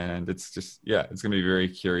 And it's just, it's going to be very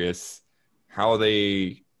curious how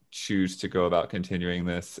they choose to go about continuing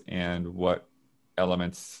this, and what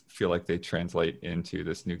elements feel like they translate into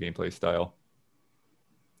this new gameplay style.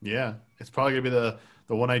 Yeah, it's probably gonna be the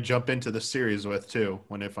one I jump into the series with too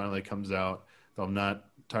when it finally comes out. Though I'm not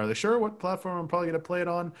entirely sure what platform I'm probably gonna play it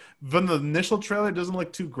on. From the initial trailer, it doesn't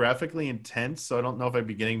look too graphically intense, so I don't know if I'd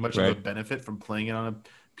be getting much of a benefit from playing it on a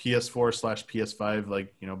PS4/PS5,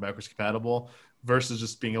 like, you know, backwards compatible, versus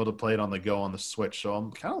just being able to play it on the go on the Switch. So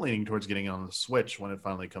I'm kind of leaning towards getting it on the Switch when it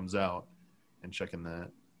finally comes out and checking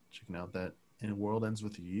out that And World Ends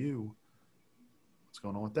With You. What's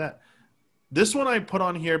going on with that? This one I put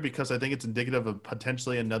on here because I think it's indicative of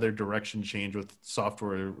potentially another direction change with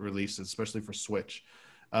software releases, especially for Switch,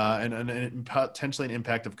 and potentially an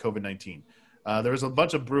impact of COVID-19. There was a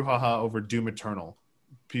bunch of brouhaha over Doom Eternal.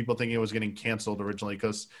 People thinking it was getting canceled originally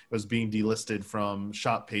because it was being delisted from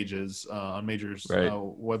shop pages on major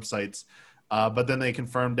websites. But then they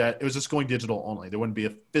confirmed that it was just going digital only. There wouldn't be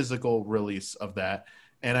a physical release of that.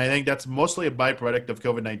 And I think that's mostly a byproduct of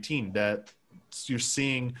COVID-19, that you're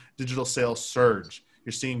seeing digital sales surge.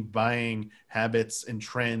 You're seeing buying habits and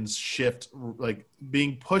trends shift, like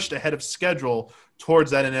being pushed ahead of schedule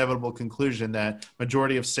towards that inevitable conclusion that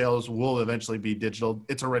majority of sales will eventually be digital.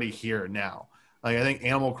 It's already here now. Like, I think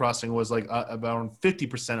Animal Crossing was like about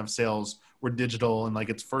 50% of sales were digital in like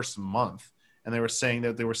its first month. And they were saying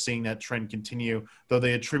that they were seeing that trend continue, though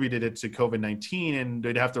they attributed it to COVID-19, and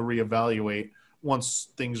they'd have to reevaluate once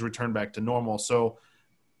things return back to normal. So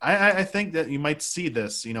I think that you might see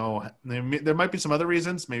this. You know, there might be some other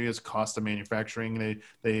reasons. Maybe it's cost of manufacturing.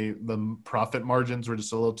 The profit margins were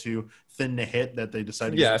just a little too thin to hit, that they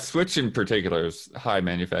decided. Yeah, Switch in particular is high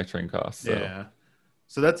manufacturing costs. So. Yeah,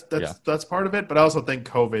 so that's part of it. But I also think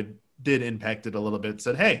COVID did impact it a little bit.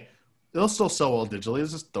 Said, hey, they'll still sell well digitally.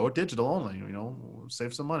 Let's just throw it digital only. You know,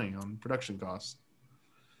 save some money on production costs.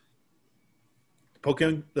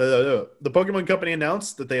 The Pokemon Company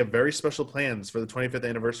announced that they have very special plans for the 25th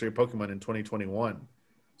anniversary of Pokemon in 2021.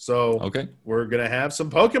 So we're going to have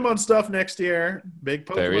some Pokemon stuff next year. Big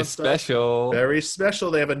Pokemon very stuff. Special. Very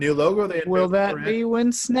special. They have a new logo. Will that be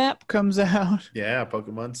when Snap comes out? Yeah,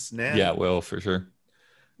 Pokemon Snap. Yeah, it will, for sure.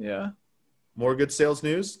 Yeah. More good sales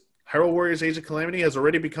news. Hyrule Warriors Age of Calamity has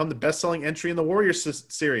already become the best-selling entry in the Warriors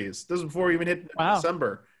series. This is before we even hit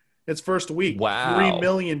December. Its first week. Wow. 3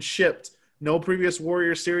 million shipped. No previous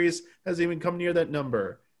Warrior series has even come near that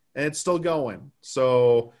number, and it's still going.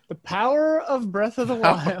 So the power of Breath of the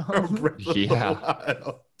Wild.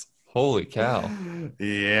 Holy cow.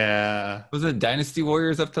 Yeah. Was it Dynasty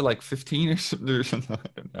Warriors up to like 15 or something? I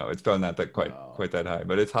don't know. It's probably not that quite that high,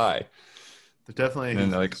 but it's high. They're definitely.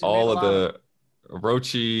 And like all of the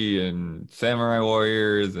Orochi and Samurai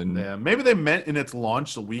Warriors, and maybe they meant in its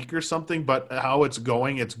launch a week or something, but how it's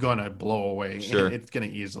going, it's gonna blow away. Sure. It's gonna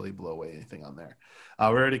easily blow away anything on there. We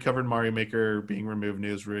already covered Mario Maker being removed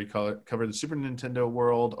news. We already covered the Super Nintendo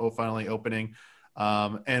World finally opening,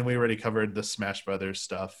 and we already covered the Smash Brothers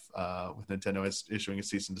stuff with Nintendo issuing a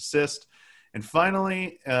cease and desist. And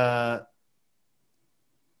finally,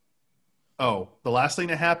 the last thing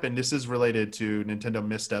that happened, this is related to Nintendo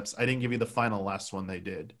missteps. I didn't give you the last one they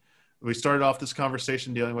did. We started off this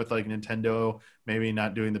conversation dealing with like Nintendo maybe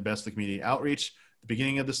not doing the best of community outreach. The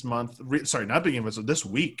beginning of this month, this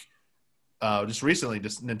week, just recently,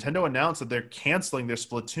 Nintendo announced that they're canceling their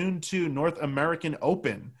Splatoon 2 North American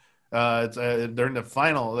Open. They're in the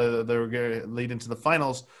final. They're going to lead into the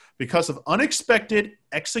finals because of unexpected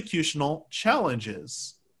executional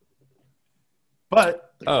challenges.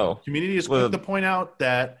 But the community is quick to point out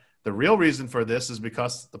that the real reason for this is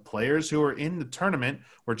because the players who were in the tournament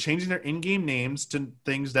were changing their in-game names to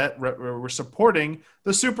things that were supporting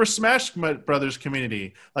the Super Smash Brothers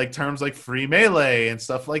community, like terms like Free Melee and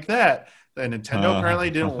stuff like that. And Nintendo apparently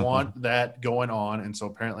didn't want that going on, and so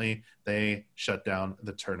apparently they shut down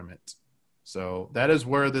the tournament. So that is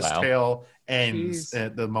where this tale ends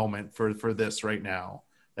at the moment for this right now.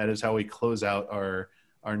 That is how we close out our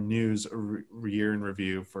news year in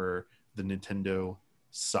review for the Nintendo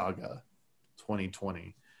saga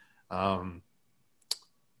 2020. I don't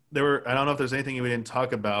know if there's anything we didn't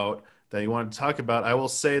talk about that you wanted to talk about. I will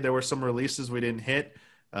say there were some releases we didn't hit.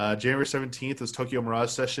 January 17th was Tokyo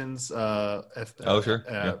Mirage Sessions.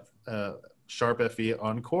 Sharp FE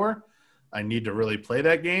Encore. I need to really play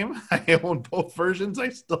that game. I own both versions. I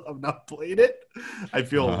still have not played it. I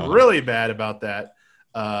feel really bad about that.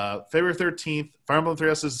 February 13th, Fire Emblem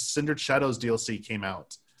 3S's Cindered Shadows DLC came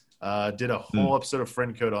out. Did a whole episode of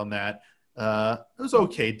Friend Code on that. It was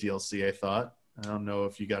okay DLC, I thought. I don't know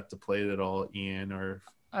if you got to play it at all, Ian, or...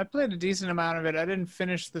 I played a decent amount of it. I didn't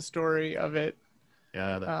finish the story of it.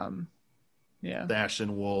 Yeah. The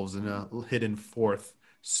Ashen Wolves and a hidden fourth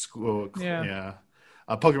School, Yeah. yeah.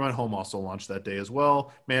 Pokemon Home also launched that day as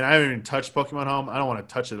well. Man, I haven't even touched Pokemon Home. I don't want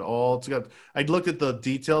to touch it at all. It's got. I looked at the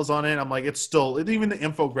details on it. I'm like, it's still. Even the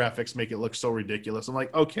infographics make it look so ridiculous. I'm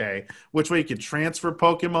like, okay, which way you can transfer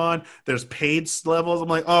Pokemon? There's paid levels. I'm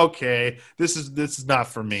like, okay, this is not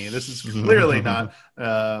for me. This is clearly not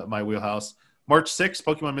my wheelhouse. March 6th,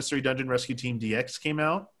 Pokemon Mystery Dungeon Rescue Team DX came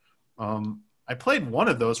out. I played one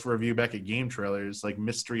of those for review back at Game Trailers, like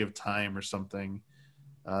Mystery of Time or something.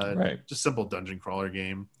 Right. Just simple dungeon crawler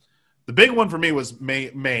game. The big one for me was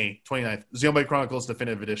May 29th, Xenoblade Chronicles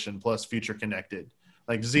Definitive Edition plus Future Connected.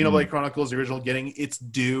 Like Xenoblade Chronicles, the original, getting its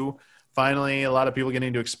due. Finally, a lot of people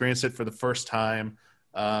getting to experience it for the first time.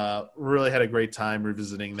 Really had a great time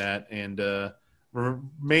revisiting that, and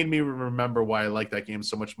made me remember why I like that game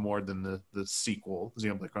so much more than the sequel,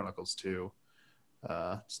 Xenoblade Chronicles 2.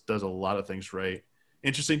 Just does a lot of things right.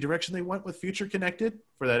 Interesting direction they went with Future Connected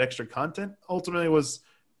for that extra content. Ultimately was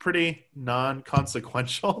pretty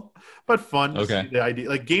non-consequential, but fun to see the idea.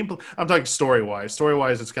 Like gameplay, I'm talking story-wise.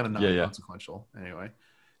 Story-wise, it's kind of non-consequential. Anyway.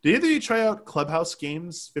 Did either of you try out Clubhouse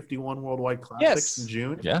Games 51 Worldwide Classics in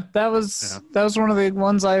June? Yeah. That was one of the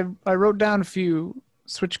ones I wrote down a few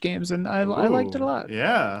Switch games, and I liked it a lot.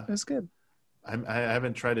 Yeah. It's good. I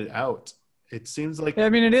haven't tried it out. It seems like I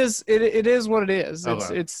mean, it is what it is.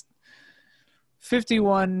 Okay. It's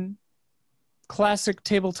 51 classic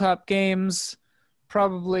tabletop games,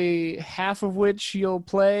 probably half of which you'll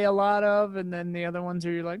play a lot of, and then the other ones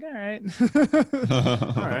are you're like, all right.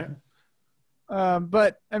 all right.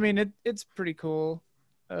 But I mean, it's pretty cool.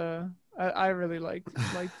 I really liked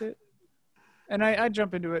it, and I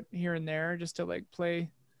jump into it here and there just to like play.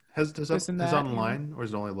 Does it online or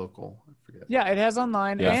is it only local? I forget. Yeah, it has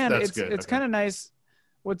online, and it's kind of nice.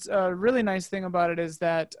 What's a really nice thing about it is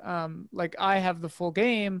that like I have the full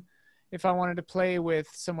game. If I wanted to play with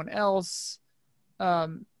someone else,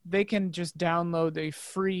 they can just download a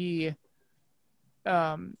free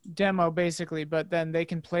demo basically, but then they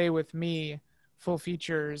can play with me full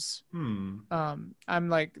features. I'm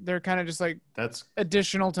like, they're kind of just like that's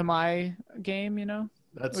additional to my game,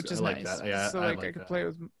 which is I like nice. That. Yeah, so I like I could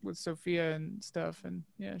play with Sophia and stuff, and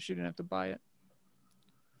yeah, she didn't have to buy it.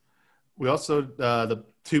 We also the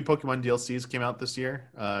 2 Pokemon DLCs came out this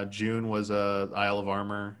year. June was Isle of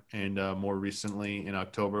Armor, and more recently in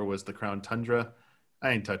October was the Crown Tundra.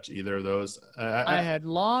 I didn't touch either of those. I had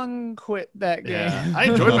long quit that game. Yeah, I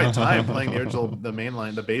enjoyed my time playing the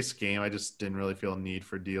mainline, the base game. I just didn't really feel a need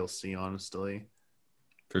for DLC, honestly.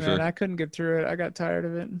 For sure. I couldn't get through it. I got tired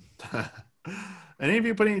of it. Any of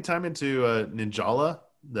you put any time into Ninjala?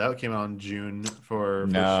 That came out in June for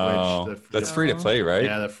Switch. That's free to play, right?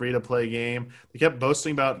 Yeah, the free to play game. They kept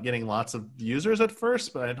boasting about getting lots of users at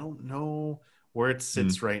first, but I don't know where it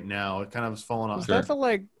sits right now. It kind of has fallen off. Is that the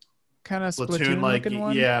like kind of Splatoon like looking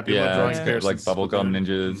one? Yeah, people are drawing like Bubblegum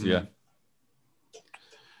Ninjas. Mm-hmm. Yeah,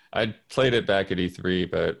 I played it back at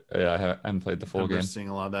E3, but I haven't played the full game. Seeing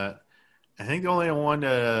a lot of that. I think the only one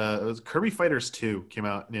was Kirby Fighters 2 came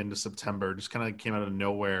out in the end of September. Just kind of came out of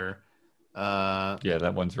nowhere. Yeah,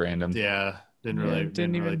 that one's random. Yeah, didn't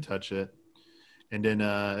really touch it. And then,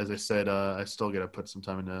 as I said, I still got to put some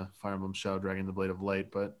time into Fire Emblem Shadow Dragon: The Blade of Light.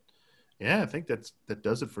 But yeah, I think that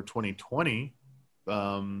does it for 2020.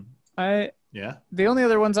 The only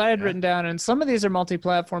other ones I had written down, and some of these are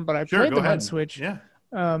multi-platform, but I played them on Switch. Yeah.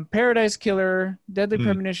 Paradise Killer, Deadly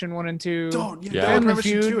Premonition 1 and 2. Deadly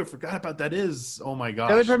Premonition 2. I forgot about that. Oh my gosh.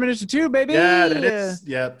 Deadly Premonition 2, baby. Yeah, that is.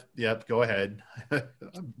 Yep. Go ahead.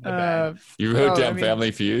 You wrote down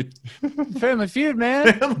Family Feud. Family Feud,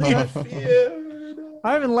 man. Family Feud.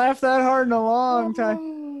 I haven't laughed that hard in a long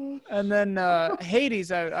time. And then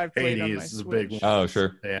Hades, I've played on my Switch. Is a big one. Oh,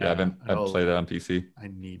 sure. Yeah, I haven't played that on PC. I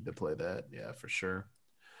need to play that. Yeah, for sure.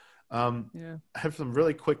 I have some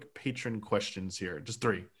really quick patron questions here. Just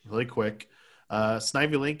 3, really quick.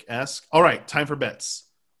 Snivy Link asks, all right, time for bets.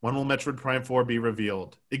 When will Metroid Prime 4 be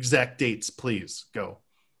revealed? Exact dates, please. Go.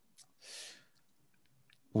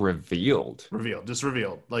 Revealed. Just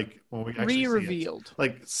revealed. Like when we actually revealed. See it.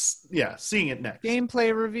 Like, yeah, seeing it next.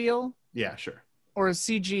 Gameplay reveal? Yeah, sure. Or a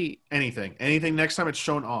CG? Anything next time it's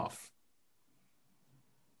shown off.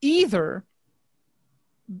 Either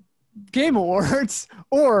Game Awards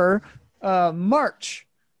or March.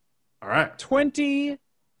 All right. 22nd.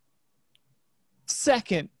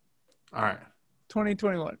 All right.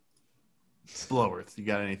 2021. Bloworth, you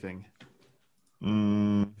got anything?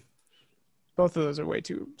 Both of those are way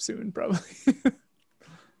too soon, probably.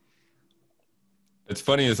 It's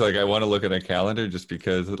funny. Is like I want to look at a calendar just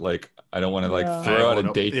because like I don't want to like Yeah. throw out a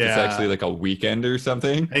wanna- date that's yeah. actually like a weekend or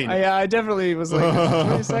something. Hey, I definitely was like,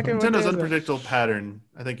 22nd. What day Nintendo's is it? unpredictable pattern.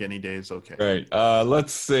 I think any day is okay. Right.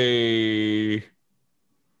 Let's say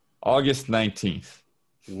August 19th.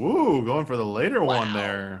 Woo, going for the later one Wow.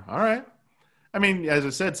 there. All right. I mean, as I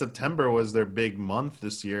said, September was their big month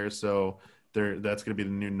this year, so that's going to be the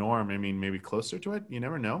new norm. I mean, maybe closer to it. You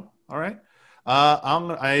never know. All right.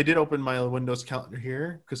 I did open my Windows calendar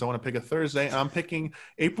here because I want to pick a Thursday. I'm picking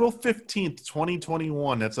April 15th,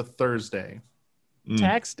 2021. That's a Thursday.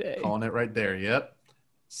 Tax day. Calling it right there. Yep.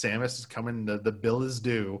 Samus is coming. The bill is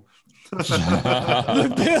due.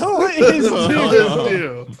 The bill is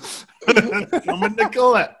due. Coming to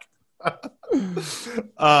collect.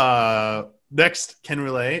 Next, Ken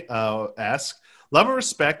Relay asks, love and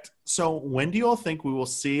respect. So when do you all think we will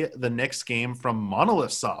see the next game from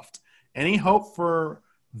Monolith Soft? Any hope for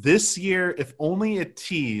this year, if only a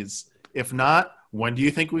tease? If not, when do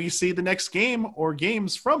you think we see the next game or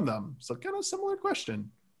games from them? So kind of similar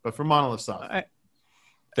question, but for Monolith Soft.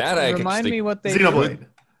 That I Remind me what they Xenoblade. When do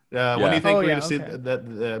Yeah. you think we're yeah, going to see okay.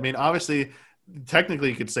 that? I mean, obviously, technically,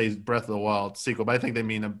 you could say Breath of the Wild sequel, but I think they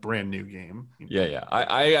mean a brand new game. Yeah.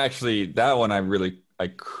 I actually that one I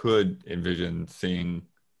could envision seeing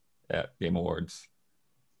at Game Awards.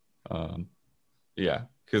 Yeah,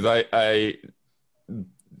 because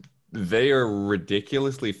they are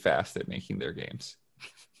ridiculously fast at making their games.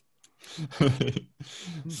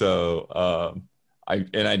 So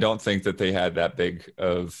I don't think that they had that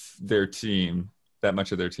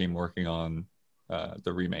much of their team working on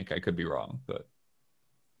the remake. I could be wrong, but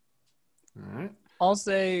All right. I'll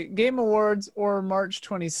say Game Awards or March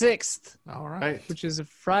 26th, All right. which is a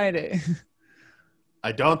Friday.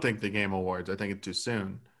 I don't think the Game Awards. I think it's too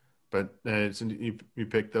soon. But you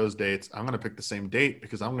pick those dates. I'm going to pick the same date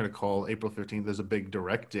because I'm going to call April 15th as a big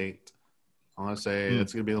direct date. I'm going to say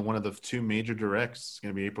it's going to be one of the two major directs. It's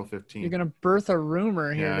going to be April 15th. You're gonna birth a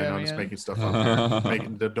rumor here, Yeah, I know. I'm Damian. just making stuff up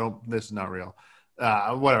here. This is not real.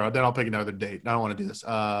 Whatever. Then I'll pick another date. I don't want to do this.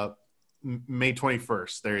 May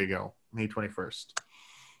 21st. There you go. May 21st.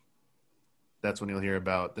 That's when you'll hear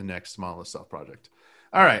about the next Monolith Soft project.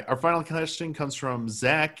 All right. Our final question comes from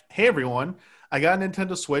Zach. Hey, everyone. I got a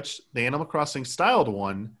Nintendo Switch, the Animal Crossing styled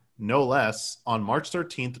one, no less, on March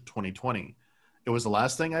 13th, 2020. It was the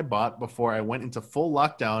last thing I bought before I went into full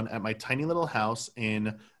lockdown at my tiny little house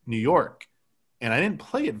in New York. And I didn't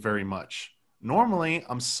play it very much. Normally,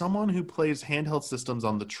 I'm someone who plays handheld systems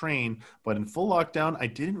on the train, but in full lockdown, I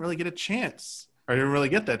didn't really get a chance. Or I didn't really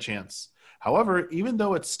get that chance. However, even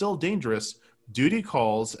though it's still dangerous, duty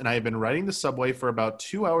calls, and I have been riding the subway for about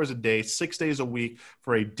 2 hours a day, 6 days a week,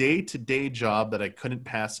 for a day-to-day job that I couldn't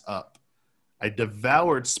pass up. I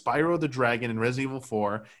devoured Spyro the Dragon and Resident Evil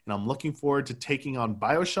 4, and I'm looking forward to taking on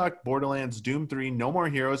BioShock, Borderlands, Doom 3, No More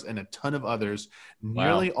Heroes, and a ton of others,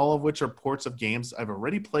 nearly all of which are ports of games I've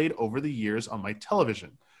already played over the years on my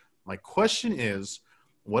television. My question is,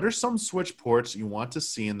 what are some Switch ports you want to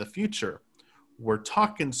see in the future? We're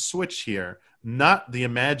talking Switch here, not the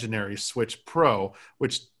imaginary Switch Pro,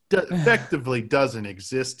 which effectively doesn't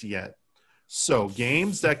exist yet. So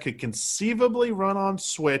games that could conceivably run on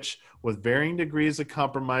Switch with varying degrees of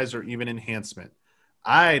compromise or even enhancement.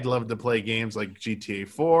 I'd love to play games like GTA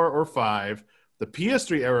 4 or 5, the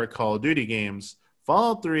PS3 era Call of Duty games,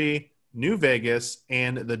 Fallout 3, New Vegas,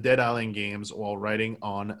 and the Dead Island games while riding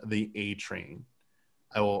on the A train.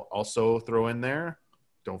 I will also throw in there,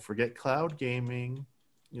 don't forget cloud gaming.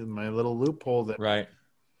 My little loophole that right.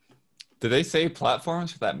 Did they say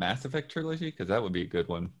platforms for that Mass Effect trilogy? Because that would be a good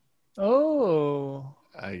one. Oh,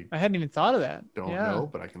 I I hadn't even thought of that. don't know,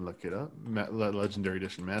 but I can look it up. Legendary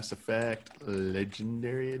Edition, Mass Effect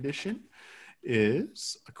Legendary Edition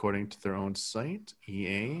is, according to their own site,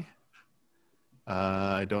 EA.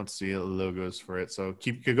 I don't see logos for it, so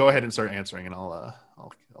go ahead and start answering, and I'll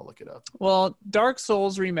look it up. Well, Dark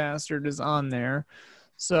Souls Remastered is on there,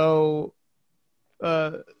 so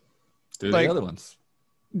Do like- the other ones.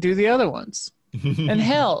 do the other ones. And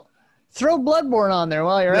hell, throw Bloodborne on there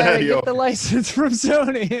while you're at it. Yo. Get the license from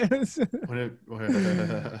Sony. What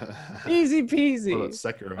Easy about peasy.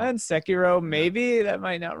 Sekiro? And Sekiro, maybe that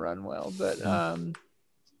might not run well, but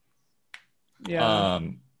yeah.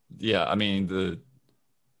 Yeah, I mean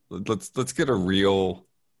let's get a real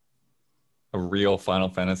Final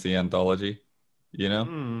Fantasy anthology, you know?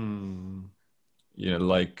 You know,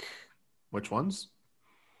 like, Which ones?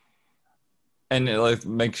 and like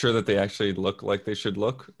make sure that they actually look like they should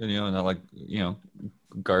look, you know, not like, you know,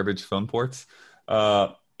 garbage phone ports.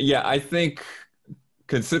 Yeah, I think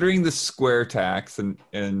considering the Square tax and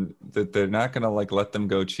that they're not gonna like let them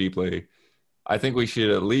go cheaply, I think we should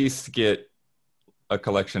at least get a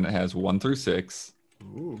collection that has 1 through 6.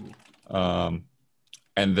 Ooh.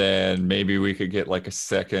 And then maybe we could get like a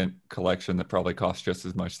second collection that probably costs just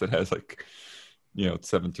as much that has like,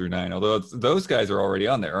 7 through 9. Although those guys are already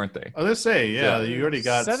on there, aren't they? I was gonna say, yeah, you already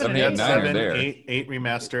got 7 and 8 are 7, there. 8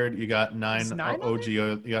 remastered. You got 9 Is 9 on OG.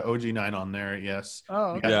 You got OG 9 on there. Yes.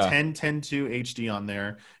 Oh, You okay. got Yeah. 10-2 HD on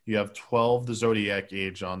there. You have 12 the Zodiac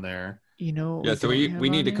Age on there. Yeah, so we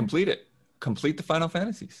need to complete it. Complete the Final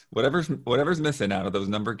Fantasies. Whatever's missing out of those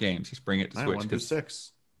number games, just bring it to 9, Switch. 1 through 'cause-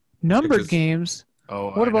 6. numbered because- games.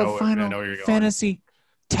 Oh, What I about know, I Final know where you're going. Fantasy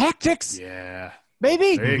Tactics, Yeah.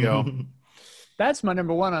 baby? There you go. That's my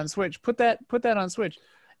number 1 on Switch. Put that on Switch,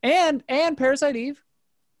 and Parasite Eve,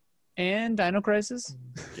 and Dino Crisis.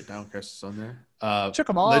 Get Down Crisis on there. Took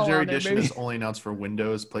 'em all Legendary on there, Edition baby. is only announced for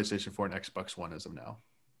Windows, PlayStation 4, and Xbox One as of now.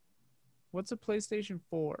 What's a PlayStation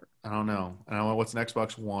 4? I don't know. And I don't know what's an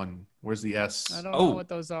Xbox One. Where's the S? I don't Oh, know what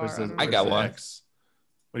those are. Where's the- I don't I know. got where's the one. X?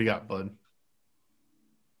 What do you got, bud?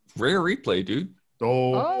 Rare Replay, dude.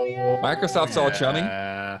 Oh, yeah. Microsoft's all chummy.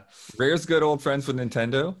 Yeah. Rare's good old friends with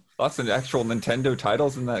Nintendo. Lots of actual Nintendo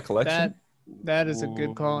titles in that collection. That is a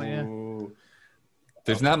good call. Yeah. Ooh,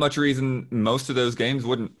 There's not much reason most of those games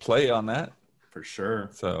wouldn't play on that. for sure.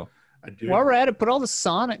 So I do. While we're at it, put all the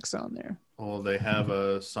Sonics on there. Well, they have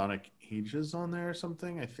a Sonic Ages on there or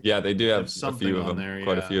something. I think. yeah, they do have a something few of on them. there,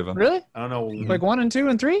 Quite a yeah. few of them. Really? I don't know. Like 1 and 2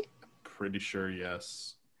 and 3? Pretty sure,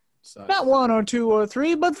 yes. So- Not 1 or 2 or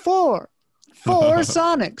 3, but 4. 4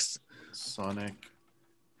 Sonics. Sonic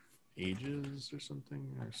Ages or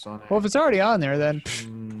something, or Sonic. Well, if it's already on there,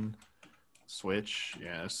 then Switch,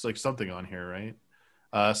 yeah, it's like something on here, right?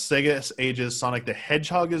 Sega Ages, Sonic the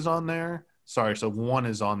Hedgehog is on there. Sorry, so 1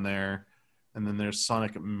 is on there, and then there's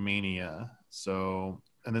Sonic Mania. So,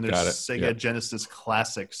 and then there's Got it, Sega yep. Genesis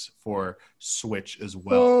Classics for Switch as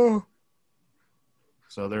well. oh,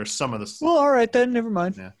 So there's some of the. well, all right then. Never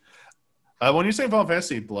mind. Yeah. When you say Final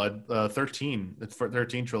Fantasy Blood, 13, the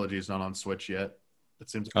 13 trilogy is not on Switch yet. It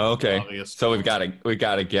seems Oh, okay. obvious. So we've got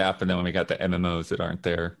a gap, and then we got the MMOs that aren't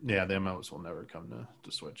there. Yeah, the MMOs will never come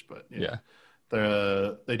to Switch, but Yeah.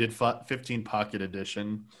 They did 15 Pocket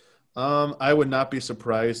Edition. I would not be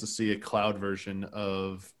surprised to see a cloud version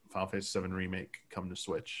of Final Fantasy VII Remake come to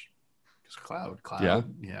Switch. Because cloud,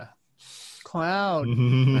 yeah. Cloud.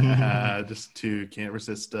 Just can't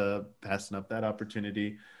resist passing up that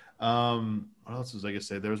opportunity. What else was I gonna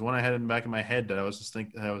say? There was one I had in the back of my head that I was just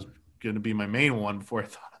thinking that was going to be my main one before I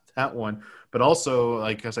thought of that one. But also,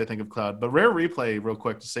 like, as I think of cloud, but Rare Replay, real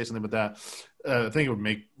quick, to say something about that, I think it would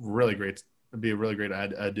make really great. It'd be a really great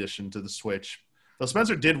addition to the Switch. Though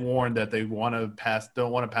Spencer did warn that they don't want to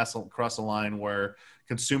pass across a line where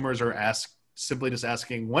consumers are simply just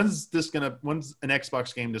asking, when's an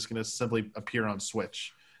Xbox game just gonna simply appear on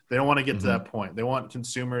Switch? They don't want to get to that point. They want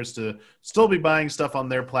consumers to still be buying stuff on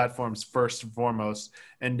their platforms first and foremost,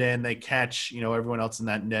 and then they catch everyone else in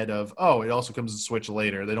that net of, oh, it also comes to Switch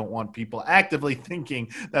later. They don't want people actively thinking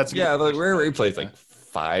that's Yeah, like Rare Replay is like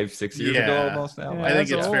 5-6 years ago almost now. Yeah. I think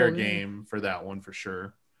That's it's fair old, yeah. game for that one for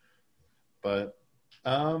sure. But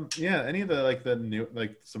yeah, any of the new,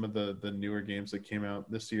 like some of the newer games that came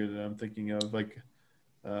out this year that I'm thinking of, like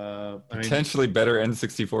Potentially better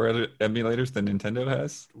N64 emulators than Nintendo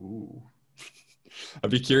has. ooh.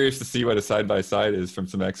 I'd be curious to see what a side-by-side is from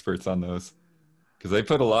some experts on those, because they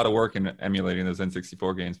put a lot of work in emulating those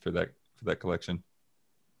N64 games for that collection.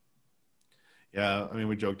 Yeah, I mean,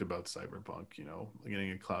 we joked about Cyberpunk.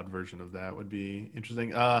 Getting a cloud version of that would be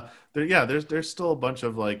interesting. There's still a bunch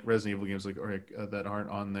of like Resident Evil games that aren't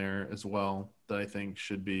on there as well that I think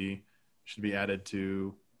should be added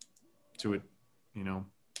to it.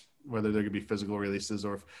 Whether there could be physical releases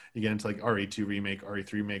or if you get into like RE2 remake,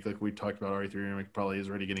 RE3 remake, like we talked about, RE3 remake probably is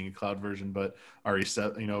already getting a cloud version, but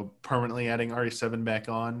RE7, permanently adding RE7 back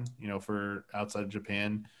on, for outside of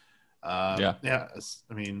Japan. I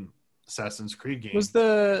mean, Assassin's Creed game. Was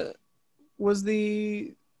the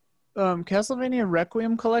Castlevania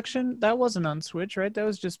Requiem collection, that wasn't on Switch, right? That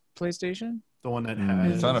was just PlayStation. the one that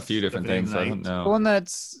has It's on a few different Symphony of things. the I don't Night? know.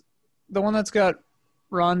 The one that's got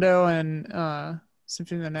Rondo and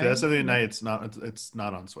Symphony of the Night. Yeah, Symphony of the Night. It's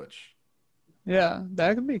not on Switch. Yeah,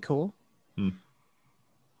 that could be cool.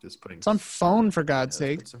 Just putting. It's on phone, for God's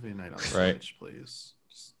sake. Put Symphony of the Night on Right. Switch, please.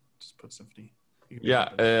 Just put Symphony.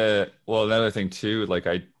 Yeah. Well, another thing too, like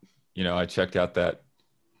I checked out that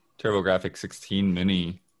TurboGrafx 16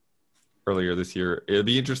 Mini earlier this year. It'd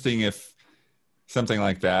be interesting if something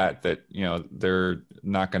like that they're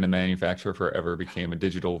not going to manufacture forever became a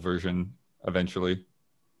digital version eventually.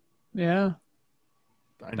 Yeah.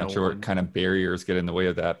 I know Not sure one. what kind of barriers get in the way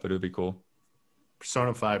of that, but it would be cool.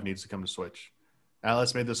 Persona 5 needs to come to Switch.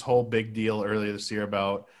 Atlas made this whole big deal earlier this year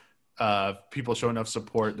about people show enough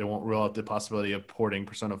support, they won't rule out the possibility of porting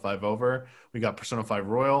Persona 5 over. We got Persona 5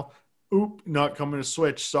 Royal. Oop, not coming to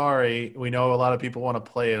Switch. Sorry. We know a lot of people want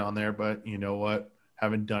to play it on there, but you know what?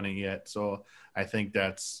 Haven't done it yet. So I think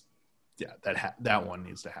that one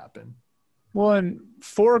needs to happen. Well, and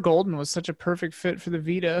 4 Golden was such a perfect fit for the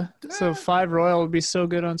Vita. So 5 Royal would be so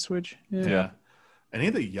good on Switch. Yeah. Any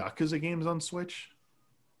of the Yakuza games on Switch?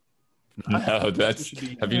 No, have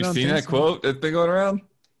you seen that quote that's been going around?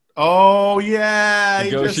 Oh yeah,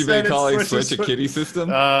 Higoshi Bay calling Switch a kiddie system.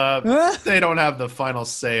 They don't have the final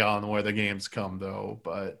say on where the games come though,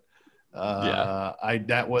 but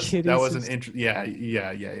that was an interesting.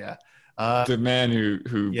 Yeah. The man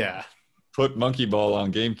who put Monkey Ball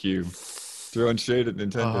on GameCube, throwing shade at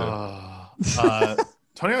Nintendo.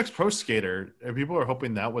 Tony Hawk's Pro Skater. People are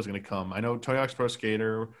hoping that was going to come. I know Tony Hawk's Pro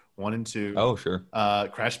Skater 1 and 2. Oh sure.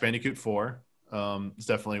 Crash Bandicoot 4 is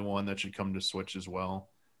definitely one that should come to Switch as well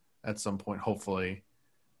at some point, hopefully.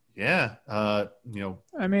 Yeah. I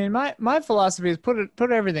mean, my philosophy is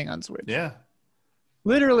put everything on Switch. Yeah.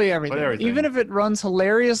 Literally everything. Even if it runs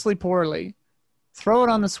hilariously poorly, throw it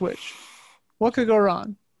on the Switch. What could go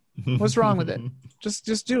wrong? What's wrong with it?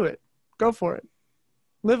 Just do it. Go for it.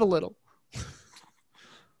 Live a little.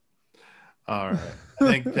 All right. I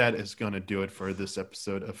think that is going to do it for this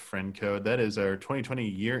episode of Friend Code. That is our 2020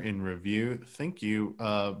 year in review. Thank you,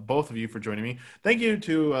 both of you, for joining me. Thank you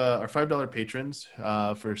to our $5 patrons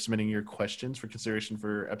for submitting your questions for consideration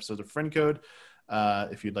for episodes of Friend Code.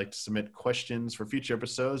 If you'd like to submit questions for future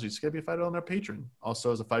episodes, you just gotta be a $5 patron.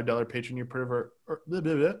 Also, as a $5 patron, you're part of our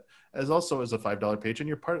as a $5 patron,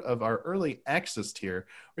 you're part of our early access tier,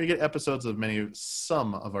 where you get episodes of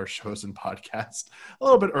some of our shows and podcasts a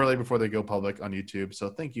little bit early before they go public on YouTube. So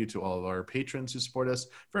thank you to all of our patrons who support us.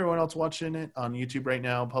 For everyone else watching it on YouTube right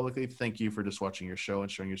now publicly, thank you for just watching your show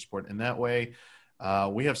and showing your support in that way.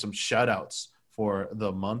 We have some shout outs for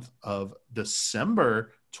the month of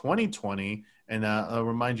December 2020. And I'll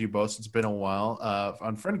remind you both, it's been a while.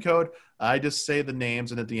 On Friend Code, I just say the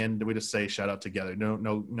names, and at the end, we just say shout out together.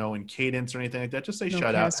 No in cadence or anything like that. Just say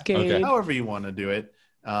shout cascade. Out. However you want to do it.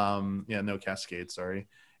 No cascade, sorry.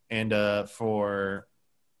 And for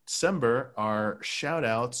December, our shout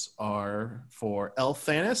outs are for El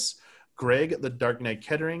Thanis, Greg the Dark Knight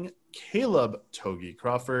Kettering, Caleb Togi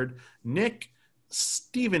Crawford, Nick,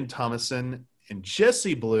 Stephen Thomason, and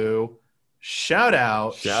Jesse Blue. Shout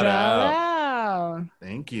out. Shout out.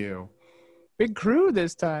 Thank you. Big crew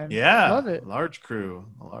this time. Yeah. Love it. Large crew.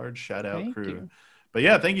 A large shout out Thank crew. you. But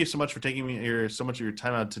yeah, thank you so much for taking so much of your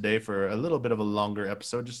time out today for a little bit of a longer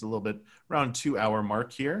episode, just a little bit around 2-hour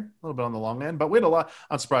mark here, a little bit on the long end. But we had a lot,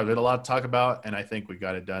 I'm surprised, we had a lot to talk about, and I think we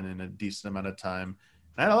got it done in a decent amount of time.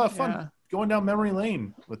 And I had a lot of fun going down memory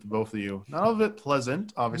lane with both of you. Not all of it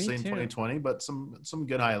pleasant, obviously, in 2020, but some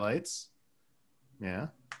good highlights. Yeah.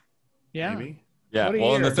 Yeah. Maybe. Yeah,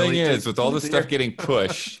 well, and the thing is, with all this stuff getting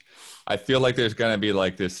pushed, I feel like there's gonna be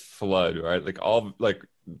like this flood, right? Like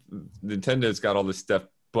Nintendo's got all this stuff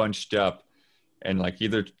bunched up, and like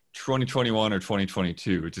either 2021 or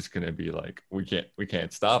 2022, it's just gonna be like we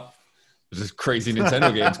can't stop. There's just crazy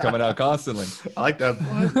Nintendo games coming out constantly. I like that.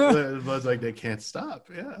 It was like they can't stop.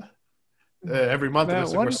 Yeah, every month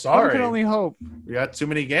we're sorry. One can only hope. We got too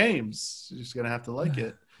many games. You're just gonna have to like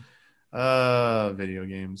it. Video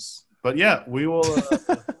games. But yeah, we will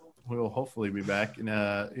hopefully be back.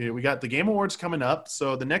 And we got the Game Awards coming up.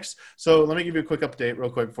 So let me give you a quick update real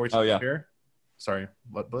quick before we start here. Sorry,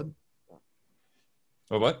 what, bud?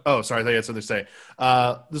 Oh, what? Oh, sorry, I thought you had something to say.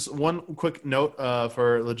 This one quick note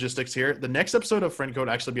for logistics here. The next episode of Friend Code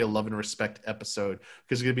will actually be a Love and Respect episode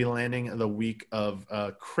because it's going to be landing the week of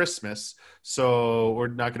Christmas. So we're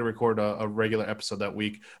not going to record a regular episode that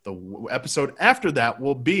week. The episode after that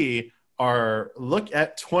will be our look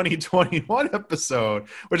at 2021 episode,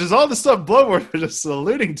 which is all the stuff Bloodborne was just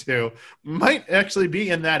alluding to, might actually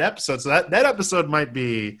be in that episode. So that episode might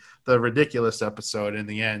be the ridiculous episode in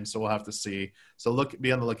the end. So we'll have to see. So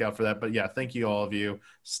be on the lookout for that. But yeah, thank you all of you.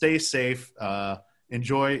 Stay safe.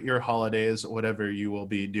 Enjoy your holidays, whatever you will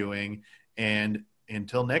be doing. And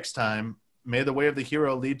until next time, may the way of the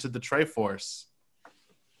hero lead to the Triforce.